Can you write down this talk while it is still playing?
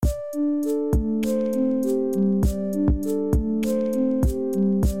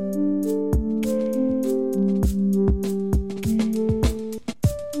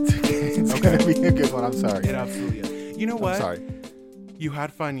Sorry. It absolutely is. You know what? I'm sorry. You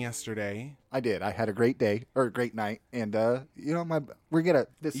had fun yesterday. I did. I had a great day or a great night, and we're gonna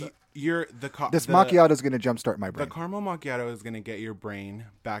this macchiato is gonna jumpstart my brain. The caramel macchiato is gonna get your brain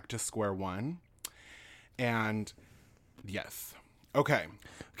back to square one. And yes, okay.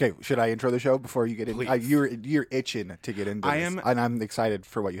 Should I intro the show before you get in? Please. You're itching to get into this, and I'm excited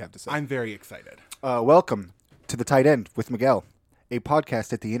for what you have to say. I'm very excited. Welcome to The Tight End with Miguel, a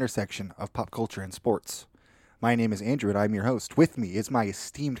podcast at the intersection of pop culture and sports. My name is Andrew, and I'm your host. With me is my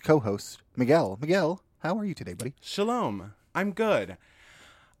esteemed co-host, Miguel. Miguel, how are you today, buddy? Shalom. I'm good.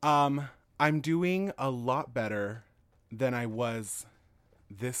 I'm doing a lot better than I was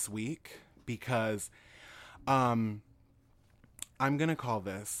this week because I'm going to call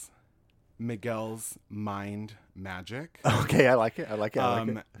this Miguel's mind magic. Okay, I like it. I like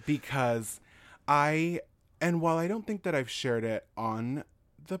it. Because while I don't think that I've shared it on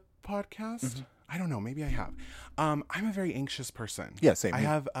the podcast, I don't know, maybe I have. I'm a very anxious person. Yeah, same. I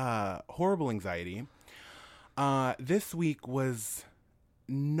have horrible anxiety. This week was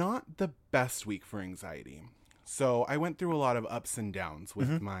not the best week for anxiety. So I went through a lot of ups and downs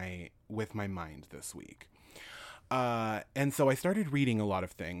with my mind this week. And so I started reading a lot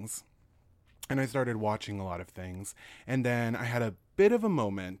of things. And I started watching a lot of things. And then I had a bit of a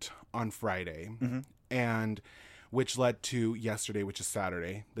moment on Friday. And which led to yesterday, which is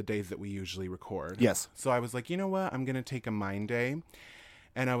Saturday, the days that we usually record. Yes. So I was like, you know what? I'm going to take a mind day.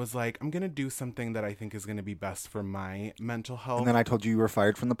 And I was like, I'm going to do something that I think is going to be best for my mental health. And then I told you were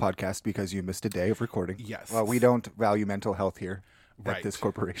fired from the podcast because you missed a day of recording. Yes. Well, we don't value mental health here at this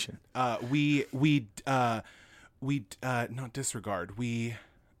corporation. We not disregard.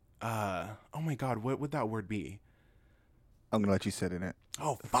 Oh my God, what would that word be? I'm going to let you sit in it.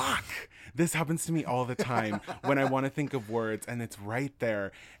 Oh, fuck. This happens to me all the time when I want to think of words and it's right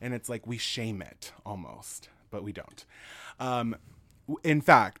there. And it's like we shame it almost, but we don't. In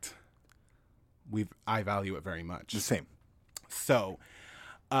fact, I value it very much. The same. So,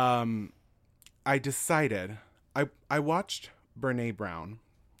 I decided, I watched Brené Brown.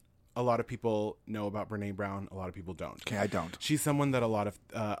 A lot of people know about Brené Brown. A lot of people don't. Okay, I don't. She's someone that a lot of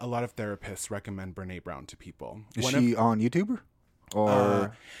therapists recommend Brené Brown to people. Is she on YouTube?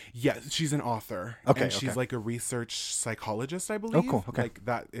 Or yes, she's an author. Okay, and she's like a research psychologist, I believe. Oh, cool. Okay. Like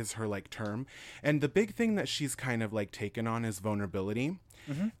that is her like term. And the big thing that she's kind of like taken on is vulnerability.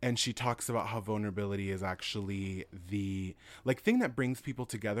 And she talks about how vulnerability is actually the like thing that brings people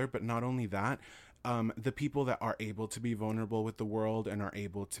together. But not only that, the people that are able to be vulnerable with the world and are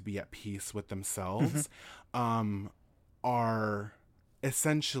able to be at peace with themselves are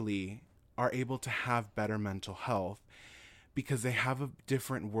essentially are able to have better mental health because they have a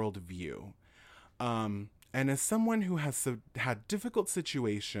different worldview. And as someone who has had difficult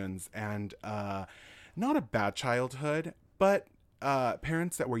situations and not a bad childhood, but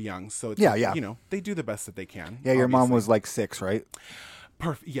parents that were young, so it's you know, they do the best that they can. Yeah, your mom was like 6, right?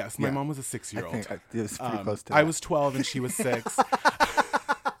 Perfect. Yes, my mom was a 6-year-old. I think it was pretty close to that. I was 12 and she was 6.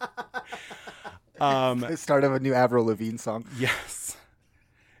 The start of a new Avril Lavigne song. Yes.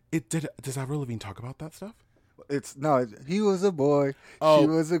 Does Avril Lavigne talk about that stuff? He was a boy. She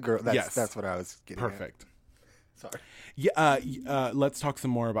was a girl. That's what I was getting Perfect. At. Sorry. Yeah. Let's talk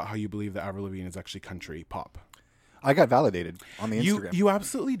some more about how you believe that Avril Lavigne is actually country pop. I got validated on the Instagram. You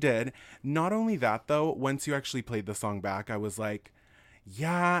absolutely did. Not only that, though, once you actually played the song back, I was like,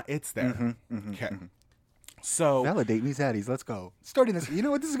 yeah, it's there. Okay. So validate me, zaddies. Let's go. Starting this. You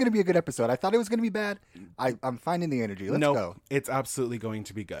know what? This is going to be a good episode. I thought it was going to be bad. I'm finding the energy. Let's go. It's absolutely going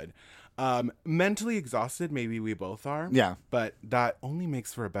to be good. Mentally exhausted, maybe we both are. Yeah. But that only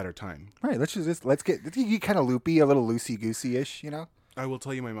makes for a better time. Right. Let's get kind of loopy, a little loosey-goosey-ish, you know? I will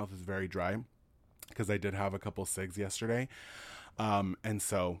tell you my mouth is very dry because I did have a couple cigs yesterday. And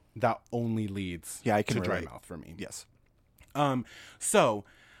so that only leads I can to dry relate. mouth for me. Yes.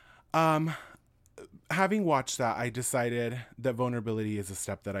 Having watched that, I decided that vulnerability is a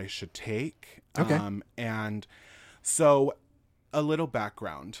step that I should take. Okay. And so a little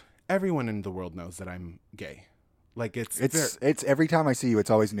background. Everyone in the world knows that I'm gay. Like it's every time I see you, it's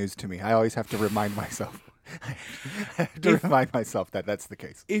always news to me. I always have to remind myself. Remind myself that that's the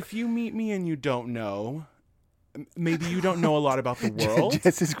case. If you meet me and you don't know, maybe you don't know a lot about the world.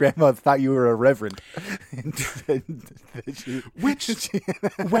 Jess's grandma thought you were a reverend. Which,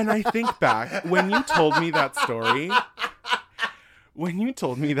 when I think back, when you told me that story,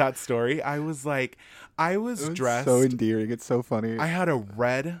 I was like, I was dressed. So endearing. It's so funny. I had a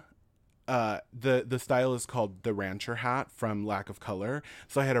red the style is called the rancher hat from Lack of Color.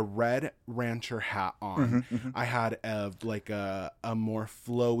 So I had a red rancher hat on. I had a more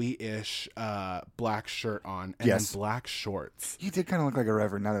flowy-ish black shirt on, and then black shorts. You did kind of look like a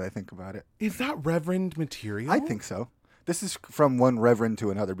reverend now that I think about it. Is that reverend material? I think so. This is from one reverend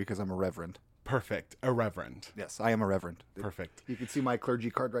to another because I'm a reverend. Perfect. A reverend. Yes, I am a reverend. Perfect. You can see my clergy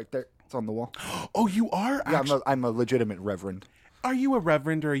card right there. It's on the wall. Oh, you are? Yeah, I'm a legitimate reverend. Are you a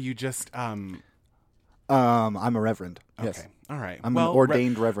reverend, or are you just I'm a reverend. Okay. Yes. All right. I'm an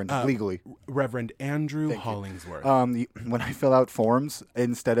ordained reverend legally. Reverend Andrew Hollingsworth. When I fill out forms,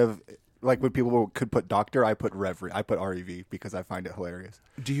 instead of like when people could put doctor, I put reverend. I put REV because I find it hilarious.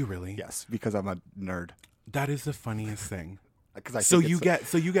 Do you really? Yes, because I'm a nerd. That is the funniest thing. So you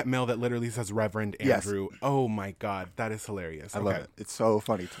get mail that literally says Reverend Andrew. Yes. Oh my God, that is hilarious. I love it. It's so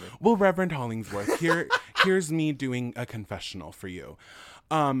funny to me. Well, Reverend Hollingsworth, here's me doing a confessional for you.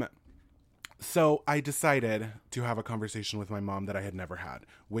 So I decided to have a conversation with my mom that I had never had,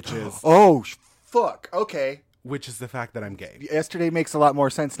 which is fuck. Okay. Which is the fact that I'm gay. Yesterday makes a lot more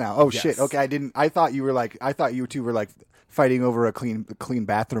sense now. Oh Yes. shit. Okay, I thought you two were like fighting over a clean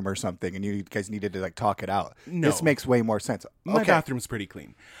bathroom or something, and you guys needed to like talk it out. No. This makes way more sense. My Okay. bathroom's pretty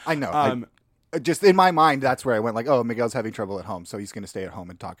clean. I know. Just in my mind, that's where I went like, oh, Miguel's having trouble at home, so he's going to stay at home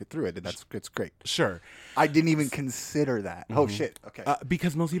and talk it through it, and it's great. Sure. I didn't even consider that. Oh shit. Okay.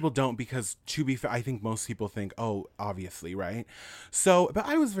 Because most people don't, because to be fair, I think most people think, oh, obviously, right? So, but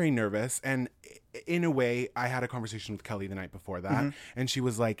I was very nervous, and in a way, I had a conversation with Kelly the night before that, and she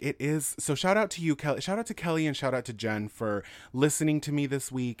was like, it is, so shout out to you, Kelly, shout out to Kelly, and shout out to Jen for listening to me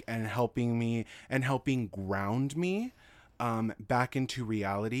this week and helping me, and helping ground me back into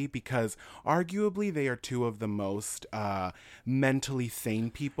reality, because arguably they are two of the most mentally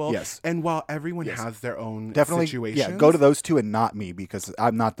sane people. Yes. And while everyone has their own Definitely. situations. Yeah. Go to those two and not me, because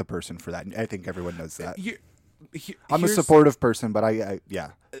I'm not the person for that. I think everyone knows that. I'm a supportive person, but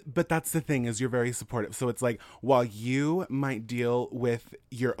yeah. But that's the thing, is you're very supportive. So it's like, while you might deal with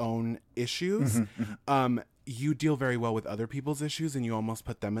your own issues, you deal very well with other people's issues, and you almost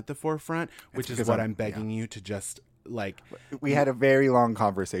put them at the forefront, which is what I'm begging you to just like. We had a very long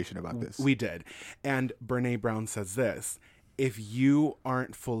conversation about this. We did. And Brene Brown says this: if you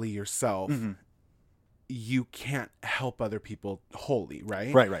aren't fully yourself, you can't help other people wholly,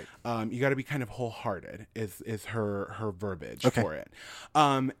 right? Right. You got to be kind of wholehearted is her verbiage Okay. for it.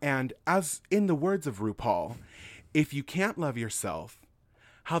 And as in the words of RuPaul, if you can't love yourself,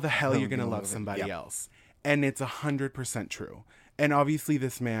 how the hell are you going to love somebody else? And it's 100% true. And obviously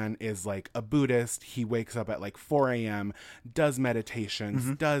this man is like a Buddhist. He wakes up at like 4 a.m., does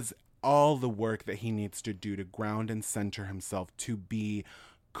meditations, does all the work that he needs to do to ground and center himself to be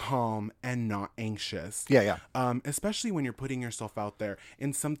calm and not anxious. Yeah. Especially when you're putting yourself out there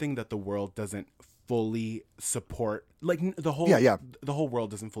in something that the world doesn't fully support. Like the whole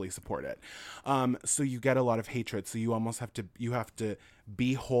world doesn't fully support it. So you get a lot of hatred. So you almost have to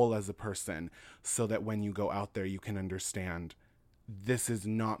be whole as a person, so that when you go out there, you can understand, this is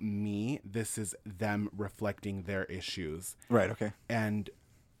not me. This is them reflecting their issues. Right. Okay. And,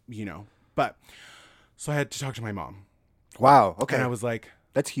 but so I had to talk to my mom. Wow. Okay. And I was like,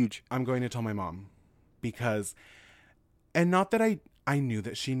 that's huge. I'm going to tell my mom, because, and not that I knew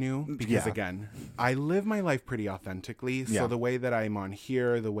that she knew, because again, I live my life pretty authentically. So the way that I'm on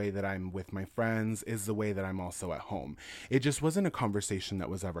here, the way that I'm with my friends, is the way that I'm also at home. It just wasn't a conversation that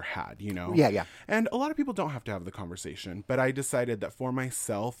was ever had, Yeah. And a lot of people don't have to have the conversation, but I decided that for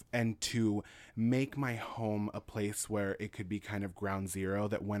myself, and to make my home a place where it could be kind of ground zero,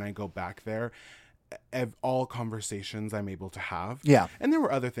 that when I go back there, all conversations I'm able to have. Yeah. And there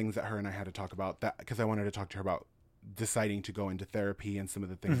were other things that her and I had to talk about, that because I wanted to talk to her about deciding to go into therapy and some of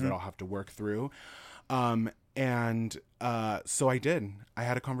the things that I'll have to work through. So I did. I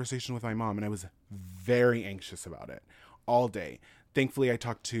had a conversation with my mom, and I was very anxious about it all day. Thankfully, I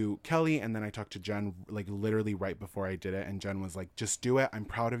talked to Kelly, and then I talked to Jen, like literally right before I did it. And Jen was like, just do it. I'm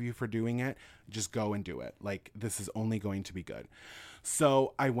proud of you for doing it. Just go and do it. Like, this is only going to be good.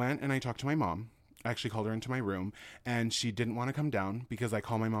 So I went and I talked to my mom. I actually called her into my room, and she didn't want to come down, because I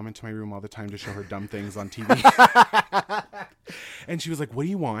call my mom into my room all the time to show her dumb things on TV. And she was like, what do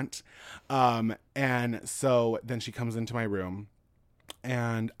you want? And so then she comes into my room,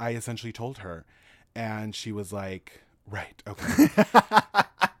 and I essentially told her, and she was like, right, okay.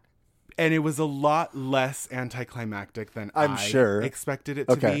 And it was a lot less anticlimactic than I'm sure expected it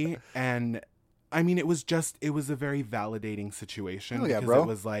to be. And I mean, it was a very validating situation. Oh, yeah, because bro. it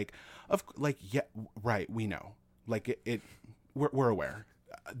was like, yeah, right, we know. Like, we're aware.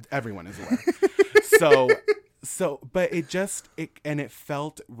 Everyone is aware. but it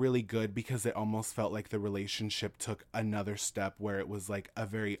felt really good because it almost felt like the relationship took another step where it was like a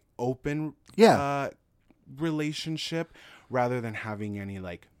very open relationship rather than having any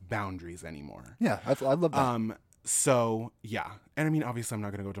like boundaries anymore. Yeah, I love that. So yeah, and I mean, obviously, I'm not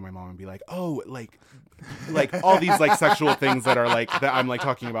gonna go to my mom and be like, oh, like all these like sexual things that are like that I'm like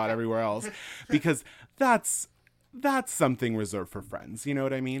talking about everywhere else, because that's something reserved for friends. You know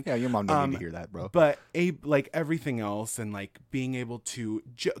what I mean? Yeah, your mom don't need to hear that, bro. But like everything else, and like being able to,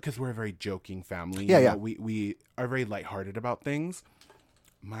 because we're a very joking family. Yeah, you yeah. know, we are very lighthearted about things.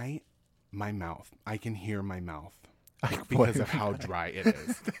 My mouth, I can hear my mouth because of how dry it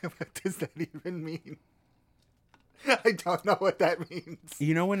is. What does that even mean? I don't know what that means.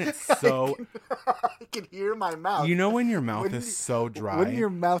 You know when it's so... I can hear my mouth. You know when your mouth is so dry? Wouldn't your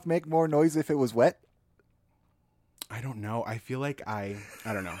mouth make more noise if it was wet? I don't know. I feel like I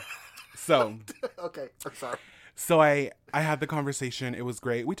don't know. So... Okay, I'm sorry. So I had the conversation. It was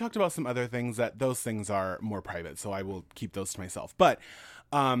great. We talked about some other things those things are more private, so I will keep those to myself. But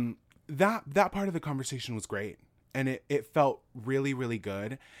that part of the conversation was great. And it felt really, really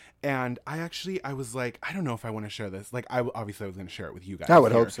good. And I was like, I don't know if I want to share this. Like, obviously I was going to share it with you guys. I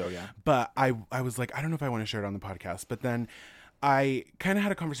would hope so, yeah. But I was like, I don't know if I want to share it on the podcast. But then I kind of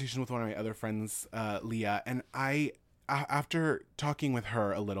had a conversation with one of my other friends, Leah. And after talking with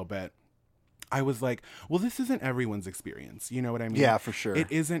her a little bit, I was like, well, this isn't everyone's experience. You know what I mean? Yeah, for sure.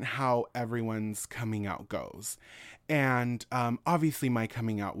 It isn't how everyone's coming out goes. And obviously my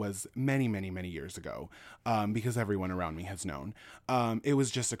coming out was many, many, many years ago because everyone around me has known. It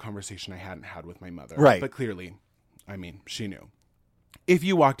was just a conversation I hadn't had with my mother. Right. But clearly, I mean, she knew. If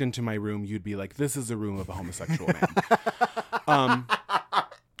you walked into my room, you'd be like, this is a room of a homosexual man.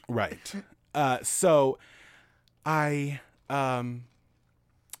 Right. So I,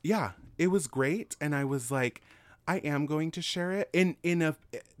 yeah, it was great. And I was like, I am going to share it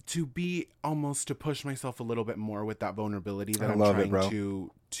to push myself a little bit more with that vulnerability that I'm trying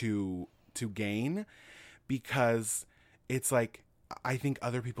to gain, because it's like, I think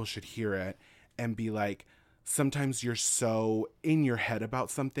other people should hear it and be like, sometimes you're so in your head about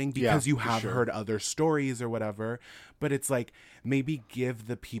something because you have heard other stories or whatever, but it's like, maybe give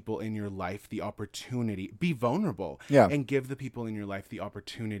the people in your life the opportunity, be vulnerable, and give the people in your life the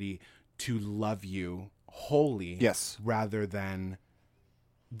opportunity to love you wholly, rather than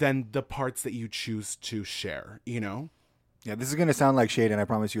the parts that you choose to share, you know? Yeah, this is going to sound like shade, and I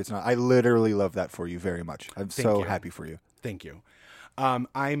promise you it's not. I literally love that for you very much. I'm so happy for you. Thank you. I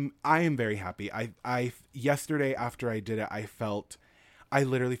am very happy. I yesterday after I did it, I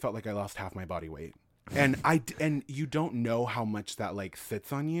literally felt like I lost half my body weight. And you don't know how much that like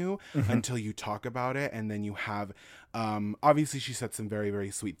sits on you until you talk about it. And then you have, obviously she said some very, very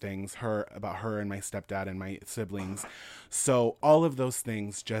sweet things about her and my stepdad and my siblings. So all of those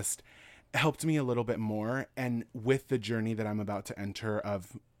things just helped me a little bit more. And with the journey that I'm about to enter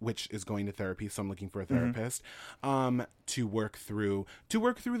which is going to therapy. So I'm looking for a therapist, to work through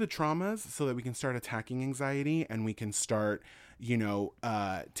the traumas so that we can start attacking anxiety and we can start,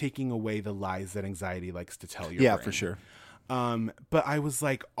 taking away the lies that anxiety likes to tell your brain. For sure. But I was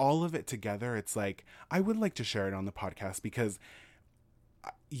like, all of it together, it's like, I would like to share it on the podcast because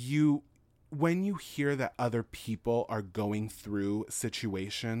when you hear that other people are going through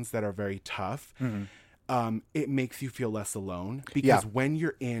situations that are very tough, it makes you feel less alone, because when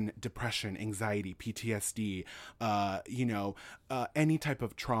you're in depression, anxiety, PTSD, any type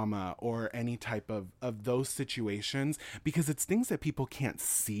of trauma or any type of those situations, because it's things that people can't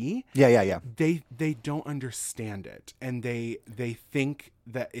see. They don't understand it. And they think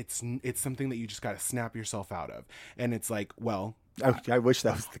that it's something that you just got to snap yourself out of. And it's like, well, I wish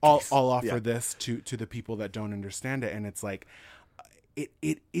that was the case. I'll offer this to the people that don't understand it. And it's like,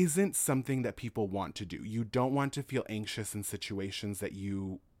 it isn't something that people want to do. You don't want to feel anxious in situations that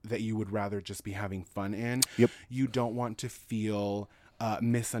you would rather just be having fun in. You don't want to feel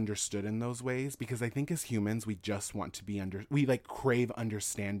misunderstood in those ways, because I think as humans, we just want to be we like crave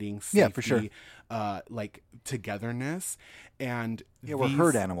understanding, safety, for sure. Like togetherness. And we're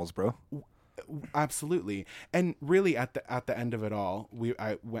herd animals, bro. Absolutely. And really at the end of it all,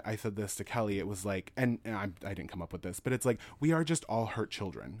 I said this to Kelly, it was like, and I didn't come up with this, but it's like, we are just all hurt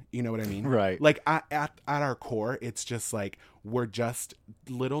children. You know what I mean? Right. Like at our core, it's just like, we're just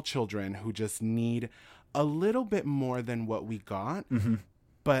little children who just need a little bit more than what we got.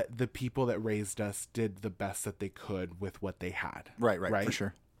 But the people that raised us did the best that they could with what they had. Right. For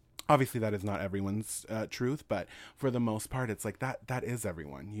sure. Obviously that is not everyone's truth, but for the most part, it's like that is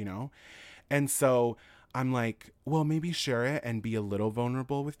everyone, you know? And so I'm like, well, maybe share it and be a little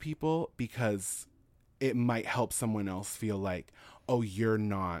vulnerable with people, because it might help someone else feel like, oh, you're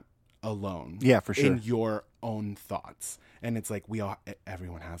not alone. Yeah, for sure. In your own thoughts. And it's like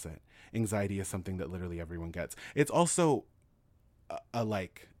everyone has it. Anxiety is something that literally everyone gets. It's also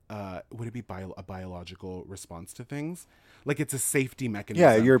would it be a biological response to things? Like it's a safety mechanism.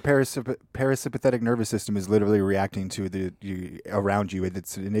 Yeah, your parasympathetic nervous system is literally reacting to around you, and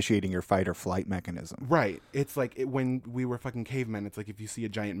it's initiating your fight or flight mechanism. Right. It's like when we were fucking cavemen, it's like if you see a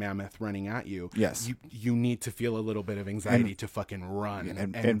giant mammoth running at you, yes, you need to feel a little bit of anxiety to fucking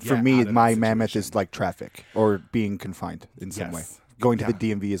run. And for me, my mammoth is like traffic or being confined in some way. Going to the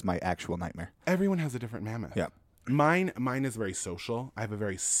DMV is my actual nightmare. Everyone has a different mammoth. Yeah. Mine is very social. I have a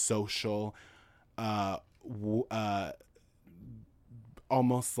very social,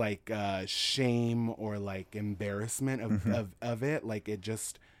 almost like shame or like embarrassment of it. Like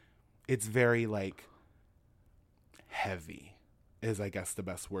it's very like heavy is I guess the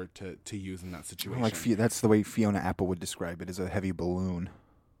best word to use in that situation. Like that's the way Fiona Apple would describe it, as a heavy balloon.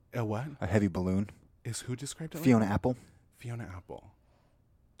 A what? A heavy balloon. Is who described it? Fiona Apple. Fiona Apple.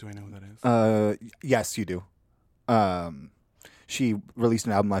 Do I know who that is? Yes, you do. She released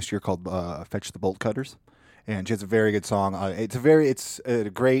an album last year called "Fetch the Bolt Cutters," and she has a very good song. It's a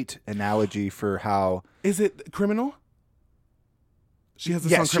great analogy for how. Is it Criminal? She has a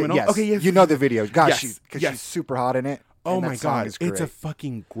song Criminal. Yes. Okay, yes. You know the video. Gosh, yes. She's super hot in it. Oh my god, it's a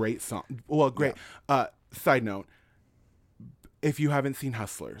fucking great song. Well, great. Yeah. Side note: if you haven't seen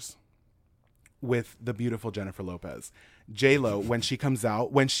Hustlers with the beautiful Jennifer Lopez, J-Lo, when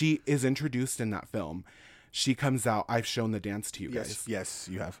she is introduced in that film. She comes out. I've shown the dance to you guys. Yes,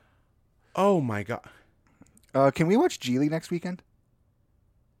 you have. Oh my god! Can we watch Geely next weekend?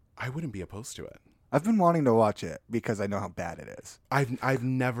 I wouldn't be opposed to it. I've been wanting to watch it because I know how bad it is. I've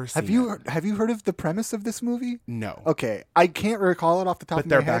never seen. Have you heard of the premise of this movie? No. Okay, I can't recall it off the top of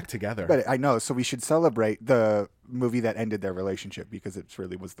my head. But they're back together. But I know, so we should celebrate the movie that ended their relationship because it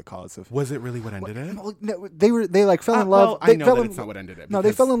really was the cause of. Was it really what ended it? Well, no, they like fell in love. Well, I know that it's not what ended it. No,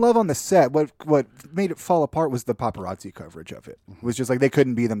 they fell in love on the set. What made it fall apart was the paparazzi coverage of it. It was just like they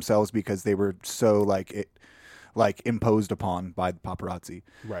couldn't be themselves because they were so imposed upon by the paparazzi.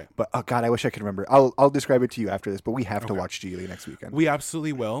 Right. But oh god, I wish I could remember. I'll describe it to you after this, but we have to watch Geely next weekend. We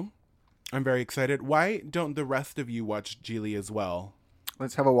absolutely will. I'm very excited. Why don't the rest of you watch Geely as well?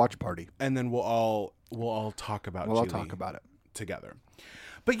 Let's have a watch party. And then we'll all talk about Geely. We'll all talk about it together.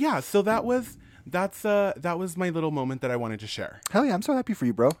 But yeah, so that was my little moment that I wanted to share. Hell yeah, I'm so happy for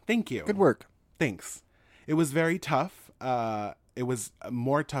you, bro. Thank you. Good work. Thanks. It was very tough. It was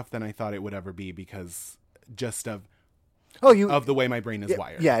more tough than I thought it would ever be because just of the way my brain is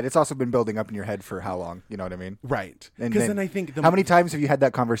wired. Yeah, and it's also been building up in your head for how long? You know what I mean? Right. Because then I think how many times have you had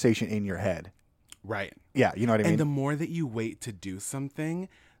that conversation in your head? Right. Yeah, you know what I mean? And the more that you wait to do something,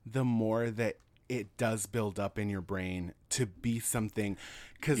 the more that it does build up in your brain to be something.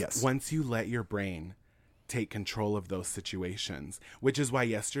 Because once you let your brain take control of those situations, which is why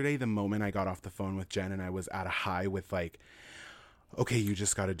yesterday, the moment I got off the phone with Jen and I was at a high with like, okay, you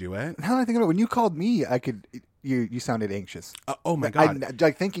just got to do it. Now I think about it, when you called me, you sounded anxious. Oh my god!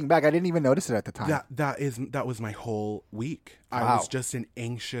 Thinking back, I didn't even notice it at the time. That was my whole week. Wow. I was just an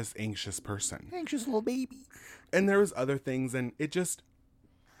anxious person. Anxious little baby. And there was other things, and it just.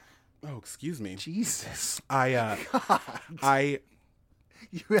 Oh, excuse me. Jesus. You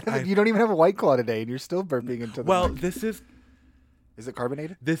don't even have a White Claw today, and you're still burping into the. Well, mic. this is. Is it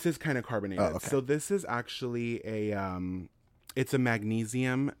carbonated? This is kind of carbonated. Oh, okay. So this is actually it's a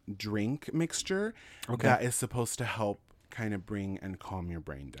magnesium drink mixture that is supposed to help kind of bring and calm your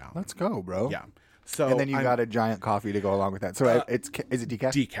brain down. Let's go, bro. Yeah. So and then you got a giant coffee to go along with that. So is it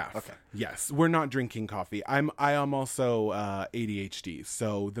decaf? Decaf. Okay. Yes, we're not drinking coffee. I am also ADHD.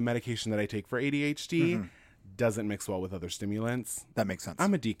 So the medication that I take for ADHD doesn't mix well with other stimulants. That makes sense.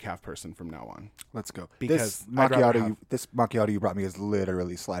 I'm a decaf person from now on. Let's go. Because this macchiato you brought me is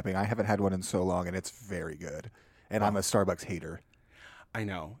literally slapping. I haven't had one in so long, and it's very good. And I'm a Starbucks hater. I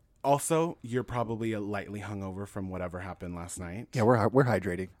know. Also, you're probably lightly hungover from whatever happened last night. Yeah, we're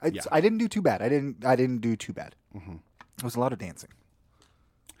hydrating. I didn't do too bad. I didn't do too bad. Mm-hmm. It was a lot of dancing.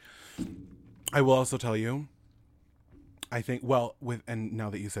 I will also tell you, I think, and now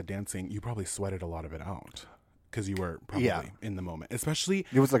that you said dancing, you probably sweated a lot of it out. Because you were probably in the moment. Especially...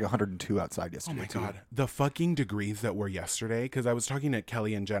 It was like 102 outside yesterday. Oh my God. The fucking degrees that were yesterday. Because I was talking to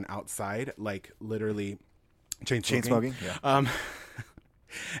Kelly and Jen outside. Like, literally... Chain smoking? Yeah.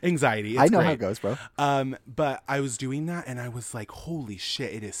 Anxiety. It's I know great. how it goes, bro. But I was doing that and I was like, holy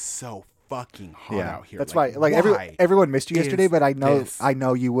shit, it is so fucking hot out here. That's why. Like everyone missed you yesterday, but I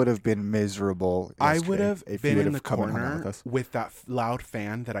know you would have been miserable. I would have if been you would in have the come and hung out corner with us. with that loud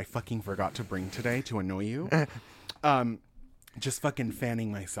fan that I fucking forgot to bring today to annoy you. Just fucking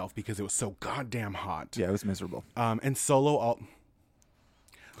fanning myself because it was so goddamn hot. Yeah, it was miserable. And Solo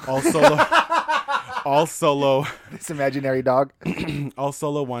all Solo This imaginary dog. all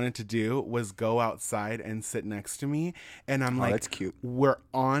Solo wanted to do was go outside and sit next to me, and I'm like, that's cute. We're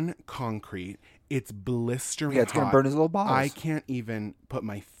on concrete. It's blistering Yeah, it's gonna burn his little balls. I can't even put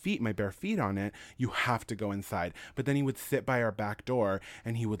my bare feet on it. You have to go inside. But then he would sit by our back door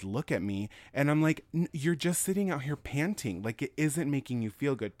and he would look at me, and I'm like, you're just sitting out here panting. Like, it isn't making you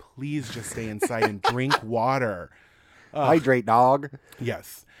feel good. Please just stay inside and drink water. Hydrate, dog.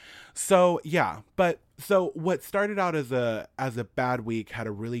 Yes. So what started out as a bad week had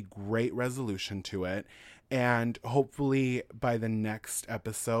a really great resolution to it, and hopefully by the next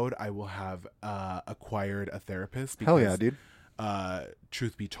episode I will have acquired a therapist. Because, Hell yeah, dude.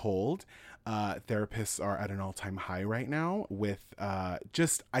 Truth be told, therapists are at an all-time high right now with I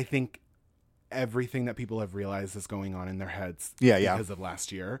think everything that people have realized is going on in their heads because of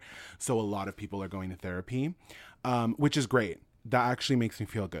last year. So a lot of people are going to therapy, which is great. That actually makes me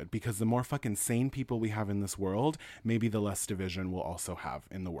feel good, because the more fucking sane people we have in this world, maybe the less division we'll also have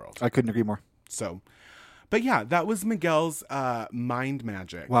in the world. I couldn't agree more. So, but yeah, that was Miguel's mind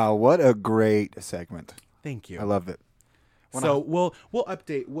magic. Wow, what a great segment. Thank you. I love it. So we'll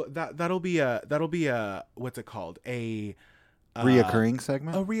update that'll be a what's it called? A reoccurring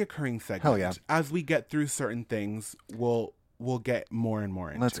segment? A reoccurring segment. Hell yeah. As we get through certain things, we'll get more and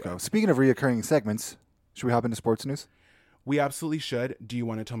more into it. Let's go. Speaking of reoccurring segments, should we hop into sports news? We absolutely should. Do you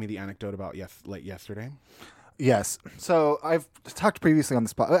want to tell me the anecdote about yesterday? Yes. So I've talked previously on the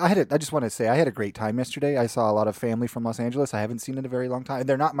spot. I just want to say I had a great time yesterday. I saw a lot of family from Los Angeles. I haven't seen in a very long time.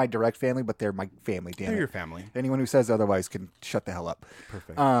 They're not my direct family, but they're my family. Damn They're it. your family. Anyone who says otherwise can shut the hell up.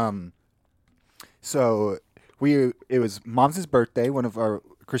 Perfect. So it was Mom's birthday. One of our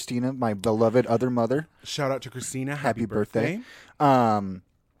Christina, my beloved other mother. Shout out to Christina. Happy birthday.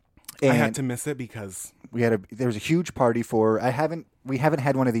 I had to miss it because there was a huge party for we haven't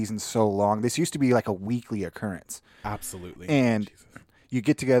had one of these in so long. This used to be like a weekly occurrence. Absolutely. And Jesus. You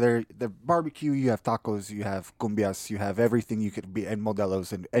get together, the barbecue, you have tacos, you have cumbias, you have everything you could be, and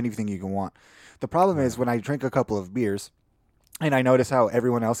modelos, and anything you can want. The problem is when I drink a couple of beers and I notice how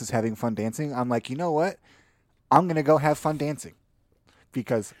everyone else is having fun dancing, I'm like, you know what? I'm going to go have fun dancing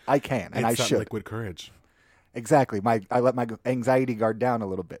because I can and I should. Liquid courage. Exactly. I let my anxiety guard down a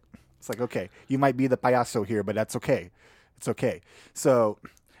little bit. It's like, okay, you might be the payaso here, but that's okay. It's okay. So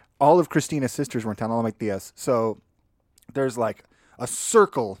all of Christina's sisters were in town, all of my tias. So there's like a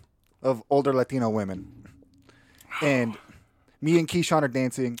circle of older Latino women. And me and Keyshawn are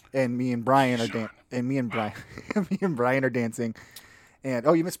dancing, and me and Brian are dancing. And me and Brian are dancing. And,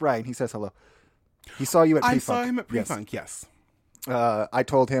 oh, you missed Brian. He says hello. He saw you at Pre-Funk. I saw him at Pre-Funk, yes. I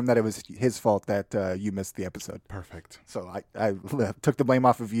told him that it was his fault that you missed the episode. Perfect. So I took the blame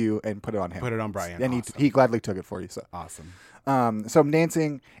off of you and put it on him. Put it on Brian. And awesome. he gladly took it for you. So awesome. So I'm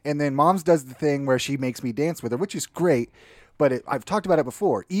dancing, and then Mom's does the thing where she makes me dance with her, which is great. But I've talked about it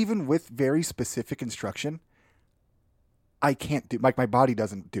before. Even with very specific instruction, I can't do. Like my body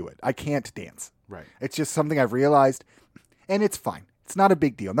doesn't do it. I can't dance. Right. It's just something I've realized, and it's fine. It's not a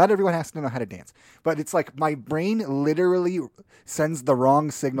big deal. Not everyone has to know how to dance. But it's like my brain literally sends the wrong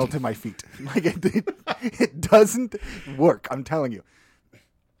signal to my feet. Like it doesn't work. I'm telling you.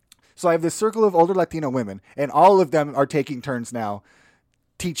 So I have this circle of older Latino women, and all of them are taking turns now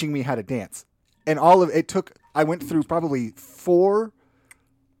teaching me how to dance. And I went through probably 4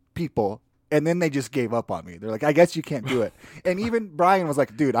 people, and then they just gave up on me. They're like, I guess you can't do it. And even Brian was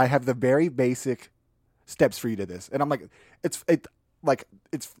like, dude, I have the very basic steps for you to this. And I'm like,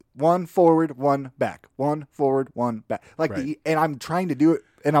 it's one forward, one back, one forward, one back. Like right. and I'm trying to do it,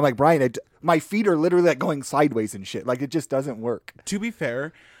 and I'm like, Brian, my feet are literally like going sideways and shit. Like it just doesn't work. To be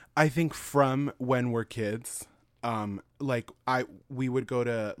fair, I think from when we're kids, we would go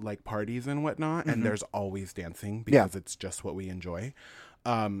to like parties and whatnot, and there's always dancing because it's just what we enjoy.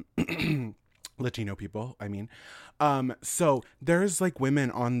 Latino people, I mean. So there's like women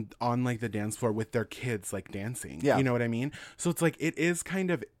on like the dance floor with their kids like dancing. Yeah. You know what I mean? So it's like it is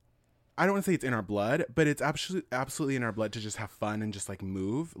kind of, I don't want to say it's in our blood, but it's absolutely in our blood to just have fun and just like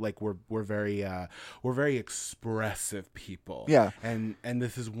move. Like we're very expressive people. Yeah. And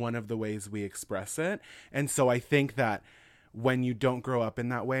this is one of the ways we express it. And so I think that when you don't grow up in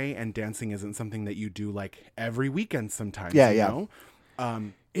that way and dancing isn't something that you do like every weekend sometimes, you know?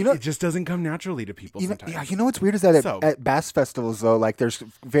 It just doesn't come naturally to people sometimes. Yeah, you know what's weird is that So- at bass festivals though, like there's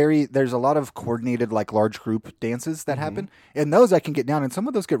a lot of coordinated like large group dances that happen, and those I can get down, and some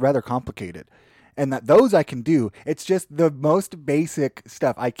of those get rather complicated, and those I can do. It's just the most basic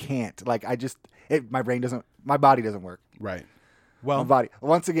stuff I can't. Like my body doesn't work. Right. My Well, body.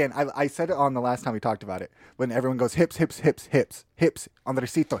 Once again, I said it on the last time we talked about it when everyone goes hips, hips, hips, hips, hips,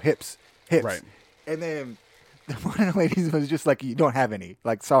 Andresito, hips, hips, Right. and then one of the ladies was just like, "You don't have any.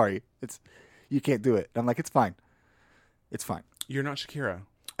 Like, sorry, you can't do it." I'm like, "It's fine, it's fine." you're not Shakira.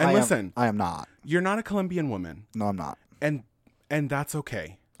 And listen, I am not. you're not a Colombian woman. No, I'm not. And that's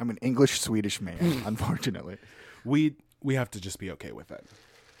okay. I'm an English Swedish man. Unfortunately, We have to just be okay with it.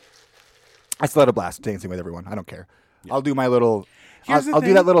 I still had a blast dancing with everyone. I don't care. I'll do my little. Here's the I'll do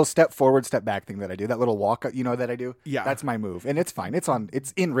thing. that little step forward, step back thing that I do. That little walk, that I do. Yeah. That's my move, and it's fine.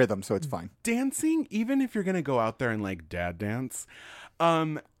 It's in rhythm, so it's fine. Dancing, even if you're gonna go out there and like dad dance,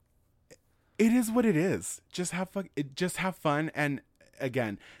 it is what it is. Just have fun. Just have fun. And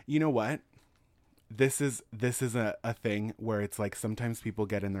again, you know what? This is a thing where it's like sometimes people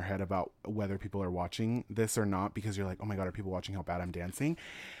get in their head about whether people are watching this or not, because you're like, oh my God, are people watching how bad I'm dancing?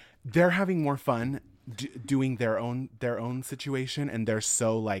 They're having more fun doing their own situation, and they're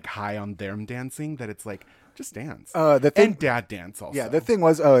so like high on them dancing that it's like, just dance. The thing, and dad dance also. yeah, the thing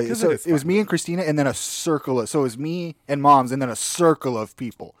was, so it was me and Christina, and then a circle. So it was me and moms, and then a circle of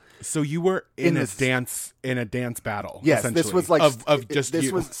people. So you were in a this- dance battle. Yes, this essentially, was like of just this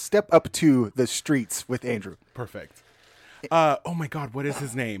you. was step up to the streets with Andrew. Perfect. Oh my God, what is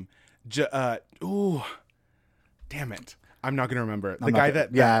his name? Ooh, damn it! I'm not gonna remember the guy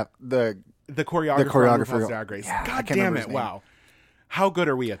that the choreographer of RuPaul's Drag Race. Yeah, I God can't damn remember it! his name. Wow, how good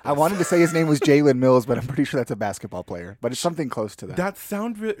are we at this? I wanted to say his name was Jalen Mills, but I'm pretty sure that's a basketball player. But it's something close to that. That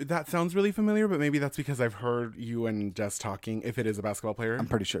sounds really familiar, but maybe that's because I've heard you and Jess talking. If it is a basketball player, I'm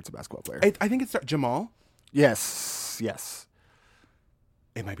pretty sure it's a basketball player. I think it's Jamal. Yes.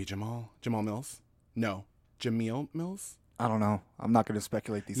 It might be Jamal Mills. No, Jameel Mills. I don't know. I'm not going to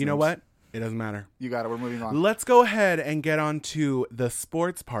speculate these. You know names. what? It doesn't matter. You got it. We're moving on. Let's go ahead and get on to the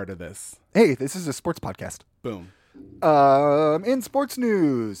sports part of this. Hey, this is a sports podcast. Boom. In sports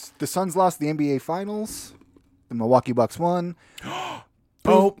news, the Suns lost the NBA Finals. The Milwaukee Bucks won.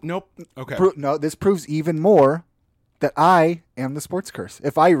 Oh, nope. Okay. No, this proves even more that I am the sports curse.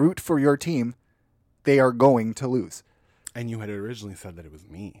 If I root for your team, they are going to lose. And you had originally said that it was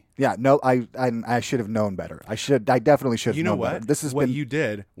me. Yeah, no, I should have known better. I definitely should have You know known what? better. This has what been you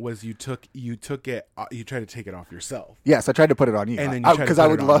did was you took it. You tried to take it off yourself. Yes, I tried to put it on you. And then you tried to because put I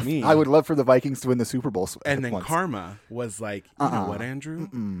it would on love me. I would love for the Vikings to win the Super Bowl. And then once. karma was like, you know what, Andrew?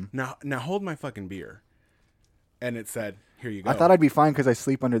 Now hold my fucking beer. And it said, here you go. I thought I'd be fine because I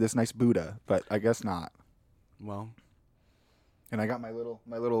sleep under this nice Buddha, but I guess not. Well. And I got my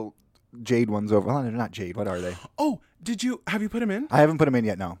little jade ones over. Oh, they're not jade. What are they? Oh, have you put them in? I haven't put them in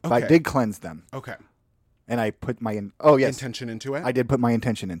yet. No, but I Okay. did cleanse them, Okay. and I put my oh yes, Intention into it? I did put my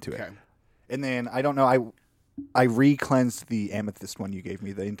intention into it. Okay. And then I don't know. I re-cleansed the amethyst one you gave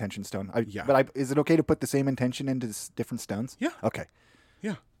me, the intention stone. Yeah. But is it okay to put the same intention into different stones? Yeah. Okay.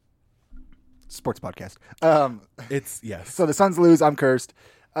 Yeah. Sports podcast. It's, yes. So the Suns lose. I'm cursed.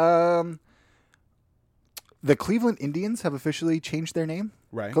 The Cleveland Indians have officially changed their name.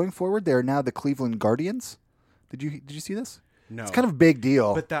 Right. Going forward, they are now the Cleveland Guardians. Did you see this? No. It's kind of a big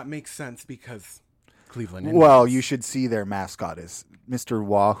deal. But that makes sense because Cleveland Indians. Well, you should see their mascot is Mr.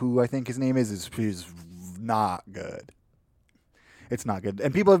 Wahoo, I think his name is not good. It's not good.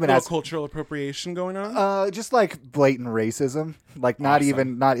 And people have been little asking cultural appropriation going on? just like blatant racism. Like not Awesome.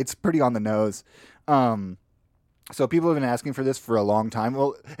 even it's pretty on the nose. So people have been asking for this for a long time.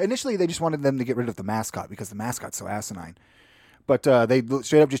 Well, initially they just wanted them to get rid of the mascot because the mascot's so asinine. But they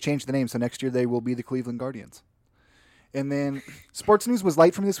straight up just changed the name, so next year they will be the Cleveland Guardians. And then sports news was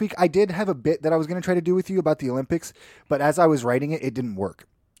light from this week. I did have a bit that I was going to try to do with you about the Olympics, but as I was writing it, it didn't work.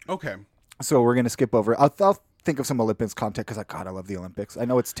 Okay. So we're going to skip over it. I'll think of some Olympics content because I love the Olympics. I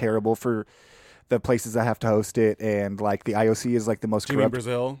know it's terrible for the places that have to host it, and like the IOC is like the most Do you mean corrupt.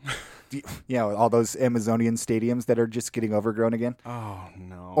 Brazil? All those Amazonian stadiums that are just getting overgrown again. Oh,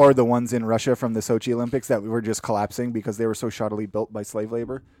 no. Or the ones in Russia from the Sochi Olympics that were just collapsing because they were so shoddily built by slave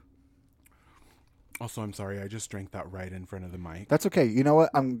labor. Also, I'm sorry. I just drank that right in front of the mic. That's okay. You know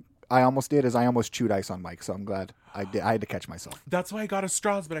what? I almost chewed ice on Mike, so I'm glad I had to catch myself. That's why I got us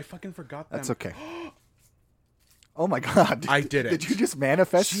straws, but I fucking forgot them. That's okay. Oh my God! I did it. Did you just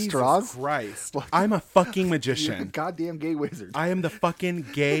manifest Jesus straws? Christ. I'm a fucking You're the magician. goddamn gay wizard. I am the fucking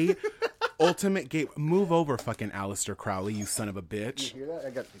gay, ultimate gay. Move over, fucking Aleister Crowley, you son of a bitch. You hear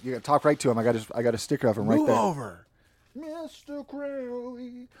that? You got to talk right to him. I got a sticker of him right Move there. over. Mr.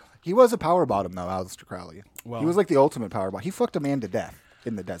 Crowley. He was a power bottom, though, Aleister Crowley. Well- He was like the ultimate power bottom. He fucked a man to death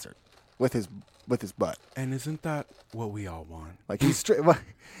in the desert with his butt. And isn't that what we all want? Like he's straight,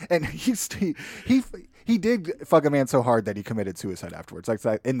 and he did fuck a man so hard that he committed suicide afterwards. Like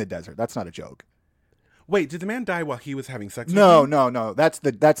in the desert. That's not a joke. Wait, did the man die while he was having sex with No, you? no. That's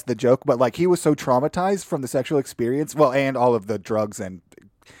the joke. But like he was so traumatized from the sexual experience, well, and all of the drugs and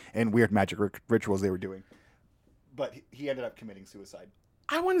weird magic rituals they were doing. But he ended up committing suicide.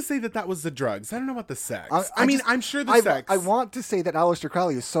 I want to say that was the drugs. I don't know about the sex. I mean, just- I'm sure the sex. I want to say that Aleister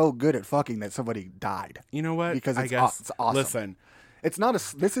Crowley is so good at fucking that somebody died. You know what? Because I it's guess. it's awesome. Listen, It's not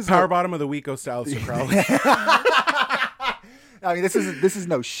a. This is power no, bottom of the week goes to Aleister Crowley. I mean, this is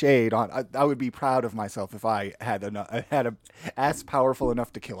no shade on. I would be proud of myself if I had a ass powerful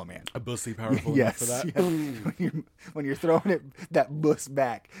enough to kill a man. A bussy powerful enough Yes, for that. yes. When you're throwing that bus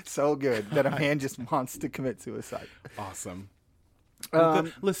back so good that a man just wants to commit suicide. Awesome. Well,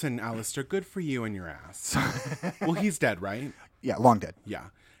 listen, Aleister, good for you and your ass. Well, he's dead, right? Yeah, long dead. Yeah.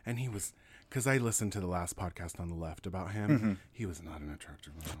 And he was, because I listened to the last podcast on the left about him. Mm-hmm. He was not an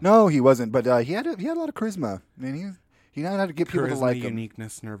attractive man. No, he wasn't, but he had a lot of charisma. I mean, he knew how to get people to Charisma, like him.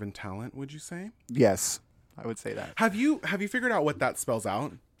 uniqueness, nerve, and talent, would you say? Yes, I would say that. Have you figured out what that spells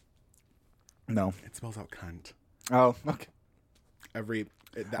out? No. It spells out cunt. Oh, okay.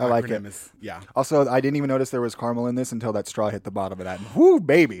 The I like acronym it. is, yeah. Also, I didn't even notice there was caramel in this until that straw hit the bottom of that. Woo,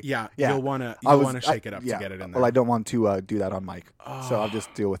 baby. Yeah, Yeah. you'll want to shake it up yeah. to get it in there. Well, I don't want to do that on mic, so I'll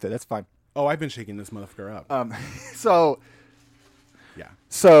just deal with it. That's fine. Oh, I've been shaking this motherfucker up. So Yeah.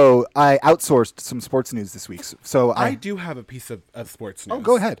 I outsourced some sports news this week. So I do have a piece of sports news. Oh,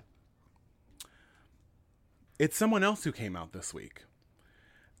 go ahead. It's someone else who came out this week.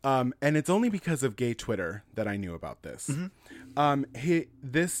 And it's only because of gay Twitter that I knew about this. I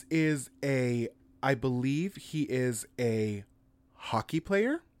believe he is a hockey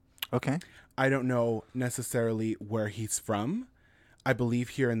player. Okay. I don't know necessarily where he's from. I believe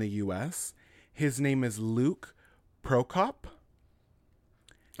here in the U.S. His name is Luke Prokop.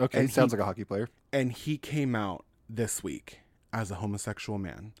 Okay. And Sounds he- like a hockey player. And he came out this week as a homosexual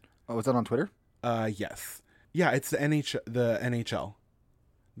man. Oh, was that on Twitter? Yes. Yeah, it's the NHL.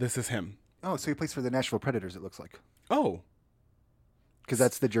 This is him. Oh, so he plays for the Nashville Predators, it looks like. Oh. Because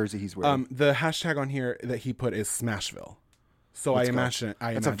that's the jersey he's wearing. The hashtag on here that he put is Smashville. So Let's I go. imagine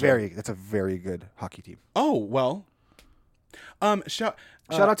That's a very good hockey team. Oh, well. Shout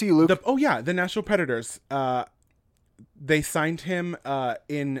out to you, Luke. The Nashville Predators. They signed him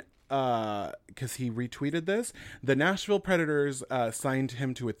in because he retweeted this. The Nashville Predators signed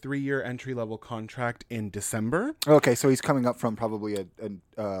him to a 3-year entry-level contract in December. Okay, so he's coming up from probably a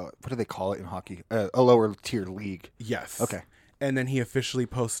what do they call it in hockey? A lower tier league. Yes. Okay. And then he officially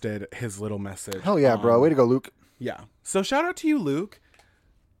posted his little message. Hell yeah, bro. Way to go, Luke. Yeah. So shout out to you, Luke.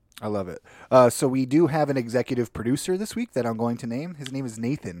 I love it. So we do have an executive producer this week that I'm going to name. His name is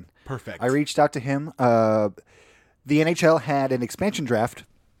Nathan. Perfect. I reached out to him. The NHL had an expansion draft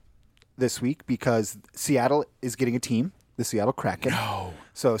this week because Seattle is getting a team, the Seattle Kraken. No.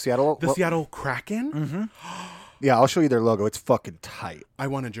 So Seattle... The Seattle Kraken? Mm-hmm. Yeah, I'll show you their logo. It's fucking tight. I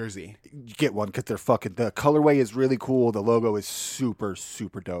want a jersey. Get one because they're fucking... The colorway is really cool. The logo is super,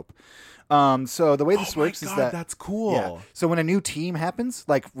 super dope. So the way this works is that... That's cool. Yeah. So when a new team happens,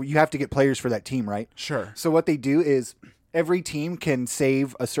 like you have to get players for that team, right? Sure. So what they do is every team can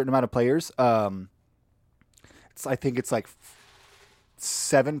save a certain amount of players. I think it's like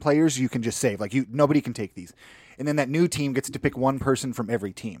 7 players you can just save. Like nobody can take these. And then that new team gets to pick one person from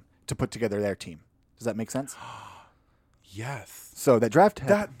every team to put together their team. Does that make sense? Yes. So that draft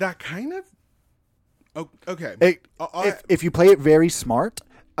happened. That kind of... Oh, okay. If you play it very smart,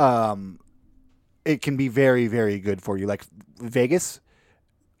 it can be very, very good for you. Like Vegas,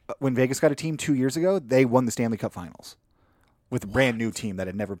 when Vegas got a team 2 years ago, they won the Stanley Cup Finals with a brand new team that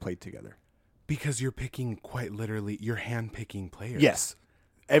had never played together. Because you're picking quite literally, you're hand-picking players. Yes.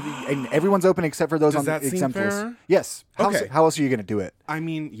 And everyone's open except for those Does on the that seem exempt list. fair? Yes. Okay. How else are you going to do it? I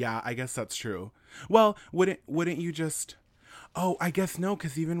mean, yeah, I guess that's true. Well, wouldn't you just... Oh, I guess no,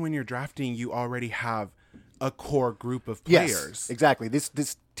 because even when you're drafting, you already have a core group of players. Yes, exactly.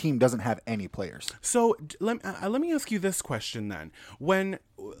 This team doesn't have any players. So let me ask you this question then. When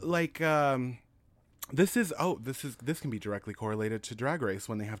this can be directly correlated to Drag Race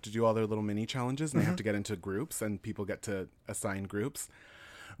when they have to do all their little mini challenges and they have to get into groups and people get to assign groups,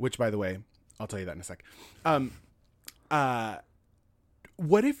 which by the way, I'll tell you that in a sec.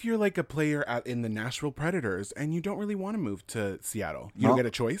 What if you're like a player in the Nashville Predators and you don't really want to move to Seattle? You don't get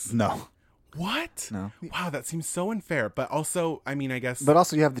a choice? No. What? No. Wow, that seems so unfair. But also, I mean, I guess. But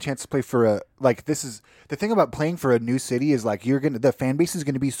also, you have the chance to play for this is the thing about playing for a new city is like the fan base is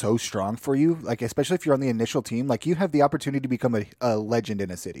gonna be so strong for you, like especially if you're on the initial team, like you have the opportunity to become a legend in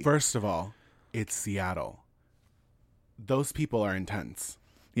a city. First of all, it's Seattle. Those people are intense.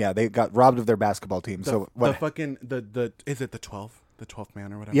 Yeah, they got robbed of their basketball team. So what? The fucking the is it the 12th? The 12th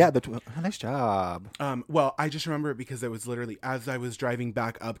man or whatever. Yeah, nice job. Well, I just remember it because it was literally as I was driving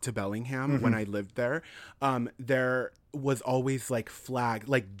back up to Bellingham when I lived there. There was always like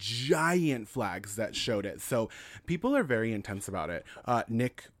giant flags that showed it. So people are very intense about it.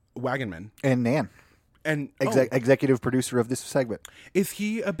 Nick Wagenman And Nan, and executive producer of this segment. is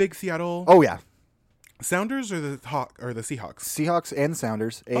he a big Seattle Oh yeah, Sounders or the Seahawks? Seahawks and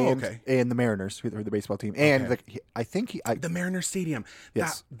Sounders and the Mariners, who are the baseball team, and The Mariner Stadium.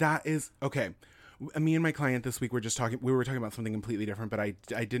 Yes. That is okay. Me and my client this week were talking about something completely different, but I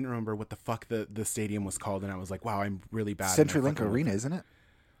didn't remember what the fuck the stadium was called, and I was like, wow, I'm really bad. CenturyLink Arena, isn't it?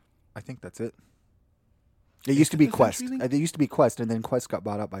 I think that's it. It used to be Quest. It used to be Quest, and then Quest got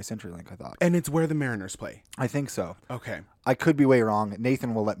bought up by CenturyLink, I thought. And it's where the Mariners play. I think so. Okay. I could be way wrong.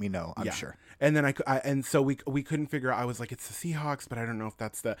 Nathan will let me know, I'm sure. And then and so we couldn't figure out. I was like, it's the Seahawks, but I don't know if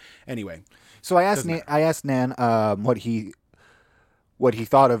that's the anyway. So I asked Nan what he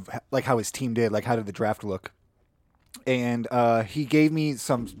thought of like how his team did, like how did the draft look, and he gave me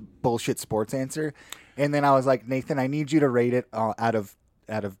some bullshit sports answer, and then I was like, Nathan, I need you to rate it out of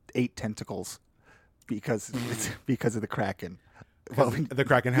 8 tentacles because it's because of the Kraken. Well, the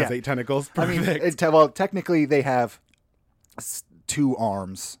Kraken has 8 tentacles. Perfect. I mean, technically they have 2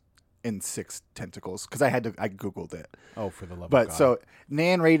 arms and 6 tentacles because I googled it. Oh, for the love of God! But so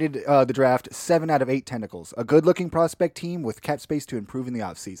Nan rated the draft 7 out of 8 tentacles. A good-looking prospect team with cap space to improve in the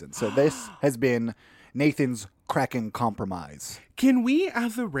offseason. So this has been Nathan's Kraken compromise. Can we,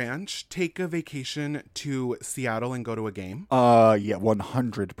 as a ranch, take a vacation to Seattle and go to a game? Yeah,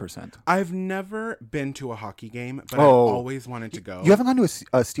 100%. I've never been to a hockey game, but I've always wanted to go. You haven't gone to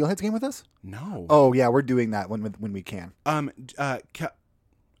a Steelheads game with us? No. Oh yeah, we're doing that when we can.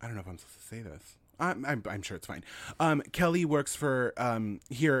 I don't know if I'm supposed to say this. I'm sure it's fine. Kelly works for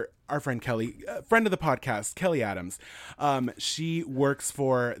here. Our friend Kelly, friend of the podcast, Kelly Adams. She works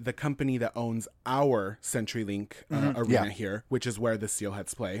for the company that owns our CenturyLink arena here, which is where the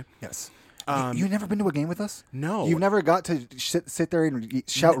Steelheads play. Yes. You've never been to a game with us? No. You've never got to sit there and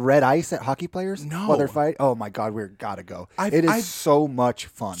shout red ice at hockey players? No. While they're fighting? Oh my God, we've got to go. It is so much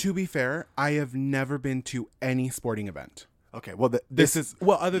fun. To be fair, I have never been to any sporting event. Okay, well, this is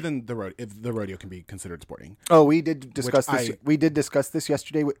other than the rodeo, if the rodeo can be considered sporting. Oh, we did discuss this. We did discuss this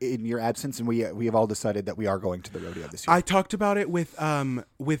yesterday in your absence, and we have all decided that we are going to the rodeo this year. I talked about it with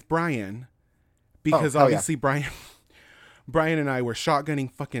Brian because obviously Brian and I were shotgunning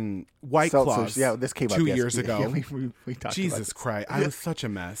fucking White Claws. Yeah, this came up 2 years ago. Yeah, we talked Jesus about this. Christ, I was such a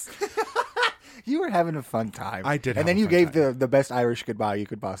mess. You were having a fun time. I did, and then you gave the best Irish goodbye you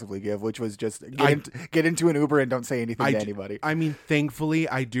could possibly give, which was just get into an Uber and don't say anything to anybody. I mean, thankfully,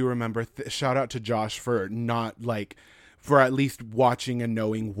 I do remember. Shout out to Josh for for at least watching and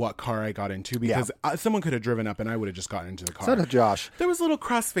knowing what car I got into, because someone could have driven up and I would have just gotten into the car. So did Josh. There was a little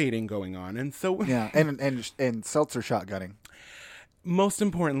crossfading going on, and so and seltzer shotgunning. Most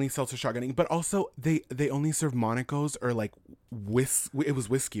importantly, seltzer shotgunning, but also they only serve Monaco's or like it was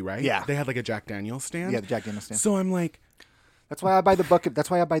whiskey, right? Yeah. They had like a Jack Daniel's stand. Yeah, the Jack Daniel's stand. So I'm like, that's why I buy the bucket. That's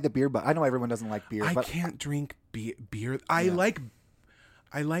why I buy the beer. But I know everyone doesn't like beer. I can't drink beer. I like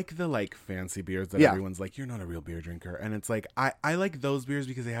the like fancy beers that everyone's like, you're not a real beer drinker, and it's like I like those beers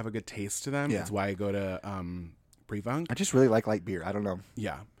because they have a good taste to them. Yeah. That's why I go to Pre-Funk. I just really like light beer. I don't know.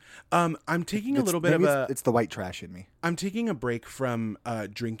 Yeah. I'm taking a little bit of a... It's the white trash in me. I'm taking a break from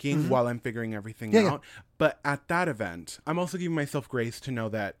drinking while I'm figuring everything out. Yeah. But at that event, I'm also giving myself grace to know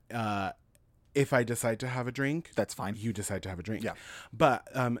that if I decide to have a drink... That's fine. You decide to have a drink. Yeah. But,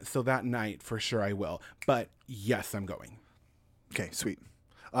 so that night, for sure I will. But, yes, I'm going. Okay, sweet.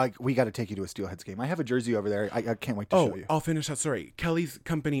 We got to take you to a Steelheads game. I have a jersey over there. I can't wait to show you. I'll finish that story. Kelly's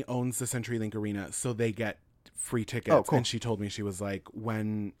company owns the CenturyLink Arena, so they get free tickets. Oh, cool. And she told me, she was like,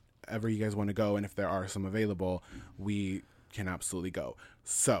 whenever you guys want to go, and if there are some available, we can absolutely go.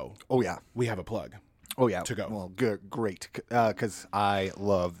 So, we have a plug. To go. Well, good, great, because I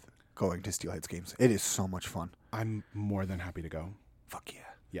love going to Steelheads games. It is so much fun. I'm more than happy to go. Fuck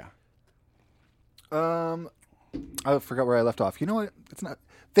yeah. Yeah. I forgot where I left off. You know what? It's not.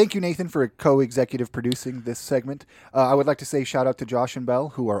 Thank you, Nathan, for co-executive producing this segment. I would like to say shout out to Josh and Belle,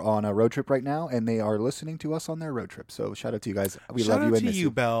 who are on a road trip right now, and they are listening to us on their road trip. So shout out to you guys. We love you and miss you. Shout out to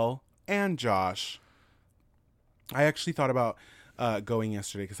you, Belle and Josh. I actually thought about going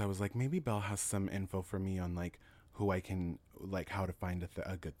yesterday because I was like, maybe Belle has some info for me on like who I can like how to find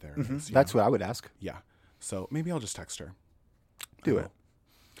a good therapist. That's what I would ask. Yeah. So maybe I'll just text her. Do it.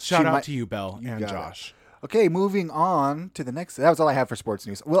 Shout out to you, Belle and got Josh. Okay, moving on to the next. That was all I have for sports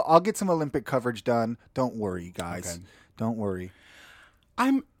news. Well, I'll get some Olympic coverage done. Don't worry, guys. Okay. Don't worry.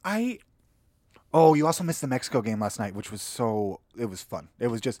 I Oh, you also missed the Mexico game last night, which was it was fun. It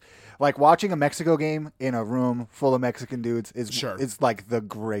was just like watching a Mexico game in a room full of Mexican dudes is like the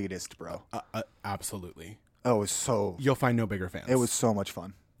greatest, bro. Absolutely. Oh, it was so. You'll find no bigger fans. It was so much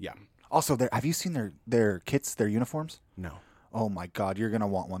fun. Yeah. Also, have you seen their kits, their uniforms? No. Oh my God, you're gonna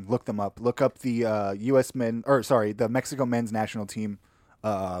want one. Look them up. Look up the the Mexico men's national team.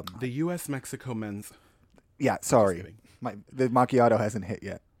 The U.S. Mexico men's. Yeah, sorry, the macchiato hasn't hit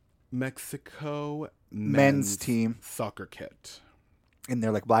yet. Mexico men's team soccer kit, and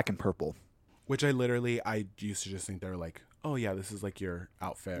they're like black and purple. Which I used to just think they were like, oh yeah, this is like your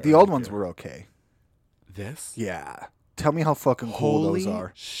outfit. The old ones were okay. This? Yeah. Tell me how fucking cool those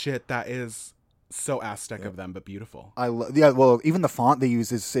are. Shit, that is so Aztec of them, but beautiful. Well, even the font they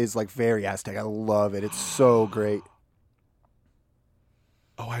use is like very Aztec. I love it. It's so great.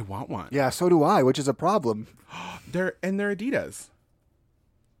 Oh, I want one. Yeah, so do I, which is a problem. They're Adidas.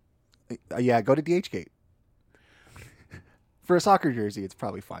 Yeah, go to DHgate. For a soccer jersey, it's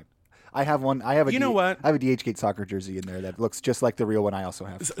probably fine. I have one. I have a. You know what? I have a DHgate soccer jersey in there that looks just like the real one I also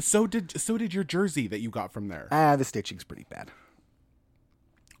have. So did your jersey that you got from there. The stitching's pretty bad.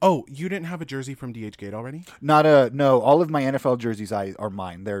 Oh, you didn't have a jersey from DHgate already? No. All of my NFL jerseys are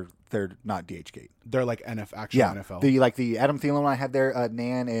mine. They're not DHgate. They're like NFL. The Adam Thielen one I had there.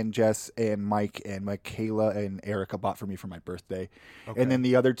 Nan and Jess and Mike and Michaela and Erica bought for me for my birthday, and then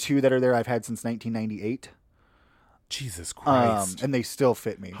the other two that are there I've had since 1998. Jesus Christ! And they still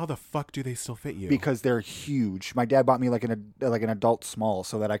fit me. How the fuck do they still fit you? Because they're huge. My dad bought me like an adult small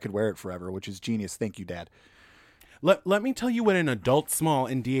so that I could wear it forever, which is genius. Thank you, Dad. Let me tell you what an adult small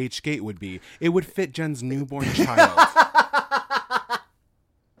in DHgate would be. It would fit Jen's newborn child.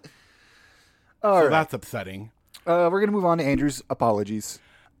 So that's upsetting. We're going to move on to Andrew's apologies.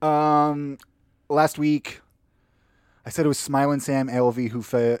 Last week, I said it was Smilin' Sam LV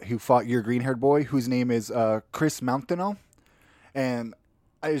who fought your green-haired boy, whose name is Chris Mountino. And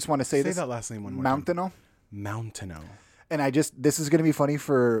I just want to say this. Say that last name one more Mountino. Mountino. And this is going to be funny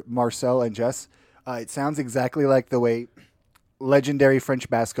for Marcel and Jess. It sounds exactly like the way legendary French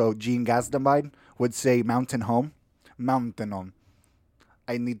Basco Jean Gasdamine would say mountain home. Mountain.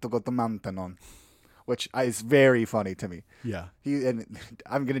 I need to go to mountain, which is very funny to me. Yeah. And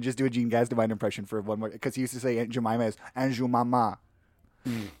I'm going to just do a Jean Gasdamine impression for one more, because he used to say Aunt Jemima as Anjou Mama.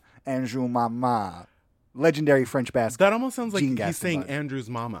 Anjou Mama. Legendary French Basque. That almost sounds like Jean he's saying Gasdamine. Andrew's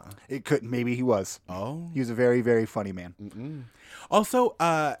mama. It could. Maybe he was. Oh. He was a very, very funny man. Mm-mm. Also,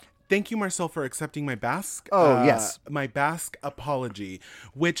 thank you, Marcel, for accepting my Basque. Yes. My Basque apology,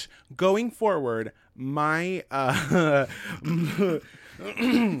 which going forward, my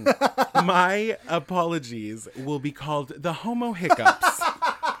my apologies will be called the Homo Hiccups.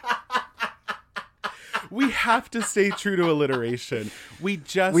 We have to stay true to alliteration. We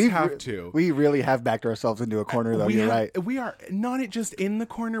just have to. We really have backed ourselves into a corner, though. You're right. We are not just in the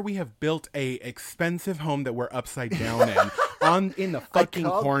corner. We have built a expensive home that we're upside down in the fucking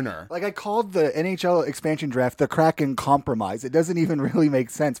corner. Like I called the NHL expansion draft the Kraken Compromise. It doesn't even really make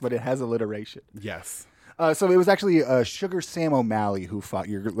sense, but it has alliteration. Yes. So it was actually Sugar Sam O'Malley who fought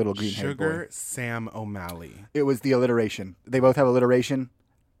your little green-haired boy. Sugar Sam O'Malley. It was the alliteration. They both have alliteration.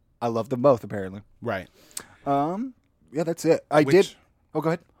 I love them both, apparently. Right. Yeah, that's it. Oh, go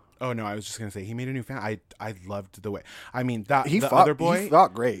ahead. Oh, no, I was just going to say, he made a new fan. I loved the way. I mean, other boy. He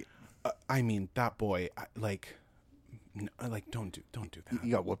fought great. I mean, that boy, don't do that.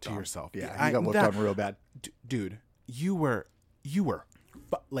 You got whooped to on. yourself. Yeah, you got whooped on real bad. Dude, you were,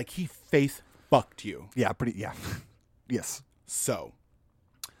 like, he face fucked you. Yeah, yeah. Yes. So,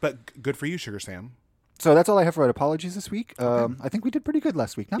 but good for you, Sugar Sam. So that's all I have for apologies this week. Okay. I think we did pretty good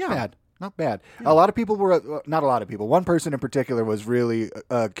last week. Not bad. Yeah. A lot of people were, not a lot of people. One person in particular was really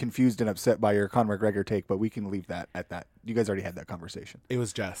confused and upset by your Conor McGregor take, but we can leave that at that. You guys already had that conversation. It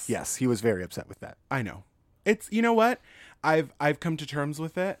was Jess. Yes, he was very upset with that. I know. It's, you know what? I've come to terms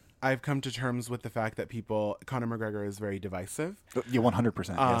with it. I've come to terms with the fact that Conor McGregor is very divisive. Yeah,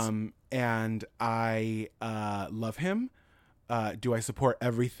 100%. Yes. And I love him. Do I support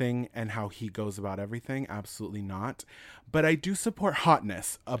everything and how he goes about everything? Absolutely not. But I do support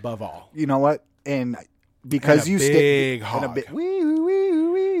hotness above all. You know what? And because you big hog. And a big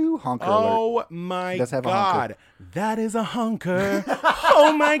honker oh alert. My God. That is a honker.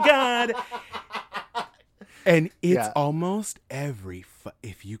 Oh my God. And it's Yeah. almost every...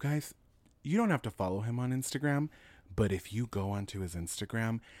 if you guys... You don't have to follow him on Instagram, but if you go onto his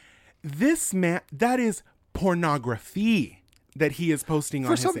Instagram, this man... That is pornography that he is posting on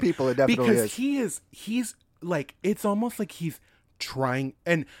For his some thing. people, it definitely Because he's like... It's almost like he's trying...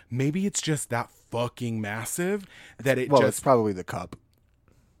 And maybe it's just that fucking massive that it Well, just... it's probably the cup.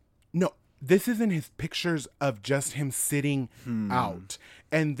 No, this isn't his pictures of just him sitting out.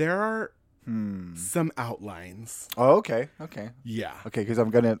 And there are some outlines. Oh, okay. Yeah. Okay, because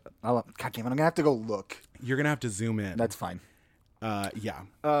God damn it, I'm gonna have to go look. You're going to have to zoom in. That's fine. Yeah.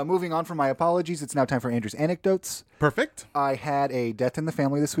 Moving on from my apologies, it's now time for Andrew's anecdotes. Perfect. I had a death in the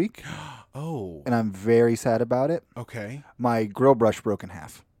family this week, Oh, and I'm very sad about it. okay. My grill brush broke in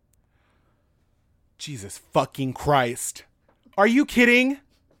half. Jesus fucking Christ. Are you kidding?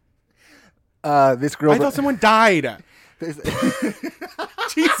 This grill I thought someone died.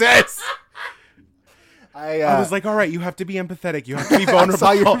 Jesus. I was like, all right, you have to be empathetic. You have to be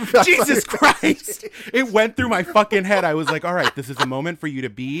vulnerable. Jesus Christ. It went through my fucking head. I was like, all right, this is a moment for you to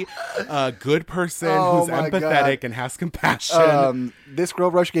be a good person who's my empathetic God. and has compassion. This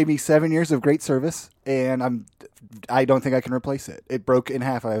grill brush gave me 7 years of great service, and I don't think I can replace it. It broke in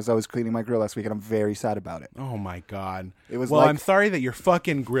half. I was cleaning my grill last week, and I'm very sad about it. Oh my God. It was well, like- I'm sorry that your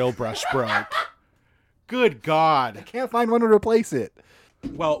fucking grill brush broke. Good God. Can't find one to replace it.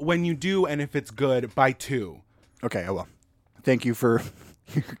 Well, when you do, and if it's good, buy two. Okay, I will. Thank you for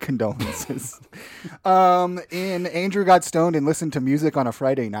your condolences. And Andrew got stoned and listened to music on a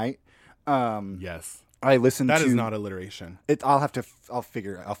Friday night. Yes. I listened That to is not alliteration. it. I'll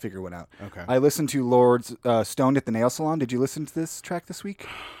figure one out. Okay. I listened to Lord's "Stoned at the Nail Salon." Did you listen to this track this week?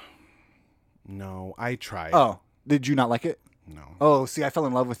 No, I tried. Oh, did you not like it? No. Oh, see, I fell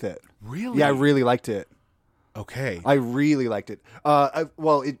in love with it. Really? Yeah, I really liked it. Okay. I really liked it.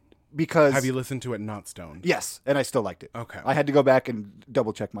 Because Have you listened to it not stoned? yes, and I still liked it. Okay. I had to go back and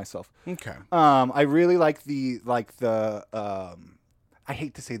double check myself. Okay. I really like the I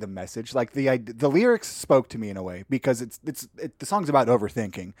hate to say the message, like the lyrics spoke to me in a way because the song's about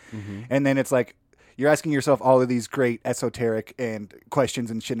overthinking, and then it's like you're asking yourself all of these great esoteric and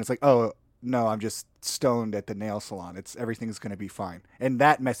questions and shit. And it's like, oh no, I'm just stoned at the nail salon. Everything's gonna be fine, and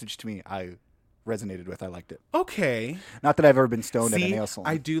that message to me, I resonated with. I liked it. Okay. Not that I've ever been stoned at a See, nail salon.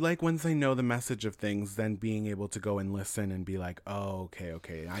 I do like once I know the message of things, then being able to go and listen and be like, oh,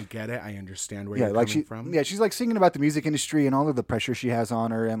 okay. I get it. I understand where you're like coming from. Yeah, she's like singing about the music industry and all of the pressure she has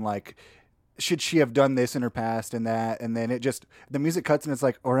on her, and like, should she have done this in her past and that, and then the music cuts and it's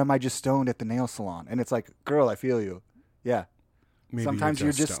like, or am I just stoned at the nail salon? And it's like, girl, I feel you. Yeah. Maybe Sometimes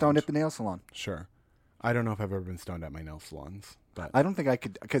you're just stoned at the nail salon. Sure. I don't know if I've ever been stoned at my nail salons, but I don't think I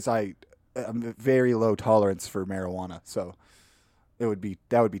could, because I'm very low tolerance for marijuana, so that would be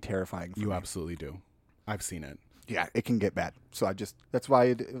terrifying. For you me. absolutely do. I've seen it. Yeah, it can get bad. So that's why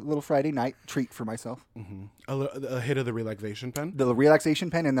a little Friday night treat for myself. Mm-hmm. A hit of the relaxation pen. The relaxation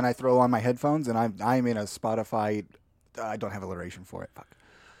pen, and then I throw on my headphones, and I'm in a Spotify. I don't have alliteration for it. Fuck.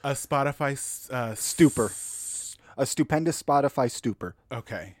 A Spotify Stupor. A stupendous Spotify stupor.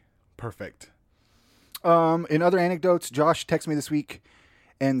 Okay, perfect. In other anecdotes, Josh texted me this week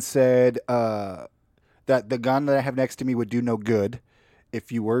and said that the gun that I have next to me would do no good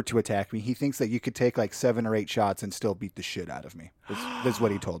if you were to attack me. He thinks that you could take like 7 or 8 shots and still beat the shit out of me. That's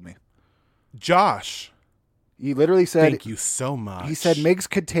what he told me. Josh, He literally said, thank you so much. he said Migs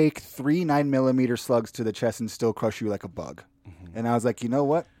could take 3 9mm slugs to the chest and still crush you like a bug. Mm-hmm. And I was like, you know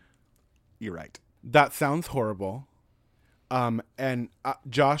what? You're right. That sounds horrible. And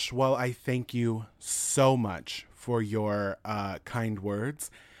Josh, while I thank you so much for your kind words,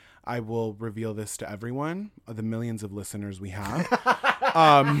 I will reveal this to everyone, the millions of listeners we have.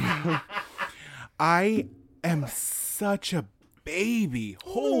 I am such a baby.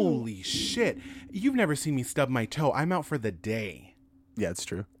 Holy shit. You've never seen me stub my toe. I'm out for the day. Yeah, it's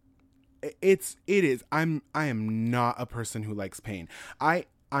true. It is. I am not a person who likes pain.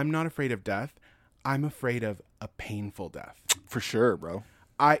 I'm not afraid of death. I'm afraid of a painful death. For sure, bro.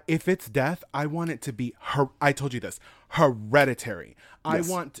 If it's death, I want it to be I told you this, hereditary. Yes.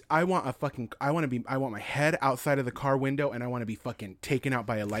 I want my head outside of the car window, and I want to be fucking taken out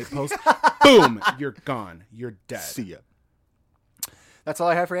by a light post. Boom, you're gone. You're dead. See ya. That's all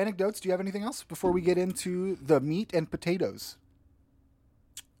I have for anecdotes. Do you have anything else before we get into the meat and potatoes?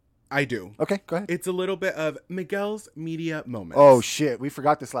 I do. Okay, go ahead. It's a little bit of Miguel's media moments. Oh shit, we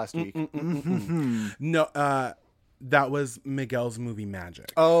forgot this last week. No, that was Miguel's movie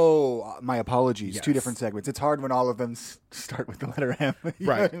Magic. Oh, my apologies. Yes. 2 different segments. It's hard when all of them start with the letter M. You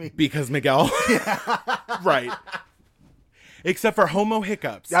know Right. what I mean? Because Miguel. Right. except for homo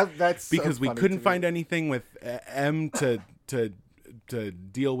hiccups. That's so because we funny couldn't to me. find anything with M to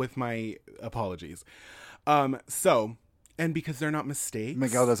deal with my apologies. So, and because they're not mistakes,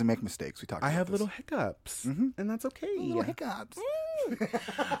 Miguel doesn't make mistakes. We talked. I about have this. little hiccups, and that's okay. little hiccups.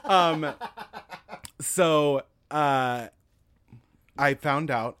 So, I found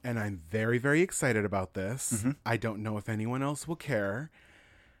out, and I'm very, very excited about this. I don't know if anyone else will care.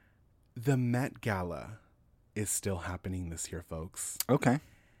 The Met Gala is still happening this year, folks. Okay.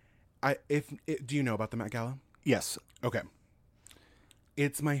 Do you know about the Met Gala? Yes. Okay.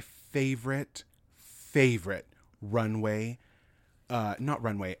 It's my favorite runway, not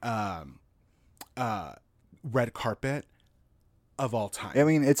runway, red carpet of all time. I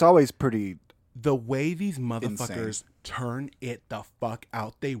mean, it's always pretty. The way these motherfuckers Insane. turn it the fuck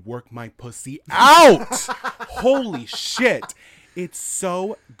out, they work my pussy out. Holy shit. It's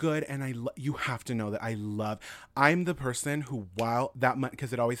so good, and you have to know that I'm the person who, while that month,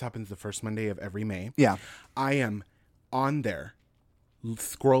 because it always happens the first Monday of every May. Yeah. I am on there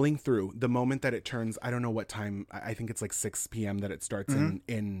scrolling through the moment that it turns. I don't know what time. I think it's like 6 p.m. that it starts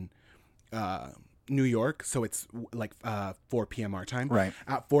in New York, so it's like 4 p.m. our time. Right.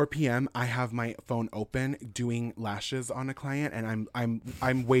 At 4 p.m. I have my phone open doing lashes on a client, and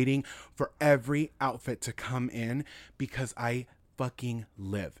I'm waiting for every outfit to come in because I fucking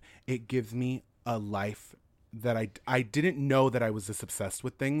live. It gives me a life that I didn't know that I was this obsessed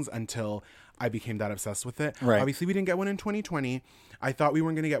with things until I became that obsessed with it. Right. Obviously, we didn't get one in 2020. I thought we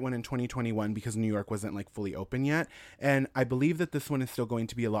weren't going to get one in 2021 because New York wasn't like fully open yet. And I believe that this one is still going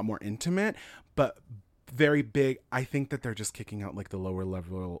to be a lot more intimate, but very big. I think that they're just kicking out like the lower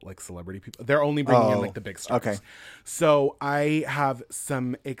level, like celebrity people. They're only bringing in like the big stars. Okay. So I have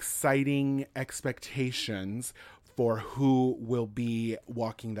some exciting expectations for who will be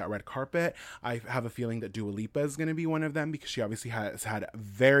walking that red carpet. I have a feeling that Dua Lipa is going to be one of them because she obviously has had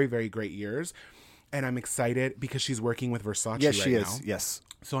very, very great years. And I'm excited because she's working with Versace Yes, she right is. now. Yes.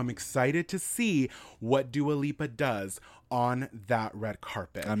 So I'm excited to see what Dua Lipa does on that red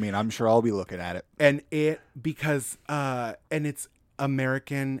carpet. I mean, I'm sure I'll be looking at it. And because it's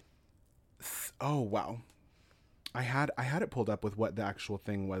American. Oh, wow. I had it pulled up with what the actual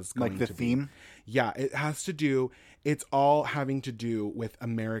thing was going Like the to theme? be. Yeah, it's all having to do with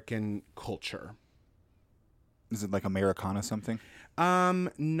American culture. Is it like Americana something?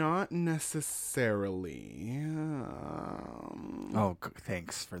 Not necessarily.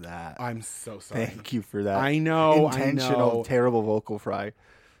 Thanks for that. I'm so sorry. Thank you for that. I know. Intentional, terrible vocal fry.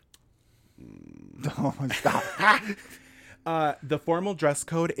 Oh, stop. The formal dress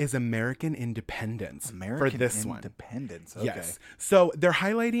code is American independence for this one. Independence. Okay. Yes. So they're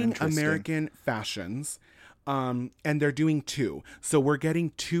highlighting Interesting. American fashions, and they're doing two. So we're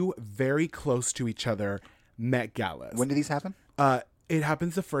getting two very close to each other Met Galas. When do these happen? It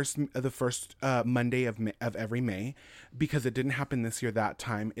happens the first Monday of every May, because it didn't happen this year that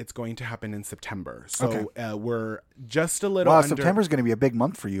time. It's going to happen in September. So we're just a little under. September's going to be a big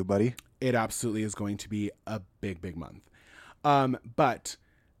month for you, buddy. It absolutely is going to be a big, big month. But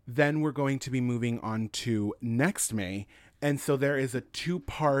then we're going to be moving on to next May. And so there is a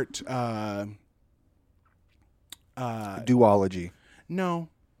two-part... Duology. No.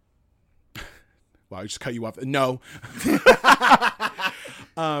 Wow, I just cut you off. No.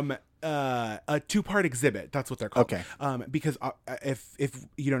 A two-part exhibit. That's what they're called. Okay. Because if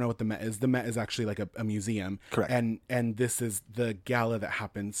you don't know what the Met is actually like a museum. Correct. And this is the gala that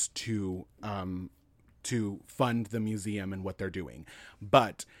happens to fund the museum and what they're doing.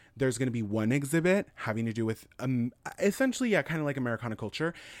 But there's going to be one exhibit having to do with essentially, kind of like Americana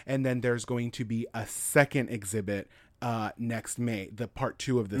culture. And then there's going to be a second exhibit next May. The part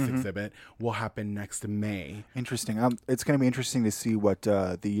 2 of this exhibit will happen next May. Interesting. It's going to be interesting to see what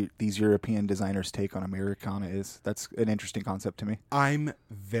these European designers' take on Americana is. That's an interesting concept to me. I'm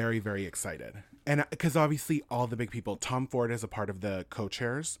very, very excited. And because obviously all the big people, Tom Ford is a part of the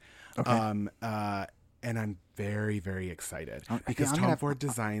co-chairs. Okay. And I'm very, very excited Okay, because Tom Ford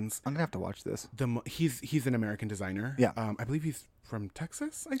designs. I'm gonna have to watch this. He's an American designer. Yeah. I believe he's from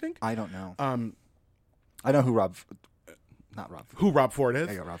Texas, I think. I don't know. I know who Rob Ford is.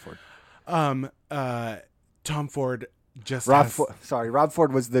 There you go, Rob Ford. Tom Ford just Rob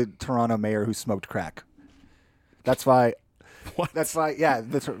Ford was the Toronto mayor who smoked crack. That's why. What? That's why. Yeah.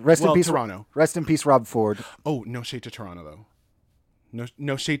 Rest in peace, Toronto. Rest in peace, Rob Ford. Oh, no shade to Toronto though.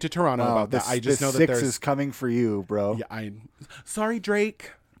 No shade to Toronto about that. I just know that six is coming for you, bro. Yeah, sorry,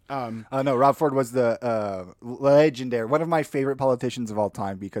 Drake. No, Rob Ford was the legendary, one of my favorite politicians of all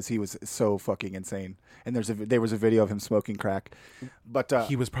time because he was so fucking insane. And there was a video of him smoking crack, but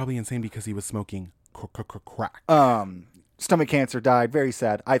he was probably insane because he was smoking crack. stomach cancer, died. Very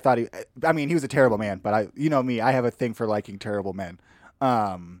sad. He was a terrible man, but you know me, I have a thing for liking terrible men.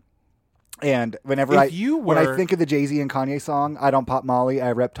 And whenever when I think of the Jay-Z and Kanye song, I don't pop Molly,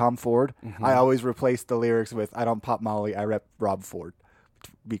 I rep Tom Ford, I always replace the lyrics with I don't pop Molly, I rep Rob Ford,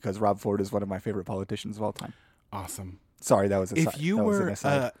 because Rob Ford is one of my favorite politicians of all time. Awesome. Sorry, that was if you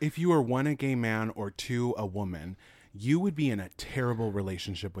were one, a gay man, or two, a woman, you would be in a terrible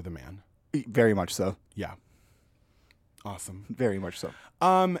relationship with a man. Very much so. Yeah. Awesome. Very much so.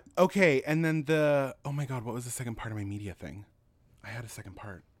 Okay, and then oh my God, what was the second part of my media thing? I had a second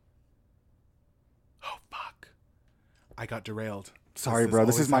part. Oh fuck! I got derailed. Sorry, bro.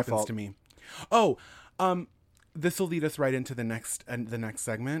 This is my fault. To me. Oh, this will lead us right into the next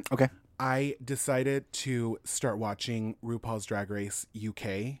segment. Okay. I decided to start watching RuPaul's Drag Race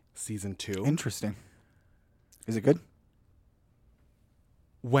UK season 2. Interesting. Is it good?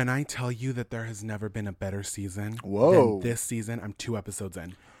 When I tell you that there has never been a better season than this season, I'm 2 episodes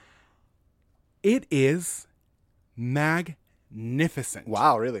in. It is magnificent.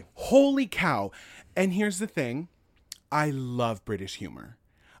 Wow, really? Holy cow. And here's the thing. I love British humor.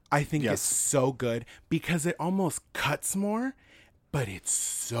 I think it's so good because it almost cuts more, but it's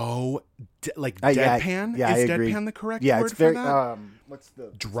so deadpan. Is deadpan the correct word it's very, for that? What's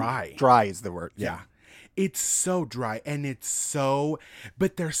the... Dry. Dry is the word. Yeah. It's so dry and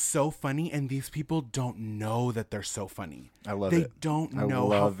but they're so funny, and these people don't know that they're so funny. I love They it. don't know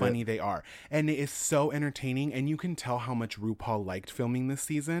how funny they are. And it is so entertaining, and you can tell how much RuPaul liked filming this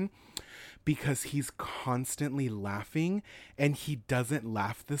season because he's constantly laughing, and he doesn't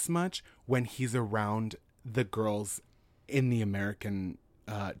laugh this much when he's around the girls in the American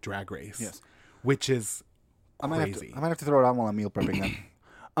Drag Race. Yes. Which is crazy. I might have to throw it on while I'm meal prepping them.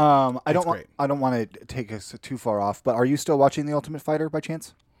 I don't want to take us too far off, but are you still watching The Ultimate Fighter by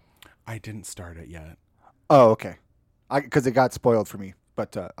chance? I didn't start it yet. Oh, okay. Because it got spoiled for me,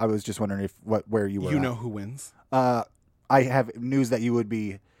 but I was just wondering where you were. You know who wins? I have news that you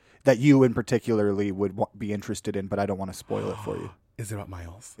in particularly would be interested in, but I don't want to spoil it for you. Is it about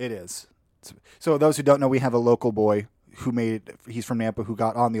Miles? It is. So those who don't know, we have a local boy he's from Nampa, who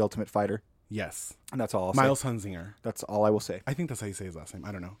got on The Ultimate Fighter. Yes. And that's all I'll Miles say. Hunzinger. That's all I will say. I think that's how you say his last name.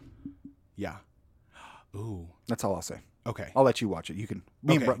 I don't know. Yeah. Ooh. That's all I'll say. Okay. I'll let you watch it. You can.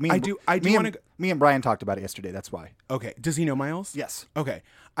 Me and Brian talked about it yesterday. That's why. Okay. Does he know Miles? Yes. Okay.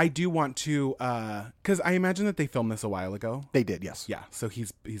 I do want to, because I imagine that they filmed this a while ago. They did. Yes. Yeah. So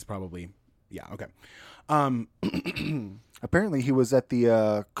he's probably, yeah. Okay. Apparently he was at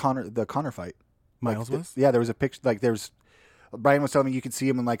the Connor fight. Miles was? Yeah. There was a picture. Brian was telling me you could see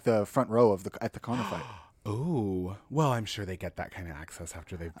him in the front row at the Connor fight. Oh, well, I'm sure they get that kind of access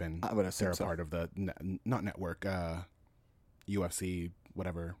after they've been. They're a part of the not network, UFC,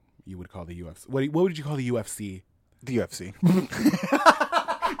 whatever you would call the UFC. What would you call the UFC? The UFC.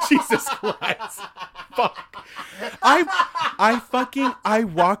 Jesus Christ! Fuck. I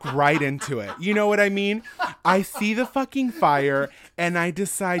walk right into it. You know what I mean? I see the fucking fire and I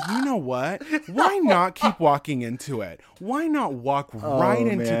decide, you know what? Why not keep walking into it? Why not walk right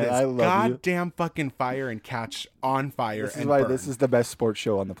into this goddamn fucking fire and catch on fire? This is why this is the best sports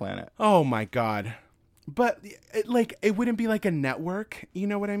show on the planet. Oh my God. But it wouldn't be like a network, you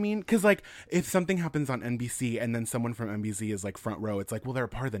know what I mean? Because if something happens on NBC and then someone from NBC is front row, it's well, they're a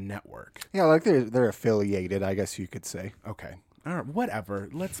part of the network. Yeah, they're affiliated, I guess you could say. Okay, all right, whatever.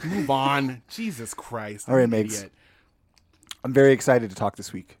 Let's move on. Jesus Christ! All right, Megs. I'm very excited to talk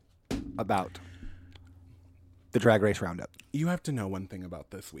this week about the Drag Race Roundup. You have to know one thing about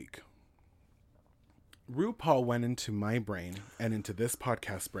this week. RuPaul went into my brain and into this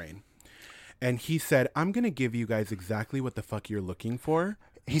podcast brain. And he said, I'm going to give you guys exactly what the fuck you're looking for.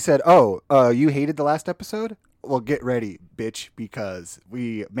 He said, you hated the last episode? Well, get ready, bitch, because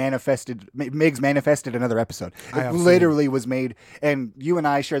Migs manifested another episode. It literally was made, and you and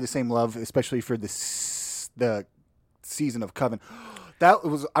I share the same love, especially for the season of Coven. I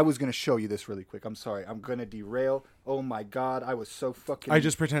was going to show you this really quick. I'm sorry. I'm going to derail. Oh my God. I was so fucking... I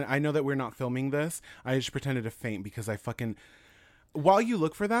know that we're not filming this. I just pretended to faint because I fucking... While you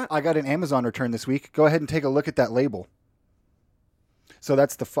look for that... I got an Amazon return this week. Go ahead and take a look at that label. So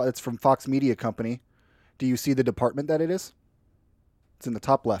it's from Fox Media Company. Do you see the department that it is? It's in the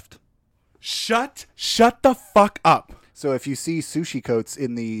top left. Shut the fuck up. So if you see sushi coats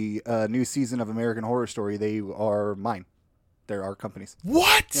in the new season of American Horror Story, they are mine. They're our companies.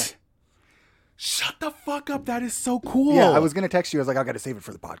 What? Yeah. Shut the fuck up. That is so cool. Yeah, I was going to text you. I was like, I got to save it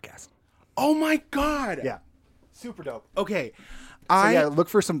for the podcast. Oh my God. Yeah. Super dope. Okay. Look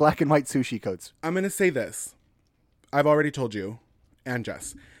for some black and white sushi coats. I'm going to say this. I've already told you and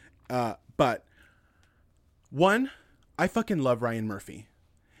Jess. But one, I fucking love Ryan Murphy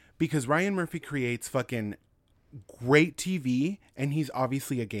because Ryan Murphy creates fucking great TV, and he's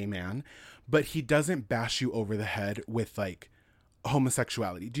obviously a gay man, but he doesn't bash you over the head with like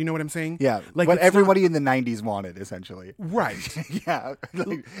homosexuality. Do you know what I'm saying? Yeah, like what it's everybody in the 90s wanted, essentially. right. Yeah,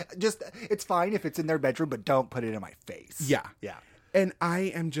 like, just it's fine if it's in their bedroom, but don't put it in my face. Yeah. Yeah. And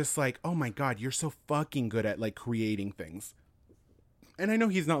I am just like, oh my God, you're so fucking good at like creating things. And I know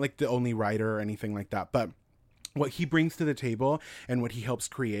he's not like the only writer or anything like that, but what he brings to the table and what he helps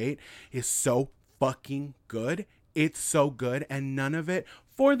create is so fucking good. It's so good. And none of it,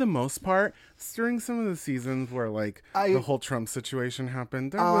 for the most part, during some of the seasons where like the whole Trump situation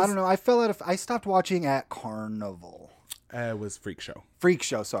happened, I don't know. I stopped watching at Carnival. It was Freak Show. Freak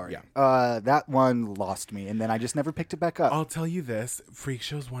Show, sorry. Yeah. That one lost me, and then I just never picked it back up. I'll tell you this, Freak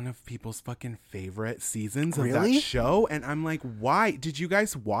Show's one of people's fucking favorite seasons of Really? that show, and I'm like, why? Did you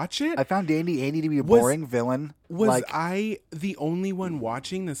guys watch it? I found Andy to be a boring villain. Was I the only one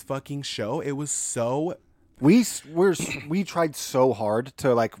watching this fucking show? It was so... We tried so hard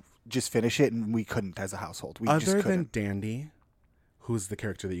to like just finish it, and we couldn't as a household. We just Other couldn't. than Dandy, who's the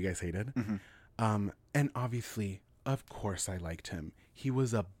character that you guys hated, and obviously... Of course I liked him. He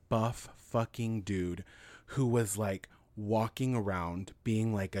was a buff fucking dude who was like walking around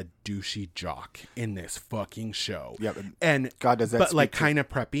being like a douchey jock in this fucking show. Yeah, and God, does that but speak like to- kind of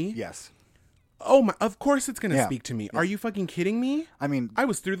preppy. Yes. Oh my! Of course it's gonna Yeah. speak to me. Are you fucking kidding me? I mean, I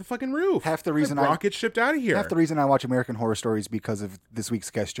was through the fucking roof. half the reason I rocket shipped out of here. half the reason I watch American Horror Stories because of this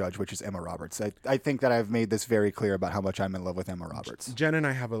week's guest judge, which is Emma Roberts. I think that I've made this very clear about how much I'm in love with Emma Roberts. Jen and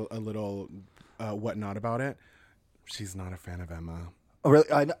I have a little whatnot about it. She's not a fan of Emma. Oh,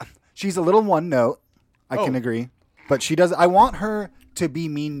 really? She's a little one note. I can agree, but she does. I want her to be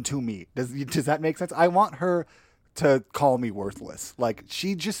mean to me. Does that make sense? I want her to call me worthless. Like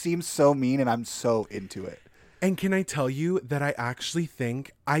she just seems so mean, and I'm so into it. And can I tell you that I actually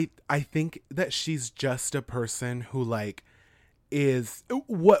think I think that she's just a person who like is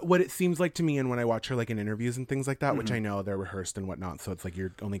what it seems like to me, and when I watch her like in interviews and things like that, which I know they're rehearsed and whatnot, so it's like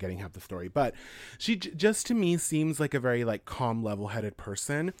you're only getting half the story. But she just to me seems like a very like calm, level-headed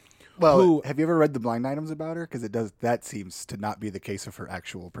person. Well, have you ever read the blind items about her? Because that seems to not be the case of her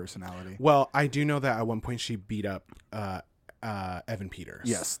actual personality. Well, I do know that at one point she beat up Evan Peters.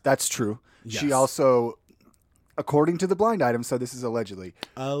 Yes, that's true. Yes. She also, according to the blind items, so this is allegedly,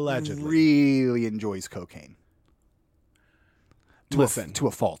 really enjoys cocaine. Listen, To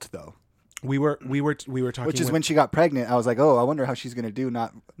a fault, though. we were talking, Which is when she got pregnant. I was like, oh, I wonder how she's going to do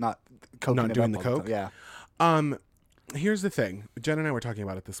not coking not it doing the up all coke. time. Yeah. Here's the thing. Jen and I were talking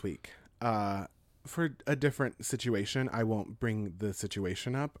about it this week. For a different situation, I won't bring the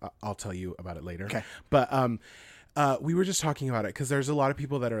situation up. I'll tell you about it later. Okay. But we were just talking about it because there's a lot of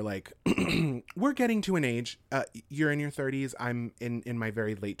people that are like, we're getting to an age. You're in your 30s. I'm in my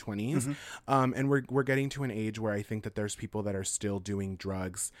very late 20s, and we're getting to an age where I think that there's people that are still doing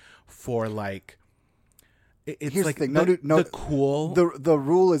drugs for like. It's Here's like the thing. the cool. The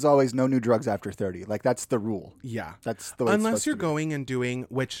rule is always no new drugs after 30. Like that's the rule. Yeah. That's the way. Unless it's you're supposed to be. going and doing,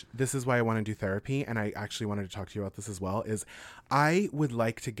 which this is why I want to do therapy, and I actually wanted to talk to you about this as well, is I would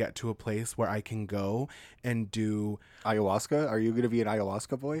like to get to a place where I can go and do Ayahuasca. Are you going to be an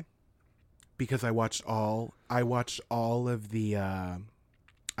ayahuasca boy? because I watched all of the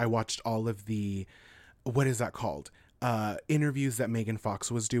what is that called? Interviews that Megan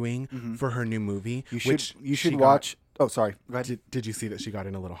Fox was doing for her new movie. You which should watch. Oh, sorry. Go ahead. Did you see that she got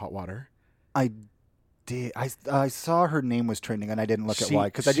in a little hot water? I did. I saw her name was trending, and I didn't look at why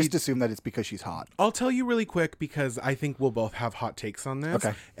because I just assumed that it's because she's hot. I'll tell you really quick because I think we'll both have hot takes on this.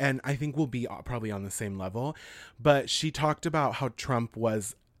 Okay. And I think we'll be probably on the same level. But she talked about how Trump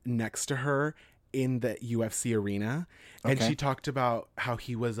was next to her in the UFC arena. And Okay. she talked about how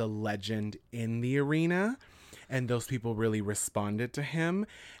he was a legend in the arena. And those people really responded to him.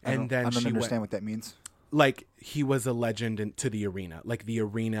 And then I don't she understand went, what that means. like he was a legend to the arena. Like the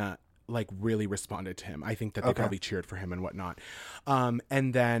arena like really responded to him. I think that they probably cheered for him and whatnot.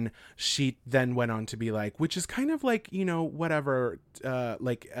 And then she then went on to be like, which is kind of like, you know, whatever,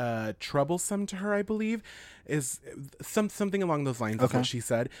 troublesome to her, I believe, is something along those lines is what she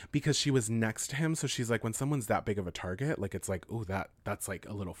said, because she was next to him. So she's like, when someone's that big of a target, like it's like, oh, that's like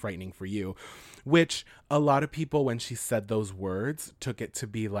a little frightening for you, which a lot of people, when she said those words, took it to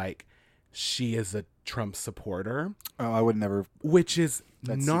be like, she is a Trump supporter. Oh, I would never. Which is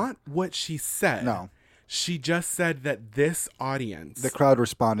not what she said. No. She just said that this audience, The crowd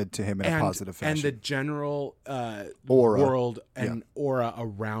responded to him in a positive fashion. and the general Aura. world and aura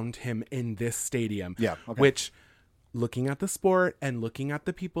around him in this stadium. Yeah, okay. Which, looking at the sport and looking at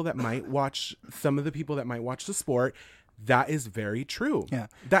the people that might watch, some of the people that might watch the sport, That is very true. Yeah.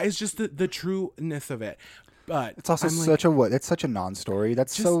 That is just the trueness of it. But It's also I'm like, such a what? It's such a non-story.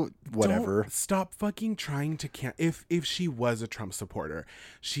 That's just so whatever. Don't stop fucking trying to if she was a Trump supporter,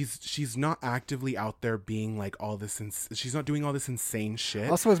 she's not actively out there being like all this. She's not doing all this insane shit.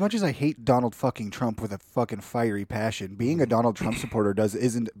 Also, as much as I hate Donald fucking Trump with a fucking fiery passion, being a Donald Trump supporter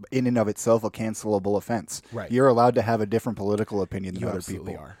isn't in and of itself a cancelable offense. Right. You're allowed to have a different political opinion than You other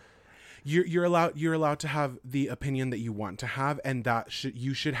absolutely people. are. You're allowed to have the opinion that you want to have, and that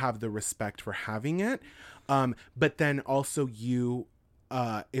you should have the respect for having it. But then also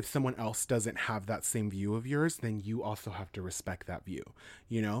if someone else doesn't have that same view of yours, then you also have to respect that view.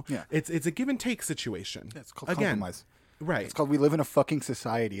 You know, Yeah. It's a give and take situation. Yeah, it's called compromise. Right. It's called we live in a fucking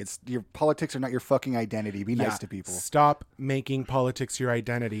society. It's your politics are not your fucking identity. Be nice to people. Stop making politics your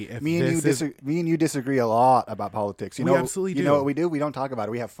identity. If Me and you disagree a lot about politics. We absolutely You do. know what we do? We don't talk about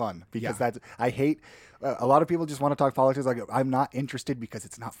it. We have fun because Yeah. I hate. A lot of people just want to talk politics. Like I'm not interested because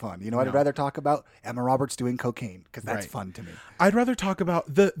it's not fun. You know what I'd rather talk about? Emma Roberts doing cocaine because that's Right. fun to me. I'd rather talk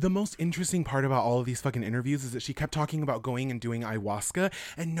about the most interesting part about all of these fucking interviews is that she kept talking about going and doing ayahuasca,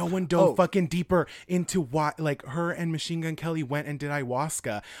 and no one dove fucking deeper into why, like, her and Machine Gun Kelly went and did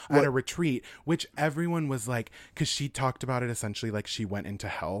ayahuasca at a retreat, which everyone was like, because she talked about it essentially like she went into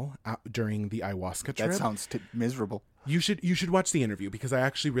hell during the ayahuasca trip. That sounds miserable. You should watch the interview because I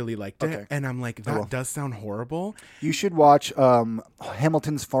actually really liked it, and I'm like, that does sound horrible. You should watch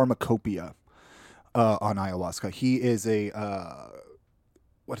Hamilton's Pharmacopoeia on ayahuasca. He is a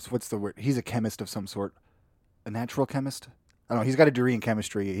what's the word? He's a chemist of some sort, a natural chemist. I don't know. He's got a degree in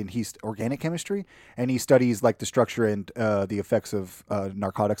chemistry, and he's organic chemistry, and he studies like the structure and the effects of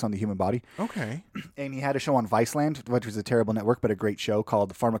narcotics on the human body. Okay. And he had a show on Viceland, which was a terrible network, but a great show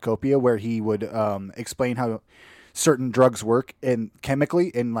called Pharmacopoeia, where he would explain how certain drugs work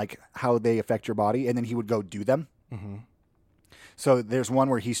chemically and like how they affect your body, and then he would go do them. Mm-hmm. So there's one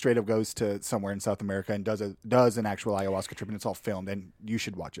where he straight up goes to somewhere in South America and does an actual ayahuasca trip, and it's all filmed, and you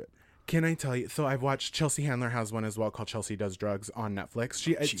should watch it. Can I tell you? So I've watched Chelsea Handler has one as well called Chelsea Does Drugs on Netflix.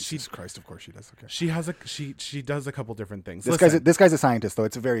 Jesus Christ, of course she does. Okay. She does a couple different things. This guy's a scientist though.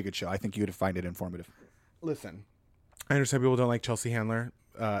 It's a very good show. I think you'd find it informative. Listen, I understand people don't like Chelsea Handler,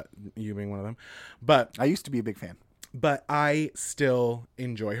 you being one of them, but I used to be a big fan. But I still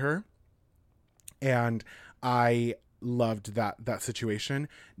enjoy her, and I loved that situation.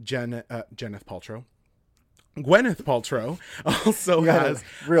 Gwyneth Paltrow also has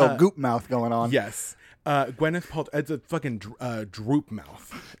real goop mouth going on. Yes. Gwyneth Paltrow, it's a fucking droop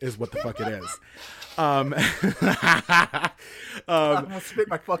mouth is what the fuck it is. I'm gonna spit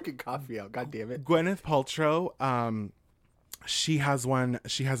my fucking coffee out. God damn it. Gwyneth Paltrow, she has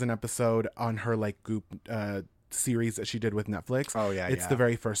an episode on her like goop series that she did with Netflix. Oh yeah, it's the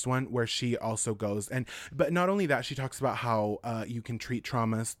very first one where she also goes but not only that, she talks about how you can treat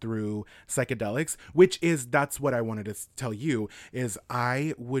traumas through psychedelics, that's what I wanted to tell you is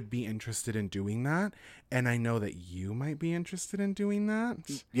I would be interested in doing that, and I know that you might be interested in doing that.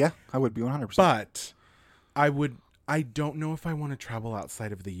 Yeah, I would be 100%. But I don't know if I want to travel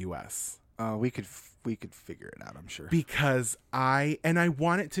outside of the US. We could figure it out, I'm sure. Because I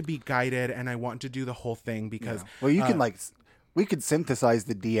want it to be guided, and I want to do the whole thing because well, you can we could synthesize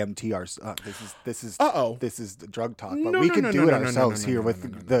the DMT. This is the drug talk, but we could do it ourselves here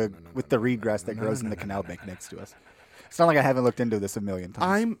with the reed grass that grows in the canal bank next to us. It's not like I haven't looked into this a million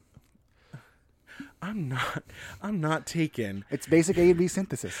times. I'm not taking. It's basic A and B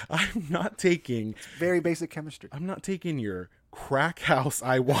synthesis. I'm not taking. It's very basic chemistry. I'm not taking your crack house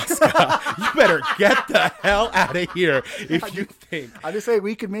ayahuasca. You better get the hell out of here if you think. I just say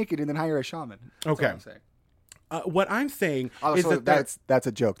we could make it and then hire a shaman. That's okay. What I'm saying. What I'm saying is that's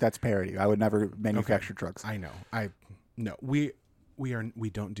a joke. That's parody. I would never manufacture drugs. I know. We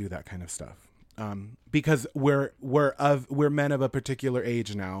don't do that kind of stuff. Because we're men of a particular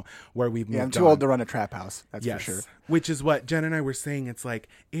age now where we've moved on. I'm too old to run a trap house. That's for sure. Which is what Jen and I were saying. It's like,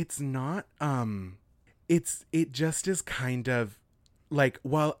 it's not, it just is kind of like,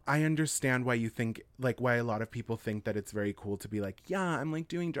 while I understand why you think, like, why a lot of people think that it's very cool to be like, yeah, I'm like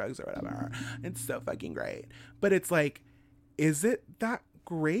doing drugs or whatever. It's so fucking great. But it's like, is it that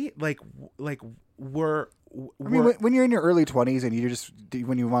great? Like when you're in your early 20s and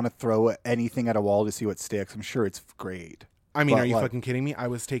when you want to throw anything at a wall to see what sticks, I'm sure it's great. I mean, are you fucking kidding me? I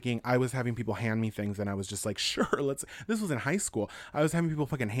was having people hand me things, and I was just like, sure, this was in high school. I was having people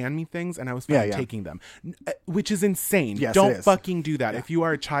fucking hand me things, and I was fucking taking them, which is insane. Yes, don't fucking do that. Yeah. If you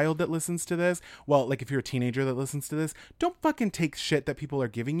are a child that listens to this, well, like if you're a teenager that listens to this, don't fucking take shit that people are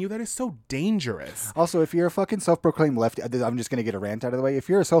giving you. That is so dangerous. Also, if you're a fucking self-proclaimed leftist, I'm just going to get a rant out of the way. If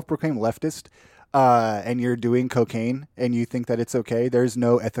you're a self-proclaimed leftist, and you're doing cocaine and you think that it's okay, there's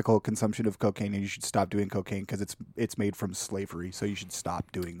no ethical consumption of cocaine, and you should stop doing cocaine because it's made from slavery. So you should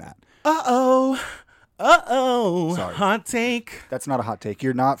stop doing that. Sorry. Hot take. That's not a hot take.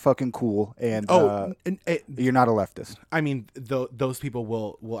 You're not fucking cool, and you're not a leftist. I mean, those people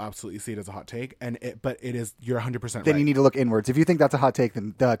will absolutely see it as a hot take, but it is. You're 100% right. Then you need to look inwards. If you think that's a hot take,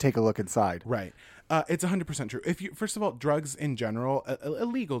 then take a look inside. Right. It's 100% true. If you, first of all, drugs in general,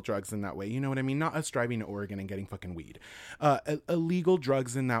 illegal drugs in that way, you know what I mean? Not us driving to Oregon and getting fucking weed. Illegal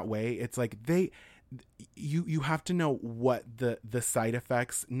drugs in that way, it's like you have to know what the side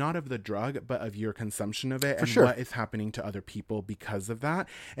effects, not of the drug, but of your consumption of it, and what is happening to other people because of that,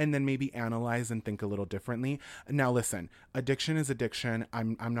 and then maybe analyze and think a little differently. Now listen, addiction is addiction.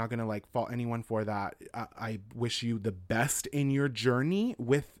 I'm not gonna like fault anyone for that. I wish you the best in your journey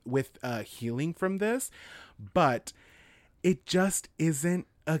with healing from this, but it just isn't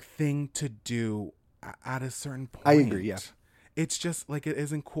a thing to do at a certain point. I agree, yeah. It's just like, it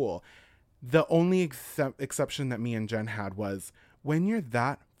isn't cool. The only exception that me and Jen had was when you're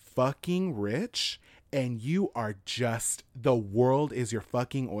that fucking rich and you are just, the world is your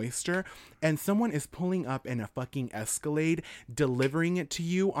fucking oyster, and someone is pulling up in a fucking Escalade, delivering it to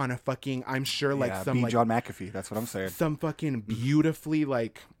you on a fucking, I'm sure like some like John McAfee. That's what I'm saying. Some fucking beautifully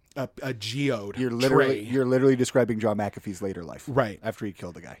like a geode. You're tray. literally describing John McAfee's later life, right? After he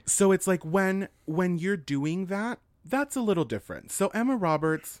killed the guy. So it's like when you're doing that, that's a little different. So Emma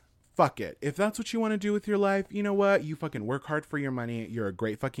Roberts, fuck it. If that's what you want to do with your life, you know what? You fucking work hard for your money. You're a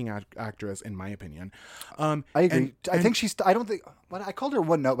great fucking actress, in my opinion. I agree. I think she's. I don't think. Well, I called her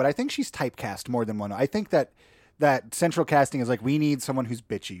one note, but I think she's typecast more than one note. I think that central casting is like, we need someone who's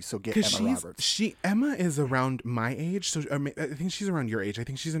bitchy, so get Emma Roberts. Emma is around my age, so I think she's around your age. I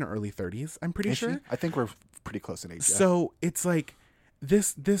think she's in her early 30s. I'm pretty sure. She? I think we're pretty close in age. So it's like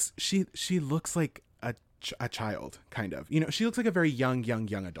this. She looks like a child, kind of, you know. She looks like a very young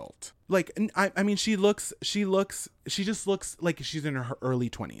adult. Like, I mean, she just looks like she's in her early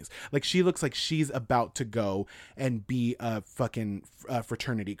 20s. Like, she looks like she's about to go and be a fucking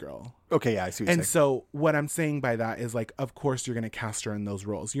fraternity girl. Okay, yeah, I see what you're saying. So what I'm saying by that is, like, of course you're going to cast her in those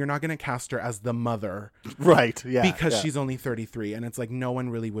roles. You're not going to cast her as the mother. Right, yeah. Because she's only 33, and it's like, no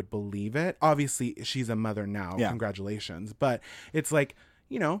one really would believe it. Obviously, she's a mother now. Yeah. Congratulations. But it's like,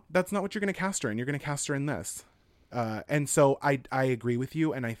 you know, that's not what you're going to cast her in. You're going to cast her in this. And so I agree with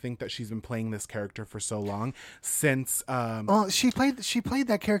you, and I think that she's been playing this character for so long since. Well, she played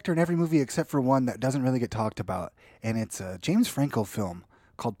that character in every movie except for one that doesn't really get talked about, and it's a James Franco film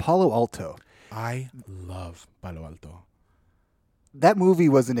called Palo Alto. I love Palo Alto. That movie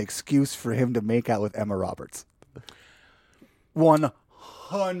was an excuse for him to make out with Emma Roberts.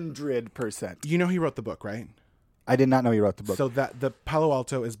 100%. You know he wrote the book, right? I did not know he wrote the book. So that the Palo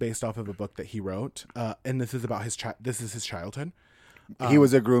Alto is based off of a book that he wrote, and this is about his childhood. He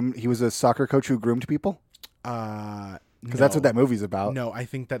was a soccer coach who groomed people. Because that's what that movie's about. No, I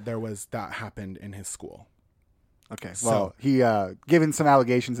think that that happened in his school. Okay, well, he given some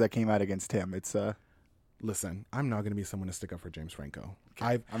allegations that came out against him. It's Listen, I'm not going to be someone to stick up for James Franco.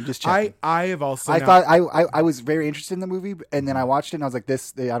 Okay. I'm just checking. I have also. Thought I was very interested in the movie, and then I watched it and I was like,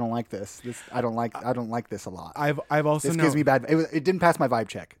 I don't like this. I don't like this a lot. I've also. This gives me bad. It didn't pass my vibe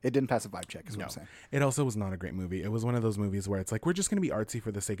check. It didn't pass a vibe check. Is what I'm saying. It also was not a great movie. It was one of those movies where it's like, we're just going to be artsy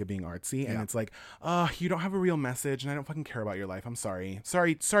for the sake of being artsy, and it's like, you don't have a real message, and I don't fucking care about your life. I'm sorry,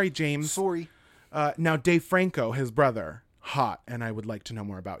 James. Sorry. Now Dave Franco, his brother, hot, and I would like to know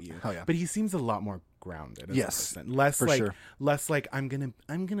more about you. Oh yeah. But he seems a lot more grounded as a person. Less like I'm gonna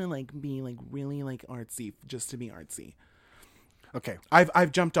like be like really like artsy just to be artsy. Okay.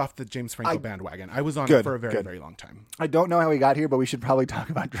 I've jumped off the James Franco bandwagon. I was on it for a very, very long time. I don't know how we got here, but we should probably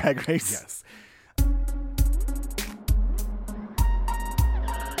talk about Drag Race. Yes.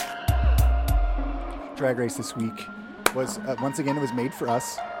 Drag Race this week was once again, it was made for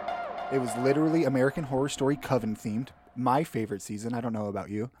us. It was literally American Horror Story Coven themed. My favorite season. I don't know about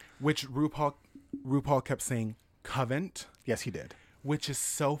you. Which RuPaul kept saying Covent. Yes, he did. Which is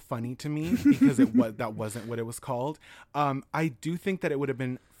so funny to me because that wasn't what it was called. I do think that it would have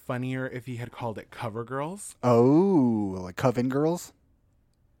been funnier if he had called it Cover Girls. Oh, like Coven Girls?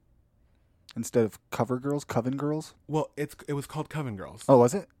 Instead of Cover Girls, Coven Girls? Well, it was called Coven Girls. Oh,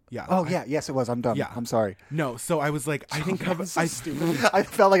 was it? Yeah. Oh, yeah. Yes, it was. I'm dumb. Yeah. I'm sorry. No, so I was like, I think Coven... So stupid. I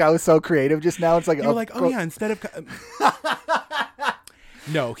felt like I was so creative just now. It's like... You're like, yeah, instead of...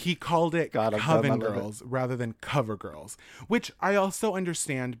 No, he called it Coven Girls rather than Cover Girls, which I also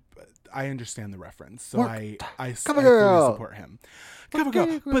understand. I understand the reference, so I fully support him. Cover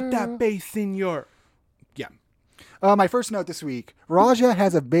Girl, put that bass in your... Yeah. My first note this week: Raja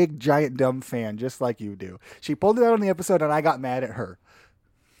has a big, giant, dumb fan, just like you do. She pulled it out on the episode, and I got mad at her.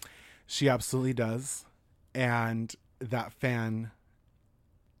 She absolutely does. And that fan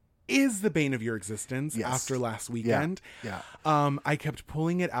is the bane of your existence after last weekend. Yeah. I kept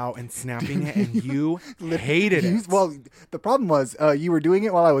pulling it out and snapping it, and you hated it. Well, the problem was you were doing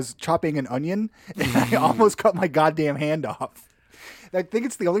it while I was chopping an onion, and I almost cut my goddamn hand off. I think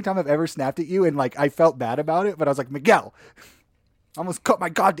it's the only time I've ever snapped at you, and like I felt bad about it, but I was like, Miguel, I almost cut my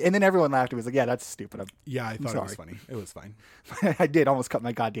and then everyone laughed. It was like, yeah, that's stupid. I thought it was funny. It was fine. I did almost cut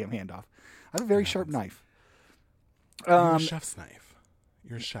my goddamn hand off. I have a very sharp knife. You're a chef's knife.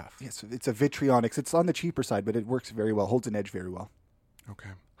 You're a chef. Yes, it's a Vitrionics. It's on the cheaper side, but it works very well. Holds an edge very well. Okay.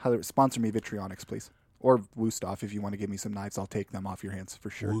 Sponsor me, Vitrionics, please. Or Wusthof, if you want to give me some knives, I'll take them off your hands for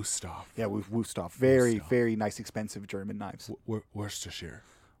sure. Wusthof. Yeah, Wusthof. Very, very nice, expensive German knives. Worcestershire.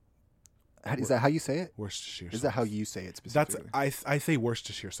 Is that how you say it? Worcestershire. Is that how you say it specifically? I say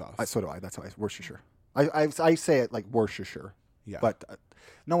Worcestershire sauce. So do I. That's how Worcestershire. I say it like Worcestershire. Yeah. But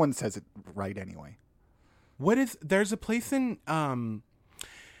no one says it right anyway. There's a place in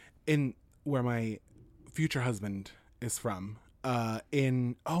where my future husband is from.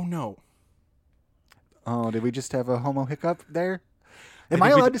 Oh, did we just have a homo hiccup there? Am I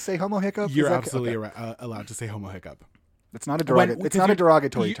allowed to say homo hiccup? You're absolutely allowed to say homo hiccup. It's not a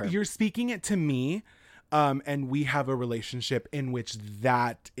derogatory term. You're speaking it to me, and we have a relationship in which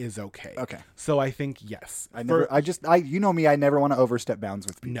that is okay. Okay. So I think yes. You know me, I never want to overstep bounds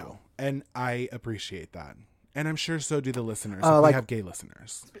with people. No, and I appreciate that, and I'm sure so do the listeners. We have gay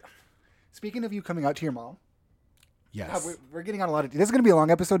listeners. Speaking of you coming out to your mom. Yes. We're getting on a lot of... This is going to be a long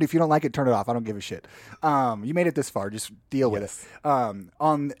episode. If you don't like it, turn it off. I don't give a shit. You made it this far. Just deal with it.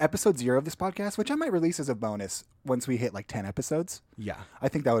 On episode 0 of this podcast, which I might release as a bonus once we hit like 10 episodes. Yeah. I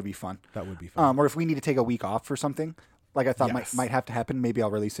think that would be fun. That would be fun. Or if we need to take a week off for something, like I thought might have to happen, maybe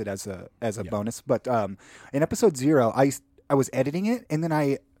I'll release it as a bonus. But in episode 0, I was editing it, and then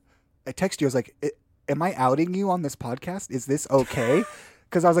I texted you. I was like, am I outing you on this podcast? Is this okay?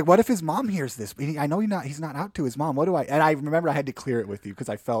 Because I was like, what if his mom hears this? I know he's not out to his mom. What do I... And I remember I had to clear it with you because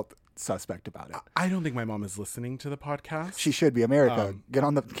I felt suspect about it. I don't think my mom is listening to the podcast. She should be. America, get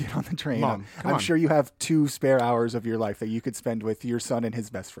on the train. Mom, I'm sure you have 2 spare hours of your life that you could spend with your son and his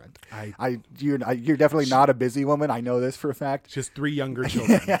best friend. You're definitely not a busy woman. I know this for a fact. Just 3 younger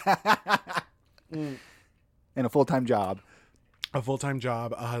children. And a full-time job. A full-time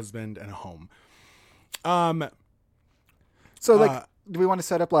job, a husband, and a home. So do we want to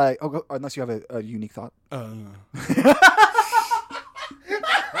set up like... Oh, unless you have a unique thought.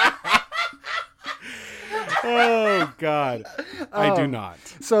 Oh, God. I do not.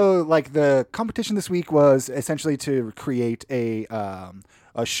 So, like, the competition this week was essentially to create a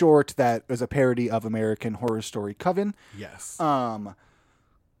short that was a parody of American Horror Story Coven. Yes. I've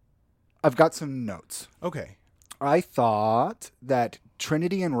got some notes. Okay. I thought that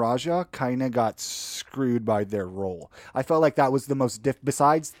Trinity and Raja kind of got screwed by their role. I felt like that was the most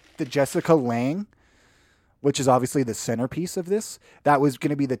besides the Jessica Lange, which is obviously the centerpiece of this. That was going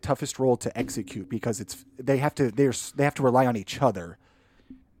to be the toughest role to execute because they have to rely on each other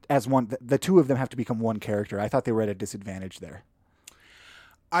as one. The 2 of them have to become one character. I thought they were at a disadvantage there.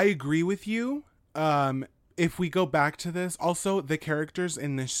 I agree with you. If we go back to this, also the characters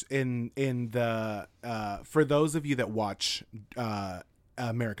in this in the for those of you that watch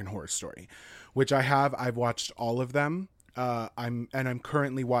American Horror Story, which I've watched all of them. I'm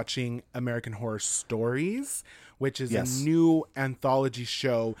currently watching American Horror Stories, which is a new anthology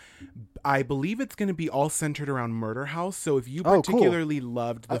show. I believe it's going to be all centered around Murder House. So if you particularly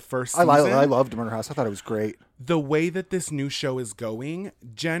loved the first season, I loved Murder House. I thought it was great. The way that this new show is going,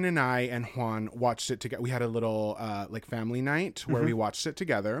 Jen and I and Juan watched it together. We had a little like family night where we watched it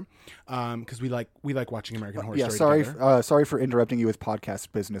together because we like watching American Horror Story together. Sorry for interrupting you with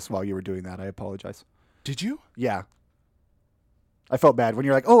podcast business while you were doing that. I apologize. Did you? Yeah. I felt bad when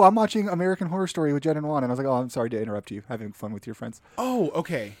you're like, oh, I'm watching American Horror Story with Jen and Juan. And I was like, oh, I'm sorry to interrupt you. Having fun with your friends. Oh,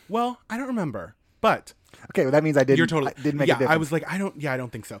 okay. Well, I don't remember. But... Okay, well, that means I didn't, didn't make a difference. I was like, I don't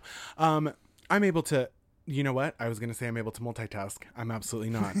think so. I'm able to... You know what? I was going to say I'm able to multitask. I'm absolutely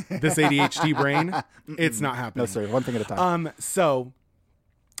not. This ADHD brain, it's not happening. No, sir. One thing at a time. So...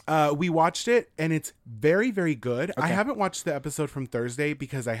 we watched it and it's very, very good. Okay. I haven't watched the episode from Thursday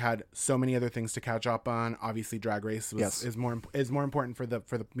because I had so many other things to catch up on. Obviously, Drag Race is more important for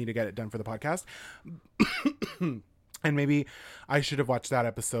me to get it done for the podcast. And maybe I should have watched that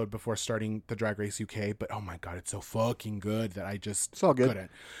episode before starting the Drag Race UK. But oh my God, it's so fucking good that I just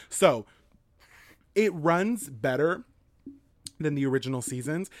couldn't. So it runs better than the original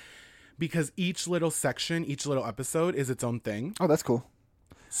seasons. because each little section, each little episode is its own thing. Oh, that's cool.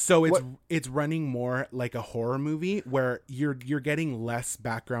 So it's running more like a horror movie where you're getting less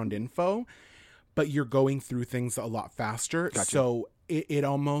background info, but you're going through things a lot faster. Gotcha. So it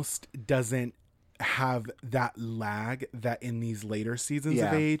almost doesn't have that lag that in these later seasons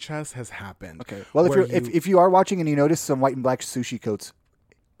of AHS has happened. Okay. Well, if you are watching and you notice some white and black sushi coats,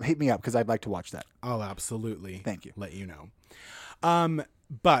 hit me up because I'd like to watch that. I'll absolutely Thank you. let you know.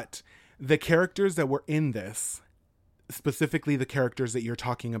 But the characters that were in this, specifically the characters that you're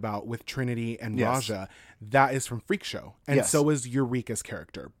talking about with Trinity and Raja, that is from Freak Show. And so is Eureka's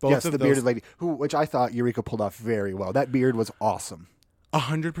character. Both of the those, bearded lady, which I thought Eureka pulled off very well. That beard was awesome.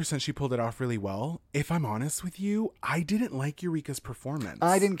 100% she pulled it off really well. If I'm honest with you, I didn't like Eureka's performance.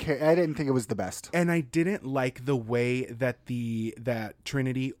 I didn't care. I didn't think it was the best. And I didn't like the way that that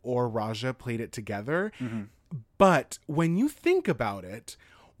Trinity or Raja played it together. Mm-hmm. But when you think about it,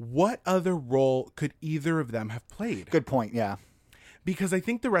 what other role could either of them have played? Good point, yeah. Because I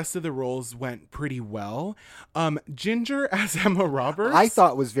think the rest of the roles went pretty well. Ginger as Emma Roberts, I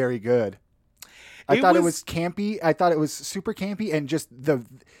thought was very good. I thought it was campy. I thought it was super campy, and just the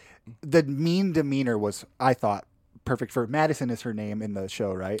mean demeanor was, I thought, perfect for Madison is her name in the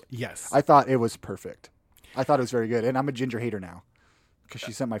show, right? Yes. I thought it was perfect. I thought it was very good, and I'm a Ginger hater now because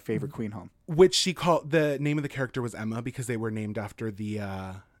she sent my favorite queen home. Which she called, the name of the character was Emma because they were named after the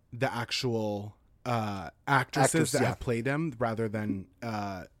actual actresses that have played them rather than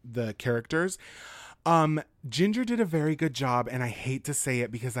the characters. Ginger did a very good job, and I hate to say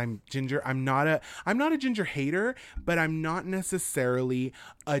it because I'm not a Ginger hater, but I'm not necessarily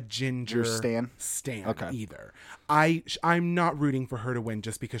a Ginger stan either. I'm not rooting for her to win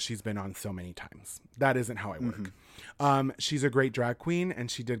just because she's been on so many times. That isn't how I work. She's a great drag queen, and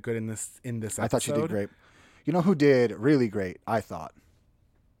she did good in this episode. I thought she did great. You know who did really great? I thought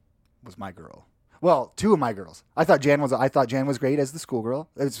was my girl. Well, two of my girls. I thought Jan was great as the schoolgirl.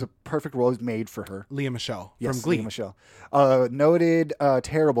 It's a perfect role made for her. Leah Michelle from Glee. Leah Michelle. Noted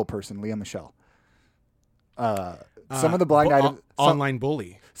terrible person, Leah Michelle. Some of the blind items. Online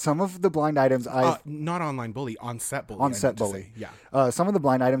bully. Some of the blind items not online bully, on-set bully. On-set bully. Yeah. Some of the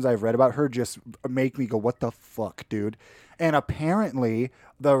blind items I've read about her just make me go, what the fuck, dude? And apparently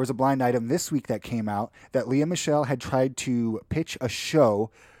there was a blind item this week that came out that Leah Michelle had tried to pitch a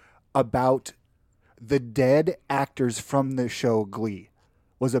show about the dead actors from the show Glee.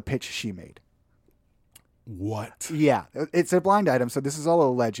 Was a pitch she made. What? Yeah. It's a blind item, so this is all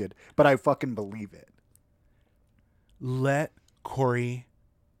alleged, but I fucking believe it. Let Corey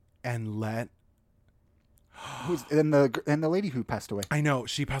and let... and the lady who passed away. I know.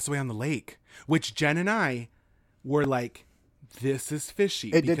 She passed away on the lake, which Jen and I were like, this is fishy.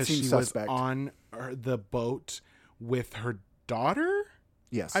 It because did seem she suspect. was on the boat with her daughter.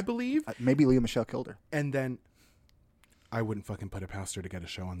 Yes. I believe. Maybe Leah Michelle killed her. And then I wouldn't fucking put it past her to get a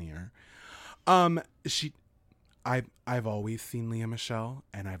show on the air. I've always seen Leah Michelle,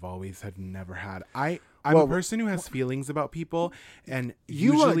 and I've always have never had. I'm a person who has feelings about people, and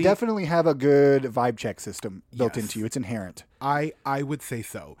you definitely have a good vibe check system built into you. It's inherent. I would say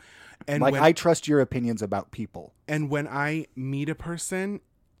so. And I trust your opinions about people. And when I meet a person,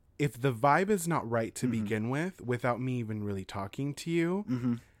 if the vibe is not right to begin with, without me even really talking to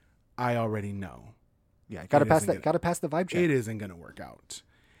you, I already know. Yeah, gotta pass the vibe check. It isn't gonna work out.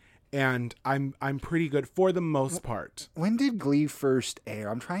 And I'm pretty good for the most part. When did Glee first air?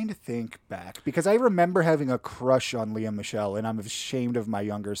 I'm trying to think back because I remember having a crush on Leah Michelle, and I'm ashamed of my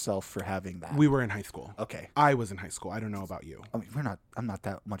younger self for having that. We were in high school. Okay, I was in high school. I don't know about you. I mean, I'm not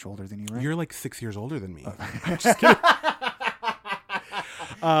that much older than you, right? You're like 6 years older than me. I'm just kidding.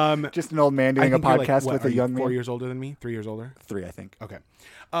 Just an old man doing a podcast with a young man. 4 years older than me? 3 years older? 3, I think. Okay.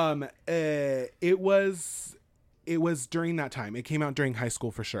 It was during that time. It came out during high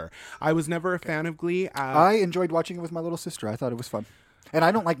school for sure. I was never a fan of Glee. I enjoyed watching it with my little sister. I thought it was fun. And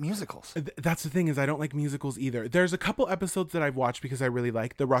I don't like musicals. That's the thing is I don't like musicals either. There's a couple episodes that I've watched because I really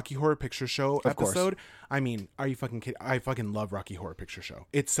like the Rocky Horror Picture Show episode. I mean, are you fucking kidding? I fucking love Rocky Horror Picture Show.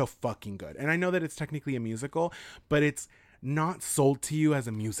 It's so fucking good. And I know that it's technically a musical, but it's not sold to you as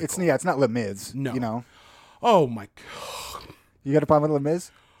a musical. It's not Les Mis. No. You know? Oh my God. You got a problem with Les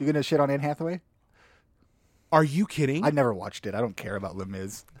Mis? You gonna shit on Anne Hathaway? Are you kidding? I never watched it. I don't care about Les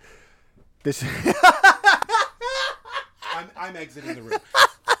Mis. This. I'm exiting the room.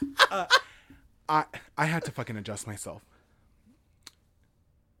 I had to fucking adjust myself.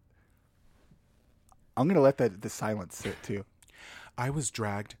 I'm gonna let the silence sit too. I was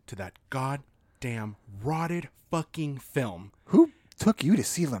dragged to that goddamn rotted fucking film. Who took you to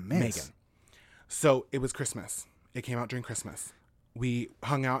see Les Mis? Megan. So it was Christmas. It came out during Christmas. we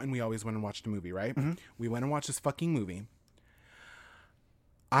hung out and we always went and watched a movie, right? Mm-hmm. We went and watched this fucking movie.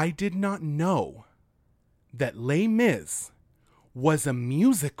 I did not know that Les Mis was a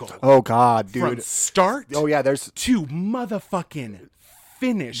musical. Oh God, dude. From start Oh yeah, there's to motherfucking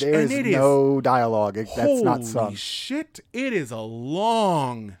finish. there's and it no dialogue. That's not holy sung. shit. It is a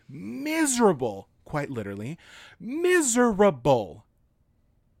long, miserable, quite literally, miserable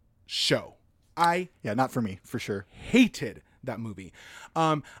show. I Yeah, not for me, for sure. hated that movie.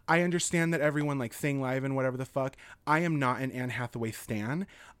 I understand that everyone like sang live and whatever the fuck. I am not an Anne Hathaway stan.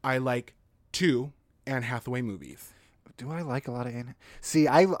 I like 2 Anne Hathaway movies. Do I like a lot of Anne? See,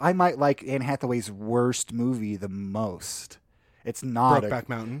 I might like Anne Hathaway's worst movie the most. It's not Brokeback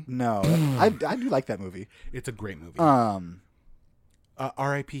Mountain. No, I do like that movie. It's a great movie.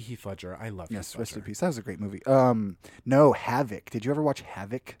 R.I.P. Heath Ledger. I love Yes, Heath rest in Ledger. peace. That was a great movie. No, Havoc. Did you ever watch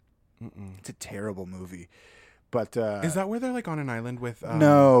Havoc? It's a terrible movie. But Is that where they're like on an island with?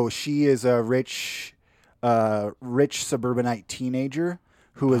 no, she is a rich suburbanite teenager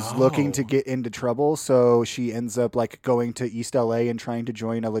who is looking to Oh. get into trouble. So she ends up like going to East LA and trying to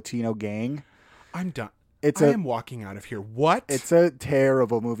join a Latino gang. I'm done. It's I a am walking out of here. What? it's a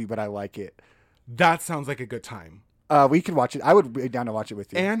terrible movie, but I like it. That sounds like a good time. We could watch it. I would be down to watch it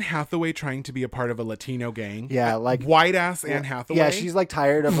with you. Anne Hathaway trying to be a part of a Latino gang. Yeah, like white ass Anne Hathaway. Yeah, she's like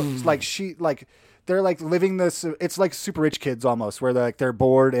tired of like they're like living this. It's like super rich kids almost, where they're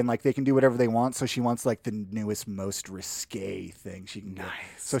bored and like they can do whatever they want. So she wants like the newest, most risque thing she can get. Nice.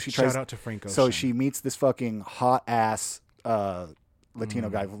 So she tries. Shout out to Frank Ocean. So she meets this fucking hot ass Latino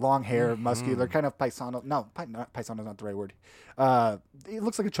guy with long hair, muscular, kind of paisano. No, not paisano's not the right word. It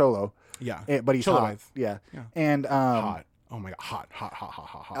looks like a cholo. Yeah, But he's Cholo hot. eyes. Yeah. Yeah. And Hot. Oh my god,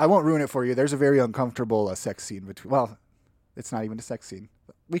 hot. I won't ruin it for you. There's a very uncomfortable sex scene between. Well, it's not even a sex scene.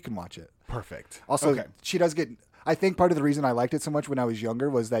 We can watch it. Perfect. Also, okay. she does get. I think part of the reason I liked it so much when I was younger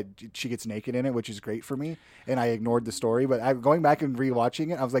was that she gets naked in it, which is great for me. And I ignored the story, but going back and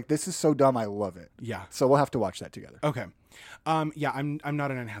rewatching it, I was like, "This is so dumb. I love it." Yeah. So we'll have to watch that together. Okay. Yeah, I'm not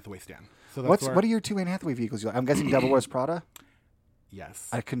an Anne Hathaway stan. So that's What are your 2 Anne Hathaway vehicles? I'm guessing Devil Wears Prada. Yes.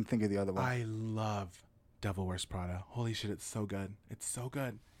 I couldn't think of the other one. I love Devil Wears Prada. Holy shit, it's so good. It's so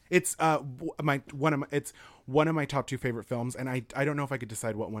good. It's it's one of my top 2 favorite films, and I don't know if I could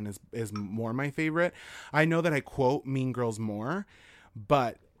decide what one is more my favorite. I know that I quote Mean Girls more,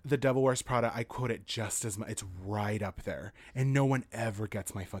 but The Devil Wears Prada, I quote it just as much. It's right up there, and no one ever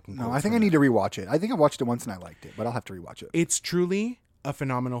gets my fucking quotes. No, I think I need to rewatch it. I think I watched it once and I liked it, but I'll have to rewatch it. It's truly a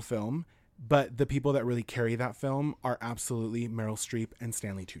phenomenal film, but the people that really carry that film are absolutely Meryl Streep and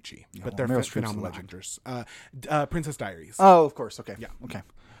Stanley Tucci. But they're Meryl Streep's a phenomenal legend. actors. Princess Diaries. Oh, of course. Okay. Yeah. Okay.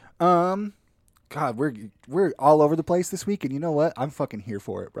 God, we're all over the place this week, and you know what? I'm fucking here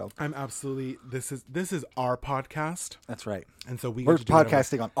for it, bro. I'm absolutely. This is our podcast, That's right. and so We're get to do whatever-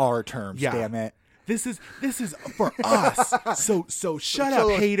 podcasting on our terms. Yeah. Damn it. This is for us. So shut up,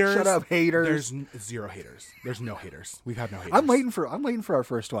 haters. Shut up, haters. There's zero haters. There's no haters. We've had no haters. I'm waiting for our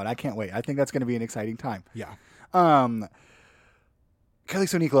first one. I can't wait. I think that's going to be an exciting time. Yeah. Kelly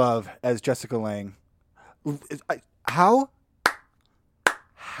Sonique Love as Jessica Lange.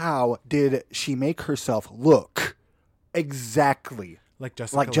 How did she make herself look exactly Like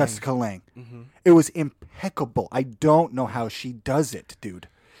Jessica. like Lange. Jessica Lange? It was impeccable. I don't know how she does it, dude.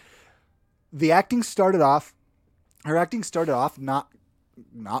 Her acting started off not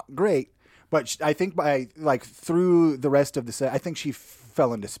great, but I think by like through the rest of the set, I think she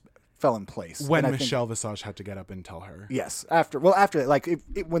fell in place. When And I think- Michelle Visage had to get up and tell her. Yes, after that, like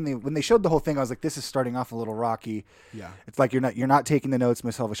when they showed the whole thing, I was like, this is starting off a little rocky. Yeah. It's like you're not taking the notes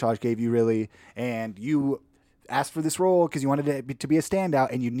Michelle Visage gave you really, and you asked for this role because you wanted it to be a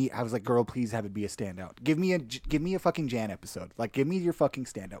standout, and I was like, girl, please have it be a standout. Give me a fucking Jan episode. Like, give me your fucking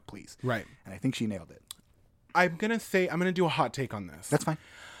standout, please. Right. And I think she nailed it. I'm gonna do a hot take on this. That's fine.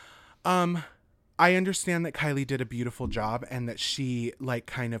 I understand that Kylie did a beautiful job and that she like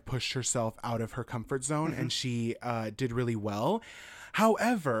kind of pushed herself out of her comfort zone and she did really well.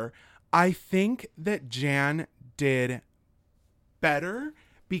 However, I think that Jan did better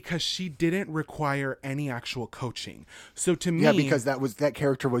because she didn't require any actual coaching. So to me, Yeah, because that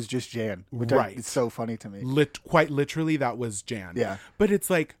character was just Jan, which Right. it's so funny to me. quite literally that was Jan. Yeah. But it's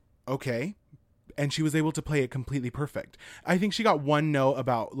like, okay. And she was able to play it completely perfect. I think she got one note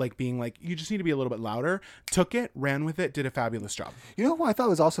about like being like, you just need to be a little bit louder. Took it, ran with it, did a fabulous job. You know who I thought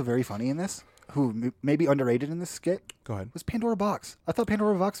was also very funny in this, who may be underrated in this skit, Go ahead. was Pandora Box. I thought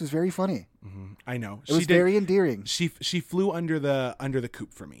Pandora Box was very funny. I know. It was very endearing. She flew under the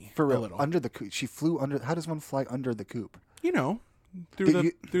coop for me. For a real, little. under the coop. She flew under. How does one fly under the coop? You know, through Do the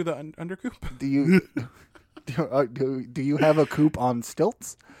you- through the under coop. Do you? Do you have a coop on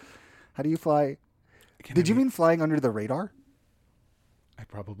stilts? How do you fly? Did you mean flying under the radar? I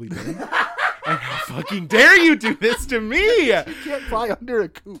probably didn't. And how fucking dare you do this to me? You can't fly under a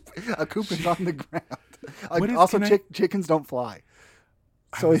coop. A coop is on the ground. Also, chickens don't fly.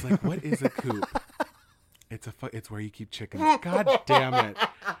 I was like, what is a coop? It's where you keep chickens. God damn it.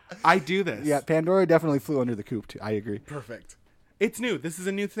 I do this. Yeah, Pandora definitely flew under the coop, too. I agree. Perfect. It's new. This is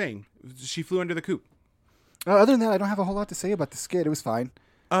a new thing. She flew under the coop. Other than that, I don't have a whole lot to say about the skit. It was fine.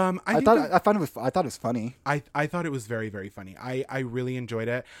 I thought it was funny. I thought it was very, very funny. I really enjoyed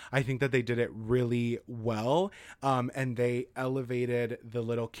it. I think that they did it really well. And they elevated the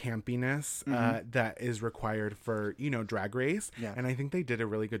little campiness that is required for, Drag Race. Yeah. And I think they did a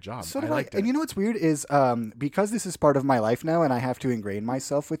really good job. So I liked it. And you know what's weird is because this is part of my life now and I have to ingrain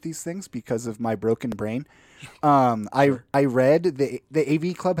myself with these things because of my broken brain. I read the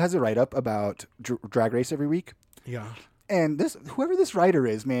AV Club has a write-up about Drag Race every week. Yeah. And whoever this writer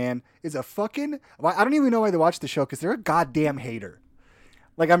is, man, is a fucking... I don't even know why they watch the show because they're a goddamn hater.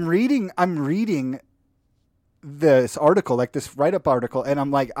 Like, I'm reading this article, like this write-up article, and I'm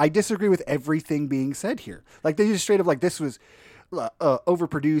like, I disagree with everything being said here. Like, they just straight up, like, this was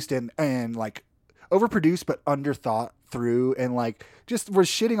overproduced and like, overproduced but underthought through, and, like, just was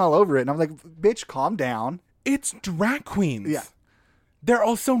shitting all over it. And I'm like, bitch, calm down. It's drag queens. Yeah. They're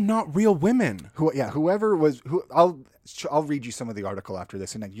also not real women. Whoever was... I'll read you some of the article after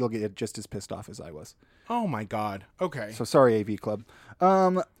this, and then you'll get just as pissed off as I was. Oh my god. Okay. So sorry, AV Club.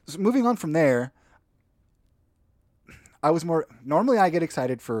 So moving on from there, normally I get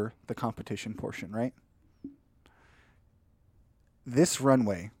excited for the competition portion, right? This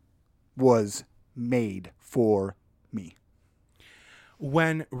runway was made for me.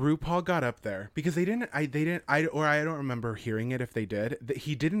 When RuPaul got up there, because I don't remember hearing it if they did, that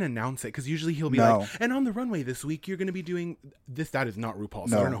he didn't announce it, because usually he'll be like, and on the runway this week, you're going to be doing this. That is not RuPaul,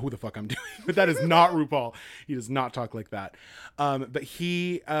 so I don't know who the fuck I'm doing, but that is not RuPaul. He does not talk like that. But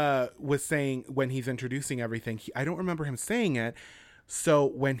he was saying, when he's introducing everything, I don't remember him saying it, so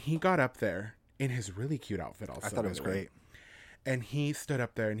when he got up there, in his really cute outfit also. I thought it was great. And he stood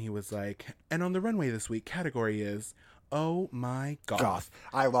up there and he was like, and on the runway this week, category is... Oh my god. Goth.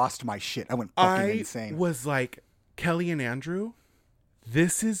 I lost my shit. I went fucking insane. I was like, Kelly and Andrew,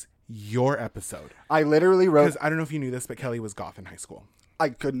 this is your episode. I literally wrote... Because I don't know if you knew this, but Kelly was goth in high school.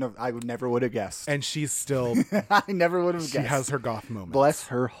 I never would have guessed. And she's still... I never would have guessed. She has her goth moments. Bless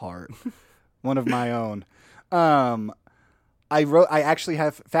her heart. One of my own. I actually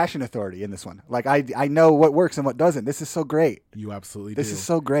have fashion authority in this one. Like, I know what works and what doesn't. This is so great. You absolutely do. This is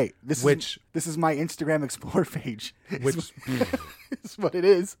so great. This is my Instagram Explore page. Which is what it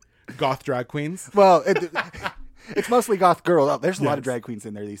is. Goth drag queens? Well, it's mostly goth girl. Oh, there's a lot of drag queens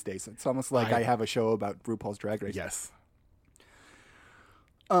in there these days. It's almost like I have a show about RuPaul's Drag Race. Yes.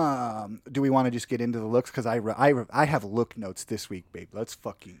 Do we want to just get into the looks? Because I have look notes this week, babe. Let's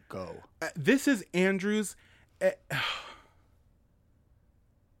fucking go. This is Andrew's...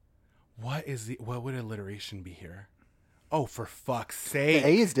 What would alliteration be here? Oh, for fuck's sake. The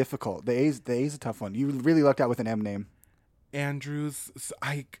A is difficult. The A is a tough one. You really lucked out with an M name. Andrews,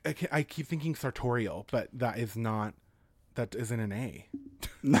 I keep thinking sartorial, but that isn't an A.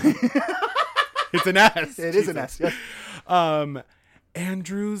 It's an S. It is an S, yes.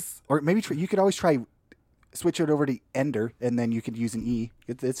 Andrews. Or maybe you could always try switch it over to Ender, and then you could use an E.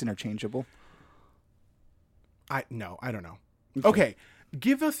 It's interchangeable. I don't know. Okay.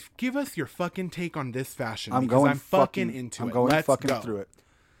 Give us your fucking take on this fashion. I'm fucking into it. I'm going Let's fucking go. through it.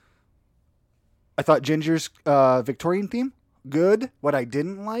 I thought Ginger's Victorian theme, good. What I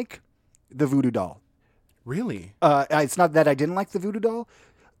didn't like, the voodoo doll. Really? It's not that I didn't like the voodoo doll.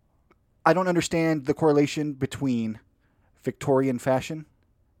 I don't understand the correlation between Victorian fashion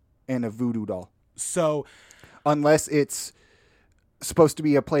and a voodoo doll. So, unless it's supposed to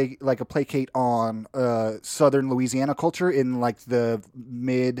be a placate on southern Louisiana culture in like the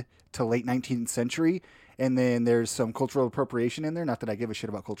mid to late 19th century, and then there's some cultural appropriation in there. Not that I give a shit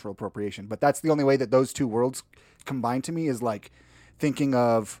about cultural appropriation, but that's the only way that those two worlds combine to me is like thinking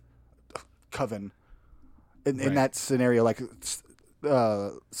of Coven in that scenario, like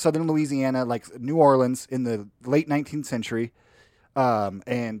southern Louisiana, like New Orleans in the late 19th century,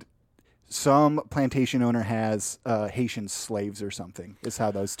 and some plantation owner has Haitian slaves or something. Is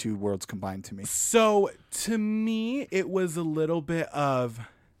how those two worlds combine to me. So to me, it was a little bit of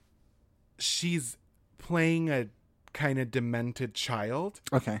she's playing a kind of demented child.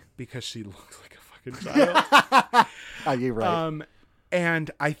 Okay. Because she looks like a fucking child. You're right.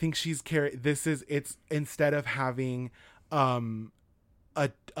 And I think she's it's instead of having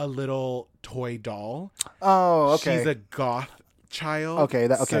a little toy doll. Oh, okay. She's a goth child. Okay,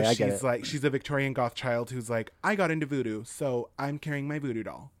 So I get she's it. like, she's a Victorian goth child who's like, I got into voodoo, so I'm carrying my voodoo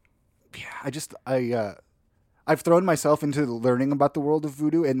doll. Yeah, I've thrown myself into learning about the world of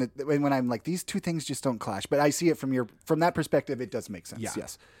voodoo, and when I'm like, these two things just don't clash. But I see it from that perspective, it does make sense. Yeah.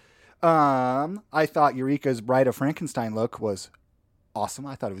 Yes. I thought Eureka's Bride of Frankenstein look was awesome.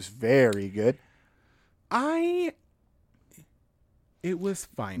 I thought it was very good. It was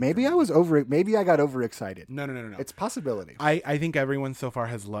fine. Maybe I got overexcited. No. It's a possibility. I think everyone so far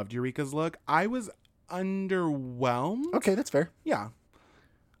has loved Eureka's look. I was underwhelmed. Okay, that's fair. Yeah.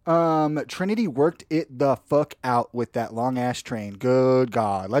 Trinity worked it the fuck out with that long ass train. Good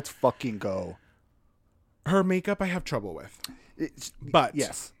God, let's fucking go. Her makeup I have trouble with. But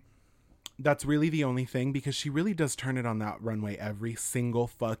yes, that's really the only thing, because she really does turn it on that runway every single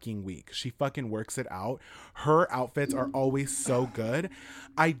fucking week. She fucking works it out. Her outfits are always so good.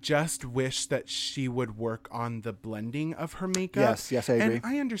 I just wish that she would work on the blending of her makeup. Yes, I agree. And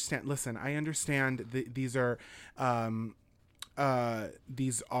I understand. Listen, I understand these are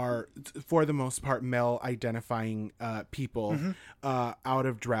for the most part male identifying people out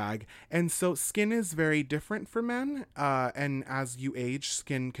of drag, and so skin is very different for men, and as you age,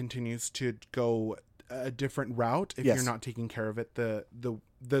 skin continues to go a different route if you're not taking care of it the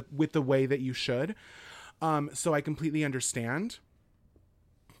with the way that you should. So I completely understand,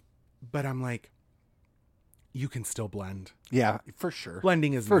 but I'm like, you can still blend. Yeah, for sure.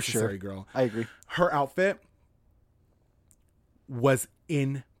 Blending is necessary, girl. I agree. Her outfit was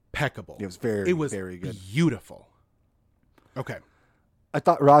impeccable. It was very good. Beautiful. Okay. I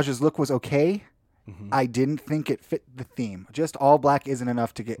thought Raj's look was okay. I didn't think it fit the theme. Just all black isn't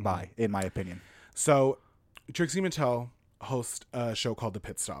enough to get by, in my opinion. So, Trixie Mattel hosts a show called The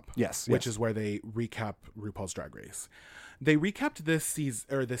Pit Stop. Yes. Which is where they recap RuPaul's Drag Race. They recapped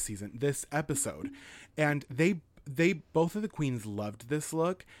this episode, and they both of the queens loved this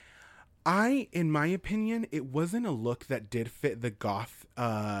look. In my opinion, it wasn't a look that did fit the goth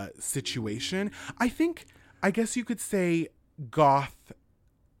situation. I guess you could say goth,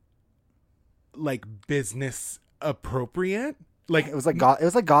 like business appropriate. Like it was like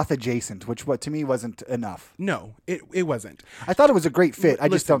goth adjacent, which to me wasn't enough. No, it wasn't. I thought it was a great fit. I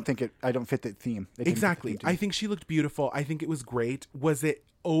just don't think I don't fit the theme. Exactly. I think she looked beautiful. I think it was great. Was it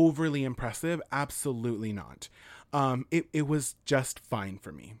overly impressive? Absolutely not. It was just fine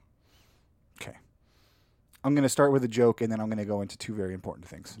for me. Okay. I'm going to start with a joke, and then I'm going to go into two very important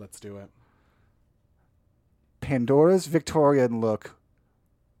things. Let's do it. Pandora's Victorian look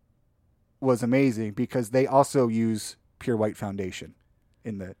was amazing because they also use pure white foundation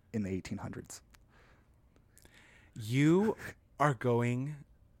in the 1800s. You are going...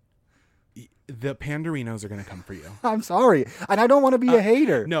 The Pandorinos are going to come for you. I'm sorry. And I don't want to be a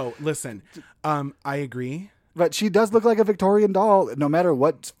hater. No, listen. I agree. But she does look like a Victorian doll, no matter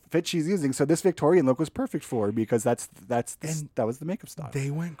what fit she's using. So this Victorian look was perfect for her because that was the makeup style. They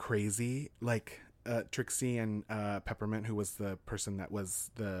went crazy, like Trixie and Peppermint, who was the person that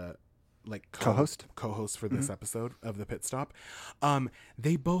was the co-host for this episode of The Pit Stop.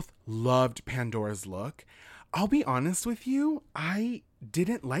 They both loved Pandora's look. I'll be honest with you, I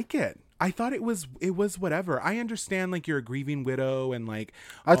didn't like it. I thought it was whatever. I understand, like, you're a grieving widow and like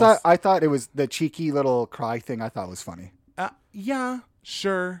I thought it was the cheeky little cry thing. I thought was funny. Yeah,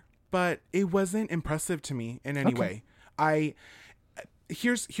 sure, but it wasn't impressive to me in any way.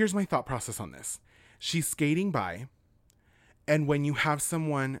 Here's my thought process on this. She's skating by, and when you have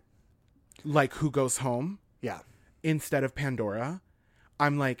someone like who goes home, instead of Pandora,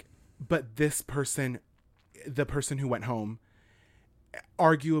 I'm like, but this person, the person who went home,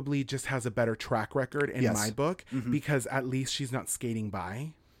 arguably just has a better track record in my book because at least she's not skating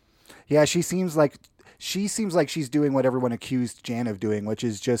by. Yeah, she seems like she's doing what everyone accused Jan of doing, which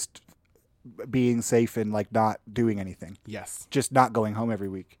is just being safe and like not doing anything. Yes. Just not going home every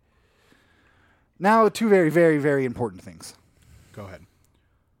week. Now, two very, very, very important things. Go ahead.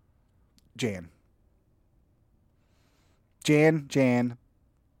 Jan.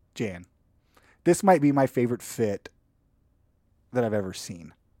 This might be my favorite fit that I've ever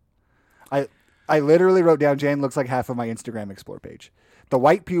seen. I literally wrote down Jan looks like half of my Instagram Explore page. The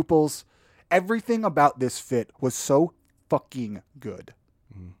white pupils, everything about this fit was so fucking good.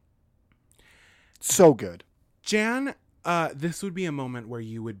 So good. Jan, this would be a moment where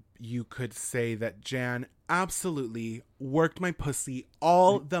you could say that Jan absolutely worked my pussy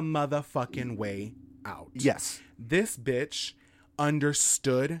all the motherfucking way out. Yes. This bitch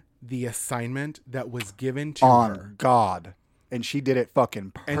understood the assignment that was given to her. God. And she did it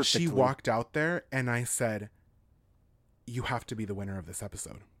fucking perfectly. And she walked out there and I said, you have to be the winner of this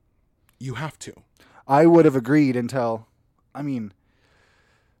episode. You have to. I would have agreed until, I mean,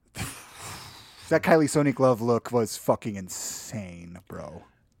 that Kylie Sonique Love look was fucking insane, bro.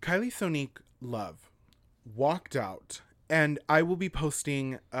 Kylie Sonique Love walked out, and I will be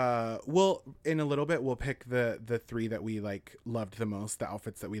posting, in a little bit, we'll pick the 3 that we like loved the most, the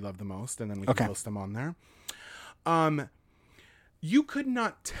outfits that we loved the most, and then we can post them on there. You could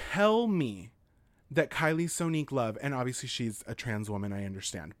not tell me that Kylie Sonique Love, and obviously she's a trans woman, I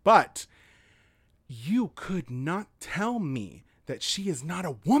understand, but you could not tell me that she is not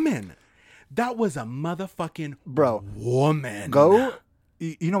a woman. That was a motherfucking woman. Go.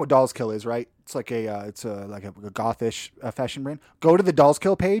 You know what Dolls Kill is, right? It's like a gothish fashion brand. Go to the Dolls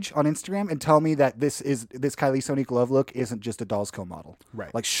Kill page on Instagram and tell me that this Kylie Sonique Love look isn't just a Dolls Kill model.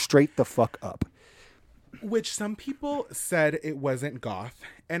 Right. Like straight the fuck up. Which some people said it wasn't goth,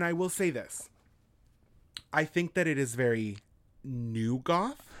 and I will say this. I think that it is very new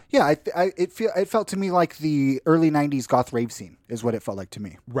goth. Yeah, it felt to me like the early 90s goth rave scene is what it felt like to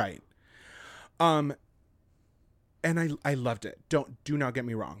me. Right. And I loved it. Do not get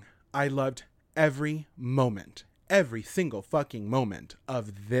me wrong. I loved every moment, every single fucking moment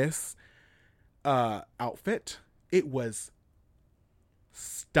of this outfit. It was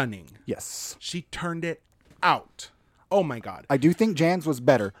stunning. Yes. She turned it out. Oh my God. I do think Jan's was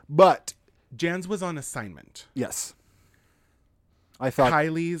better, but Jan's was on assignment. yes. I thought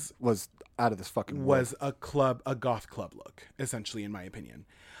Kylie's was out of this fucking world. was a goth club look, essentially, in my opinion.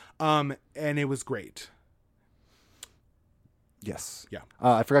 And it was great. Yes. Yeah.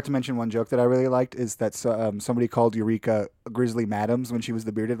 I forgot to mention one joke that I really liked is that somebody called Eureka Grizzly Madams when she was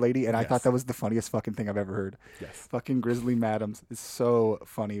the bearded lady, and I thought that was the funniest fucking thing I've ever heard. Yes. Fucking Grizzly Madams is so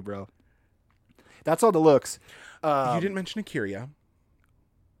funny, bro. That's all the looks. You didn't mention Akira.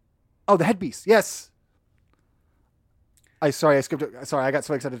 Oh, the headpiece. Yes. I skipped it. Sorry, I got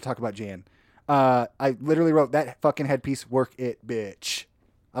so excited to talk about Jan. I literally wrote that fucking headpiece. Work it, bitch.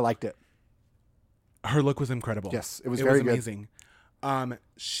 I liked it. Her look was incredible. Yes, it was very good. Amazing.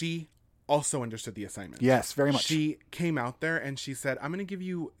 She also understood the assignment. Yes, very much. She came out there and she said, "I'm going to give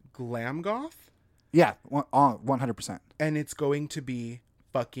you glam goth." Yeah, 100%. And it's going to be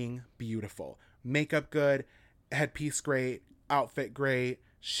fucking beautiful. Makeup good, headpiece great, outfit great.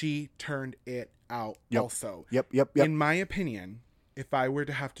 She turned it out also. Yep. In my opinion, if I were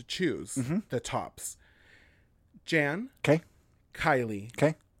to have to choose the tops, Jan, Okay. Kylie,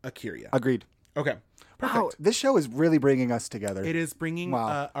 Okay. Akira. Agreed. Okay. Perfect. Wow, this show is really bringing us together. It is bringing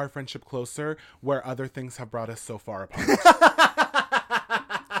our friendship closer where other things have brought us so far apart.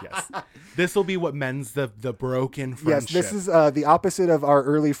 Yes. This will be what mends the broken friendship. Yes, this is the opposite of our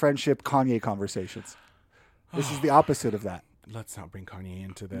early friendship Kanye conversations. This is the opposite of that. Let's not bring Kanye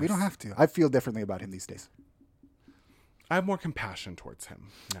into this. We don't have to. I feel differently about him these days. I have more compassion towards him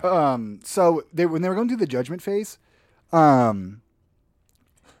now. So when they were going through the judgment phase, one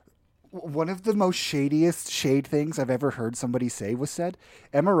of the most shadiest shade things I've ever heard somebody say was said.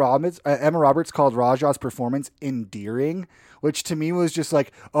 Emma Roberts called Raja's performance endearing, which to me was just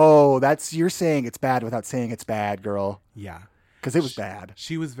like, oh, you're saying it's bad without saying it's bad, girl. Yeah. Because it was bad.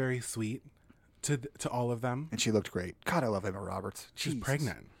 She was very sweet to all of them. And she looked great. God, I love Emma Roberts. She's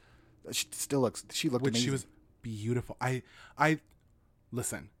pregnant. She looked amazing. She was beautiful.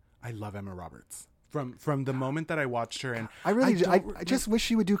 Listen, I love Emma Roberts. From the moment that I watched her, and I just wish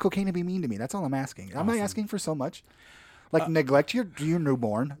she would do cocaine and be mean to me. That's all I'm asking. Awesome. I'm not asking for so much. Like neglect your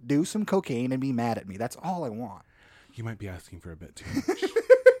newborn, do some cocaine and be mad at me. That's all I want. You might be asking for a bit too much.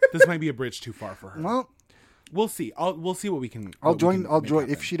 This might be a bridge too far for her. Well, we'll see. We'll see what we can. I'll join.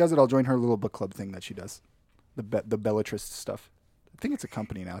 If she does it, I'll join her little book club thing that she does. The Bellatrist stuff. I think it's a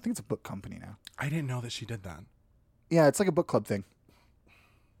company now. I think it's a book company now. I didn't know that she did that. Yeah, it's like a book club thing.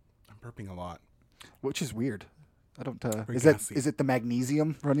 I'm burping a lot. Which is weird. I don't. Is gassy. it the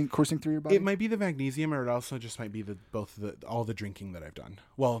magnesium coursing through your body? It might be the magnesium, or it also just might be all the drinking that I've done.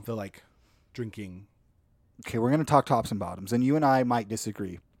 Well, the drinking. Okay, we're gonna talk tops and bottoms, and you and I might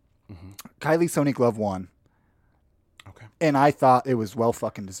disagree. Mm-hmm. Kylie Sonique Love won. Okay. And I thought it was well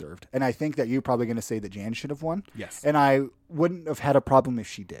fucking deserved, and I think that you're probably gonna say that Jan should have won. Yes. And I wouldn't have had a problem if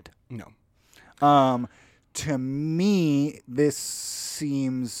she did. No. To me, this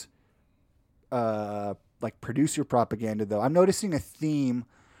seems. Like producer propaganda, though. I'm noticing a theme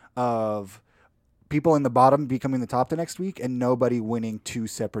of people in the bottom becoming the top the next week and nobody winning two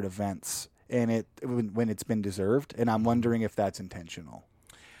separate events and when it's been deserved. And I'm wondering if that's intentional.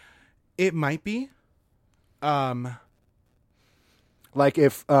 It might be. Like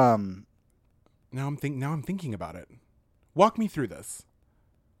if now I'm thinking about it. Walk me through this.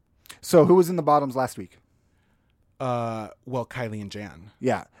 So who was in the bottoms last week? Well, Kylie and Jan.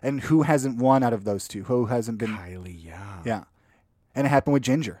 Yeah. And who hasn't won out of those two? Who hasn't been? Kylie, yeah. Yeah. And it happened with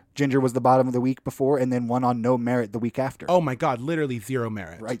Ginger. Ginger was the bottom of the week before and then won on no merit the week after. Oh my God, literally zero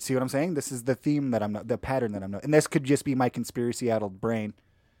merit. Right. See what I'm saying? This is the theme that the pattern that I'm not. And this could just be my conspiracy-addled brain.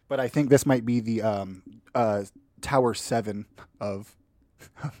 But I think this might be the Tower 7 of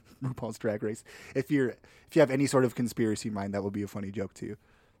RuPaul's Drag Race. If you have any sort of conspiracy mind, that will be a funny joke to you.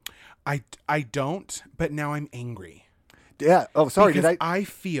 I don't, but now I'm angry. Yeah. Oh, sorry. Because Did I? I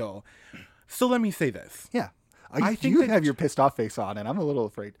feel. So let me say this. Yeah. I think you that- have your pissed off face on, and I'm a little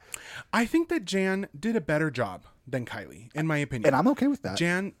afraid. I think that Jan did a better job than Kylie, in my opinion. And I'm okay with that.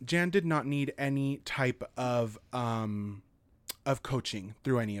 Jan did not need any type of coaching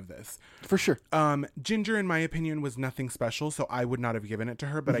through any of this. For sure. Ginger, in my opinion, was nothing special, so I would not have given it to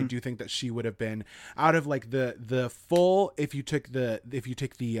her. But I do think that she would have been out of like the full. If you take the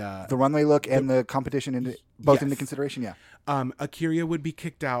The runway look and the competition into both into Yes. consideration, yeah. Akira would be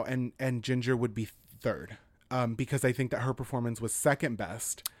kicked out, and Ginger would be third. Because I think that her performance was second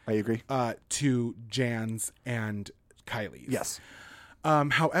best I agree. to Jan's and Kylie's. Yes.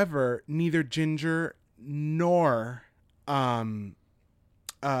 However, neither Ginger nor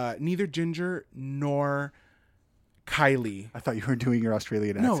Kylie. I thought you were doing your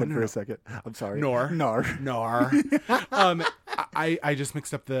Australian No, accent no, for no. a second. I'm sorry. Nor. Nor. I just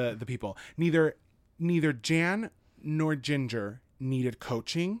mixed up the people. Neither Jan nor Ginger needed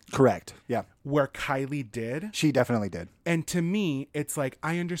coaching Correct. Yeah. where Kylie did. She definitely did. And to me, it's like,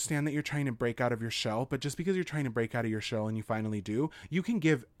 I understand that you're trying to break out of your shell, but just because you're trying to break out of your shell and you finally do, you can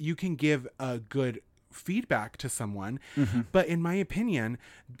give a good feedback to someone. Mm-hmm. But in my opinion,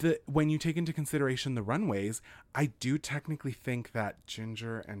 when you take into consideration the runways, I do technically think that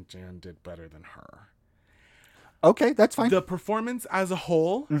Ginger and Jan did better than her. Okay, that's fine. The performance as a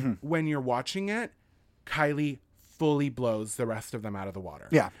whole, Mm-hmm. when you're watching it, Kylie fully blows the rest of them out of the water.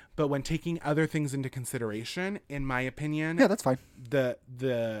 Yeah. But when taking other things into consideration, in my opinion, Yeah, that's fine. that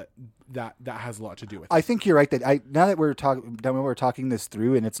has a lot to do with it. I think you're right that now that we're talking this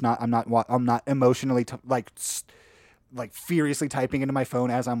through, and it's not I'm not emotionally like furiously typing into my phone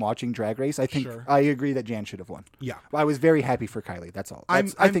as I'm watching Drag Race. I think Sure. I agree that Jan should have won. Yeah. I was very happy for Kylie. That's all. I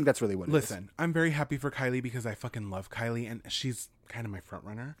think that's really what it is. Listen, I'm very happy for Kylie because I fucking love Kylie, and she's kind of my front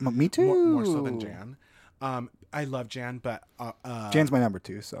runner. Me too. More so than Jan. I love Jan, but Jan's my number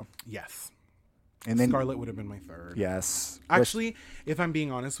 2. So yes. and then Scarlett would have been my third. yes. Actually, if I'm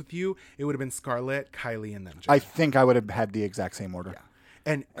being honest with you, it would have been Scarlett, Kylie, and then Jan. I think I would have had the exact same order. Yeah.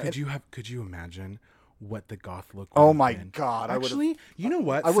 And could you imagine what the goth look? Oh would have my been? God, I would've- Actually, you know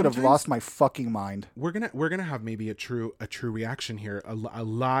what? I would have Sometimes lost my fucking mind. We're gonna have maybe a true reaction here, a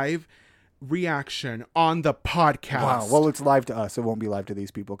live reaction on the podcast. Wow. Well, it's live to us. It won't be live to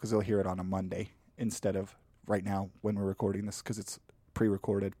these people because they'll hear it on a Monday instead of right now when we're recording this because it's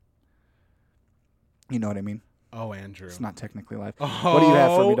pre-recorded. You know what I mean? Oh, Andrew. It's not technically live. What do you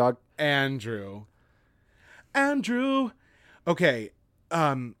have for me, dog? Andrew. Okay.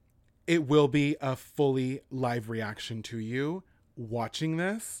 It will be a fully live reaction to you watching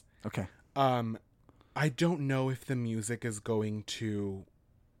this. Okay. I don't know if the music is going to,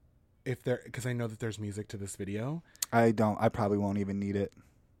 because I know that there's music to this video. I probably won't even need it.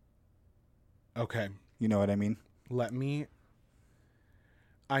 Okay. You know what I mean? Let me,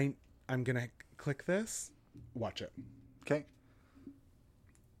 I'm going to click this. Watch it. Okay.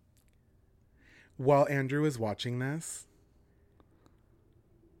 While Andrew is watching this,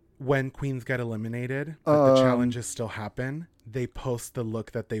 when queens get eliminated, but the challenges still happen, they post the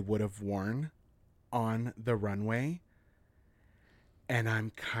look that they would have worn on the runway. And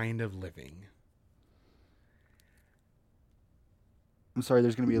I'm kind of living. I'm sorry,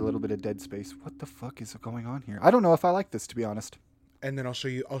 there's going to be a little bit of dead space. What the fuck is going on here? I don't know if I like this, to be honest. And then I'll show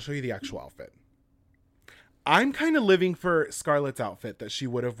you the actual outfit. I'm kind of living for Scarlett's outfit that she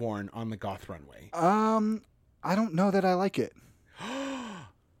would have worn on the goth runway. I don't know that I like it.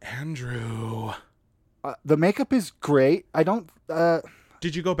 Andrew. The makeup is great. I don't...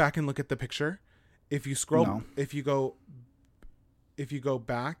 Did you go back and look at the picture? If you scroll, No. if you go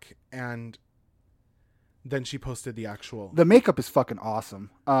back, and then she posted the actual. The makeup is fucking awesome.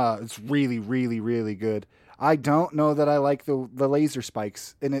 It's really, really, really good. I don't know that I like the laser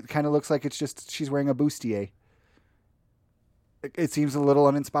spikes, and it kind of looks like it's just she's wearing a bustier. It seems a little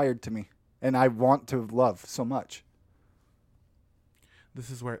uninspired to me, and I want to love so much. This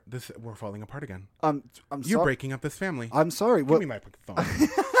is where we're falling apart again. I'm You're breaking up this family. I'm sorry. Give me my phone.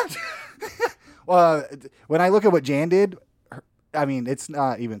 Well, when I look at what Jan did, I mean, it's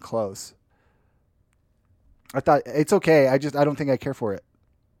not even close. I thought it's okay. I don't think I care for it.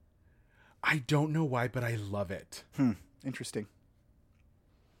 I don't know why, but I love it. Interesting.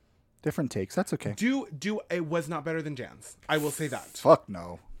 Different takes. That's okay. It was not better than Jan's. I will say that. Fuck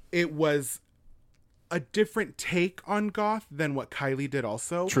no. It was a different take on goth than what Kylie did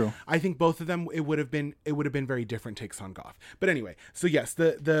also. True. I think both of them, it would have been very different takes on goth. But anyway, so yes,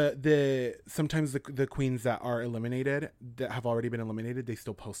 the sometimes the queens that are eliminated, that have already been eliminated, they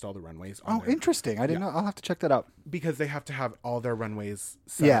still post all the runways on Oh, interesting. I didn't know. I'll have to check that out. because they have to have all their runways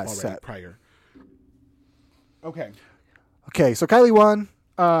set up already prior. Okay. Okay, so Kylie won.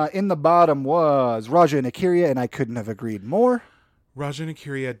 In the bottom was Raja and Akira, and I couldn't have agreed more. Raja and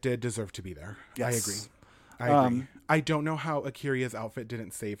Akira did deserve to be there. Yes. I agree. I don't know how Akira's outfit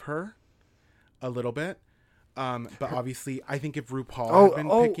didn't save her a little bit. But obviously, I think if RuPaul had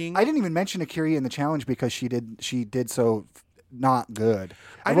been picking... I didn't even mention Akira in the challenge because she did so not good.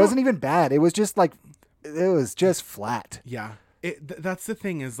 It wasn't even bad. It was just flat. Yeah. That's the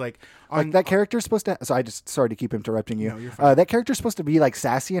thing is like that character's supposed to. So sorry to keep interrupting you. No, you're fine. That character's supposed to be like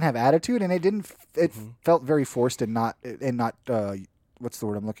sassy and have attitude, and it didn't. It felt very forced and not what's the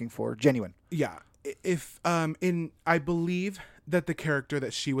word I'm looking for? Genuine. Yeah. I believe that the character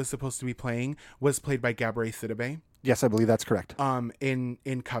that she was supposed to be playing was played by Gabourey Sidibe. Yes, I believe that's correct. In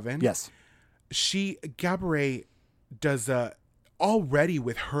Coven. Yes. Gabourey does already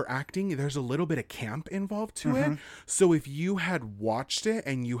with her acting, there's a little bit of camp involved to it. So if you had watched it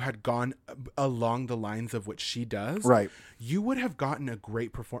and you had gone along the lines of what she does, right, you would have gotten a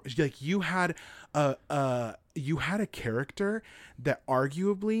great performance. Like you had a character that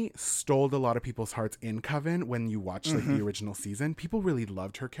arguably stole a lot of people's hearts in Coven when you watched like the original season. People really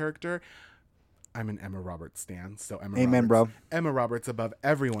loved her character. I'm an Emma Roberts stan, so Emma Roberts above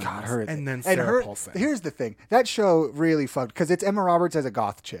everyone else, and then Sarah Paulson. Here's the thing: that show really fucked because it's Emma Roberts as a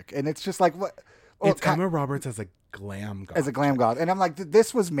goth chick, and it's just like what? Well, it's Emma Roberts as a glam goth. Goth, and I'm like,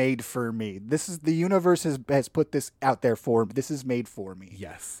 this was made for me. This is the universe has put this out there for me. This is made for me.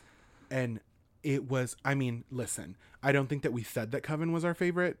 Yes, and it was. I mean, listen, I don't think that we said that Coven was our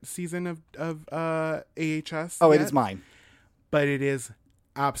favorite season of AHS. Oh, it is mine, but it is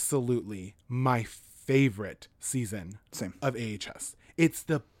absolutely my favorite season of AHS. It's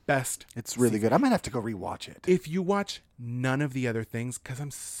the best. It's really good. I might have to go rewatch it. If you watch none of the other things, because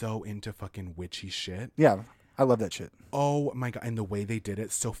I'm so into fucking witchy shit. Yeah, I love that shit. Oh my God. And the way they did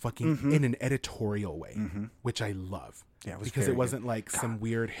it so fucking in an editorial way, which I love. Yeah, because it wasn't like some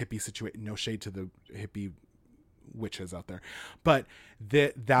weird hippie situation. No shade to the hippie witches out there. But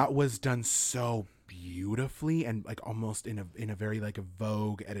that was done so beautifully and like almost in a very like a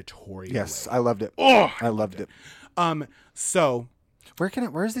Vogue editorial way. I loved it. Oh, I loved it. So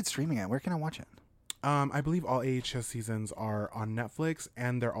where is it streaming at? Where can I watch it? I believe all AHS seasons are on Netflix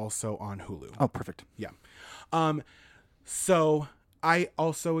and they're also on Hulu. Oh, perfect. Yeah. So I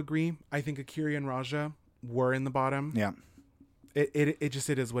also agree. I think Akira and Raja were in the bottom. Yeah. It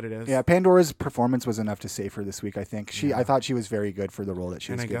is what it is. Yeah, Pandora's performance was enough to save her this week, I think. I thought she was very good for the role that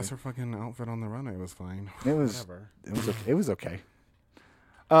she was given. And I guess her fucking outfit on the runway was fine. It was okay.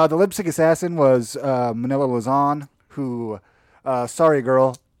 The lip sync assassin was Manila Luzon, who sorry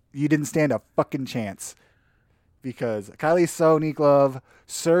girl, you didn't stand a fucking chance. Because Kylie Sonique Love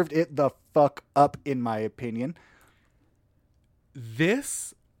served it the fuck up, in my opinion.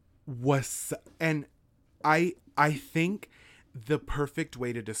 This was, and I think the perfect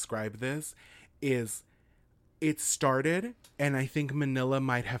way to describe this is it started, and I think Manila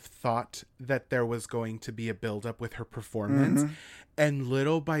might have thought that there was going to be a buildup with her performance. And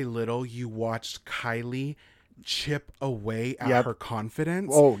little by little, you watched Kylie chip away at her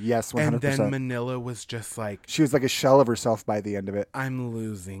confidence. Oh, yes, 100%. And then Manila was just like... She was like a shell of herself by the end of it. I'm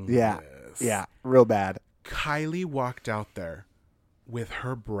losing this. Yeah, real bad. Kylie walked out there with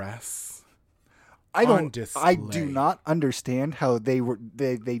her breasts I do not understand how they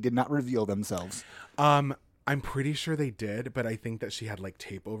did not reveal themselves. I'm pretty sure they did, but I think that she had like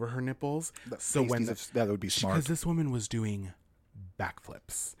tape over her nipples. That would be smart. Because this woman was doing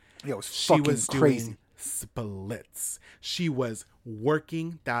backflips. Yeah, it was fucking crazy. Doing splits. She was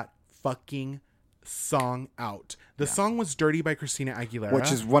working that fucking song out. The song was Dirty by Christina Aguilera,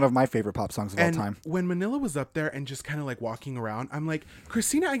 which is one of my favorite pop songs of all time. When Manila was up there and just kind of like walking around, I'm like,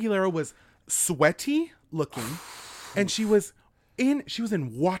 Christina Aguilera was sweaty looking and she was in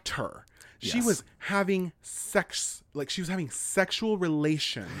water. She was having sex, like she was having sexual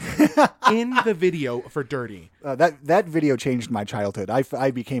relations in the video for Dirty. That video changed my childhood.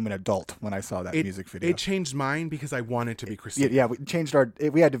 I became an adult when I saw that music video. It changed mine because I wanted to be Christina. Yeah, we changed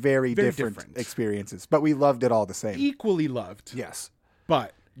we had very different experiences, but we loved it all the same. Equally loved. Yes.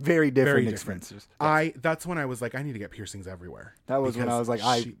 But Very different Very different. experiences. Yes. That's when I was like, I need to get piercings everywhere. That was when I was like,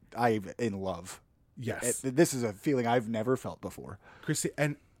 Because I'm in love. yes. This is a feeling I've never felt before.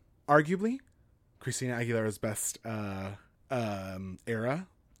 And arguably, Christina Aguilera's best era.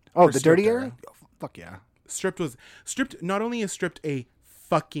 Oh, Or the dirty Stripped era? Oh, fuck yeah. Stripped. Not only is Stripped a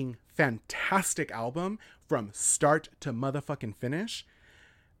fucking fantastic album from start to motherfucking finish,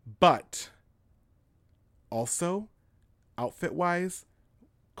 but also outfit wise,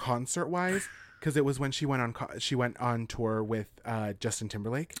 concert wise, because it was when she went on tour with Justin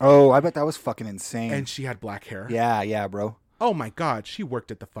Timberlake, Oh, I bet that was fucking insane. and she had black hair. yeah, bro. Oh my god, she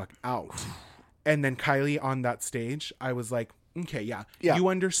worked it the fuck out. And then Kylie on that stage, I was like, okay, yeah. You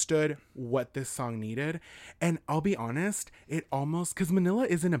understood what this song needed. And I'll be honest, it almost, because Manila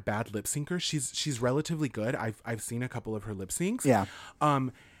isn't a bad lip syncer. She's relatively good. I've seen a couple of her lip syncs. Yeah.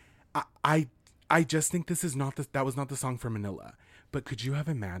 I just think that was not the song for Manila. But could you have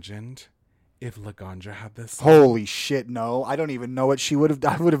imagined if Laganja had this song? Holy shit, no. I don't even know what she would have.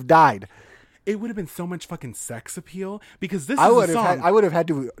 I would have died. It would have been so much fucking sex appeal, because this I is would a have song. I would have had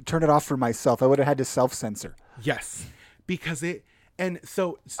to turn it off for myself. I would have had to self-censor. Yes, because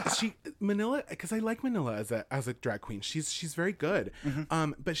Manila, because I like Manila as a drag queen. She's very good.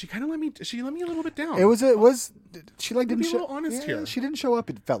 But she kind of let me a little bit down. It was she like didn't be a show little honest here. She didn't show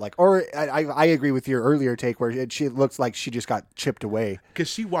up. It felt like, or I agree with your earlier take where she looks like she just got chipped away. Because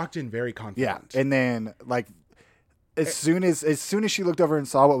she walked in very confident. Yeah, and then like as soon as she looked over and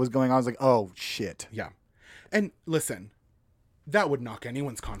saw what was going on, I was like, oh shit. Yeah. And listen, that would knock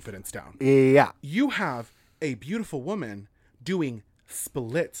anyone's confidence down. Yeah, You have a beautiful woman doing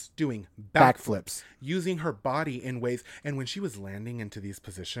splits, doing backflips. using her body in ways. And when she was landing into these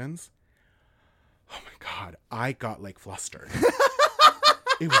positions, oh my God, I got like flustered.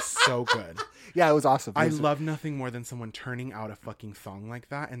 It was so good. Yeah, it was awesome. I love nothing more than someone turning out a fucking song like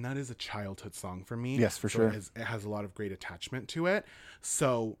that. And that is a childhood song for me. Yes, for sure. It has a lot of great attachment to it.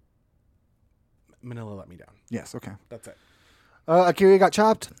 So Manila let me down. Yes, okay. That's it. Akira got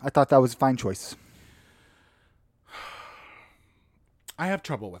chopped. I thought that was a fine choice. I have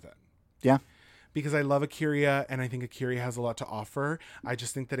trouble with it. Yeah. Because I love Akira, and I think Akira has a lot to offer. I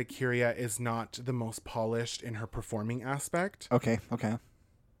just think that Akira is not the most polished in her performing aspect. Okay.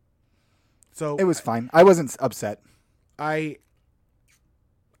 So It was fine. I wasn't upset. I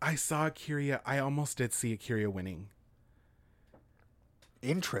saw Akira. I almost did see Akira winning.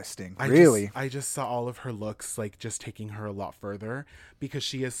 Interesting. I Really? I just saw all of her looks like just taking her a lot further, because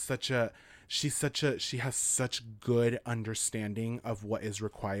she has such good understanding of what is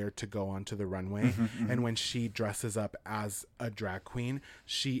required to go onto the runway. And when she dresses up as a drag queen,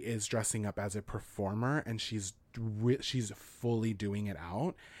 she is dressing up as a performer, and she's fully doing it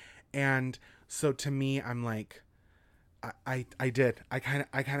out. And so to me, I'm like, I kind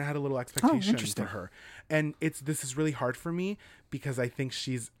of had a little expectation for her. And this is really hard for me, because I think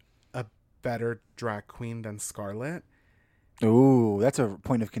she's a better drag queen than Scarlett. Ooh, that's a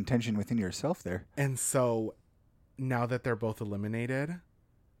point of contention within yourself there. And so now that they're both eliminated,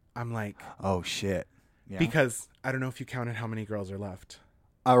 I'm like, oh shit. Yeah. because I don't know if you counted how many girls are left.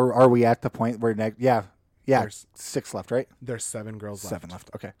 Are we at the point where yeah, There's 6 left, right? There's 7 girls 7 left.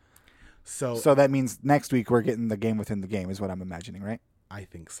 Okay. So So that means next week we're getting the game within the game is what I'm imagining, right? I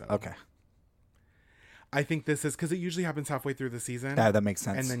think so. Okay. I think this is because it usually happens halfway through the season. Yeah, that makes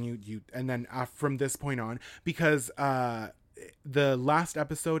sense. And then from this point on, because the last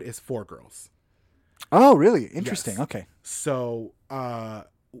episode is 4 girls. Oh, really? Interesting. Yes. Okay. So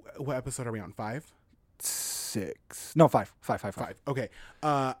what episode are we on? 5? 6. No, 5. 5. Okay.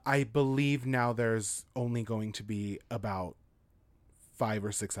 I believe now there's only going to be about 5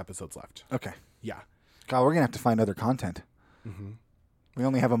 or 6 episodes left. Okay. Yeah. God, we're gonna have to find other content. Mm-hmm. We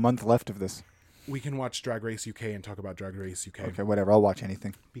only have a month left of this. We can watch Drag Race UK and talk about Drag Race UK. Okay, whatever. I'll watch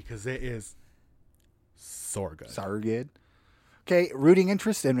anything. Because it is so good. Sorry, good. Okay, rooting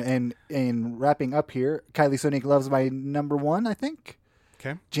interest and wrapping up here. Kylie Sonique Love's my number 1, I think.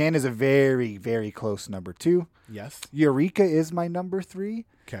 Okay. Jan is a very, very close number 2. Yes. Eureka is my number 3.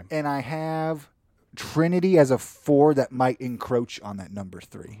 Okay. And I have Trinity as a 4 that might encroach on that number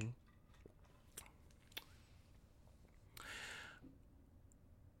 3. Mm-hmm.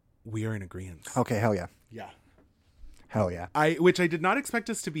 We are in agreement. Okay, hell yeah. Yeah. Hell yeah. Which I did not expect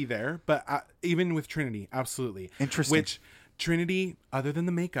us to be there, but even with Trinity, absolutely. Interesting. Which Trinity, other than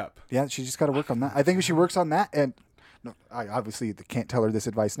the makeup. Yeah, she just got to work on that. I think if she works on that, and no, I obviously can't tell her this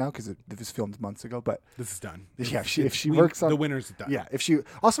advice now because it was filmed months ago, but This is done. yeah, if she works on the winner's done. Yeah, if she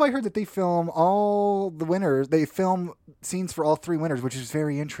also, I heard that they film all the winners. They film scenes for all 3 winners, which is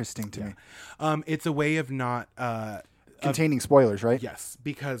very interesting to me. It's a way of not containing spoilers, right? Yes,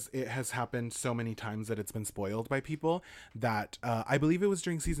 because it has happened so many times that it's been spoiled by people that I believe it was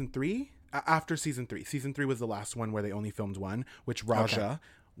during season 3. After season 3. Season 3 was the last one where they only filmed one, which Raja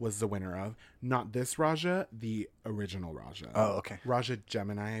was the winner of. Not this Raja, the original Raja. Oh, okay. Raja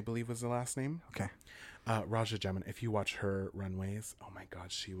Gemini, I believe, was the last name. Okay. Raja Gemini. If you watch her runways, oh my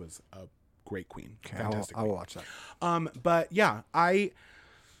God, she was a great queen. Okay, Fantastic I will queen. watch that. But yeah, I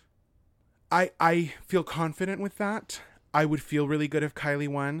feel confident with that. I would feel really good if Kylie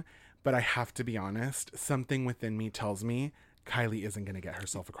won, but I have to be honest. Something within me tells me Kylie isn't going to get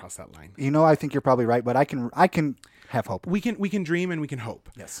herself across that line. You know, I think you're probably right, but I can have hope. We can dream and we can hope.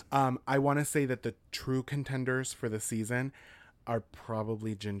 Yes. I want to say that the true contenders for the season are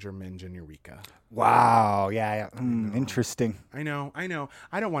probably Ginger Minj and Eureka. Wow. Yeah. Interesting. I know.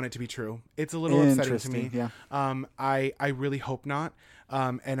 I don't want it to be true. It's a little upsetting to me. Yeah. I really hope not.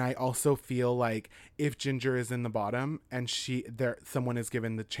 And I also feel like if Ginger is in the bottom and someone is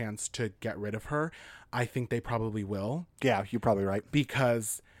given the chance to get rid of her, I think they probably will. Yeah, you're probably right.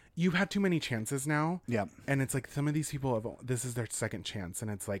 Because you've had too many chances now. Yeah. And it's like some of these people this is their second chance,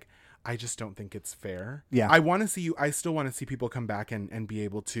 and it's like I just don't think it's fair. Yeah. I still want to see people come back and be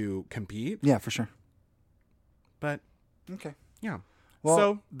able to compete. Yeah, for sure. But okay. yeah. Well,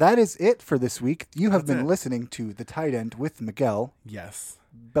 so that is it for this week. You have That's been it. listening to The Tight End with Miguel. yes.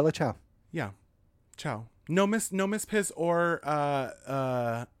 Bella ciao. Yeah. Ciao. No miss piss or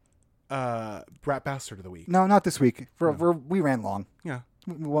brat bastard of the week. No, not this week. We ran long. Yeah.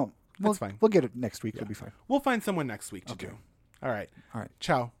 We won't. That's fine. We'll get it next week. It'll be fine. We'll find someone next week to Okay. do. All right. All right.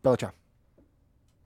 Ciao. Bella ciao.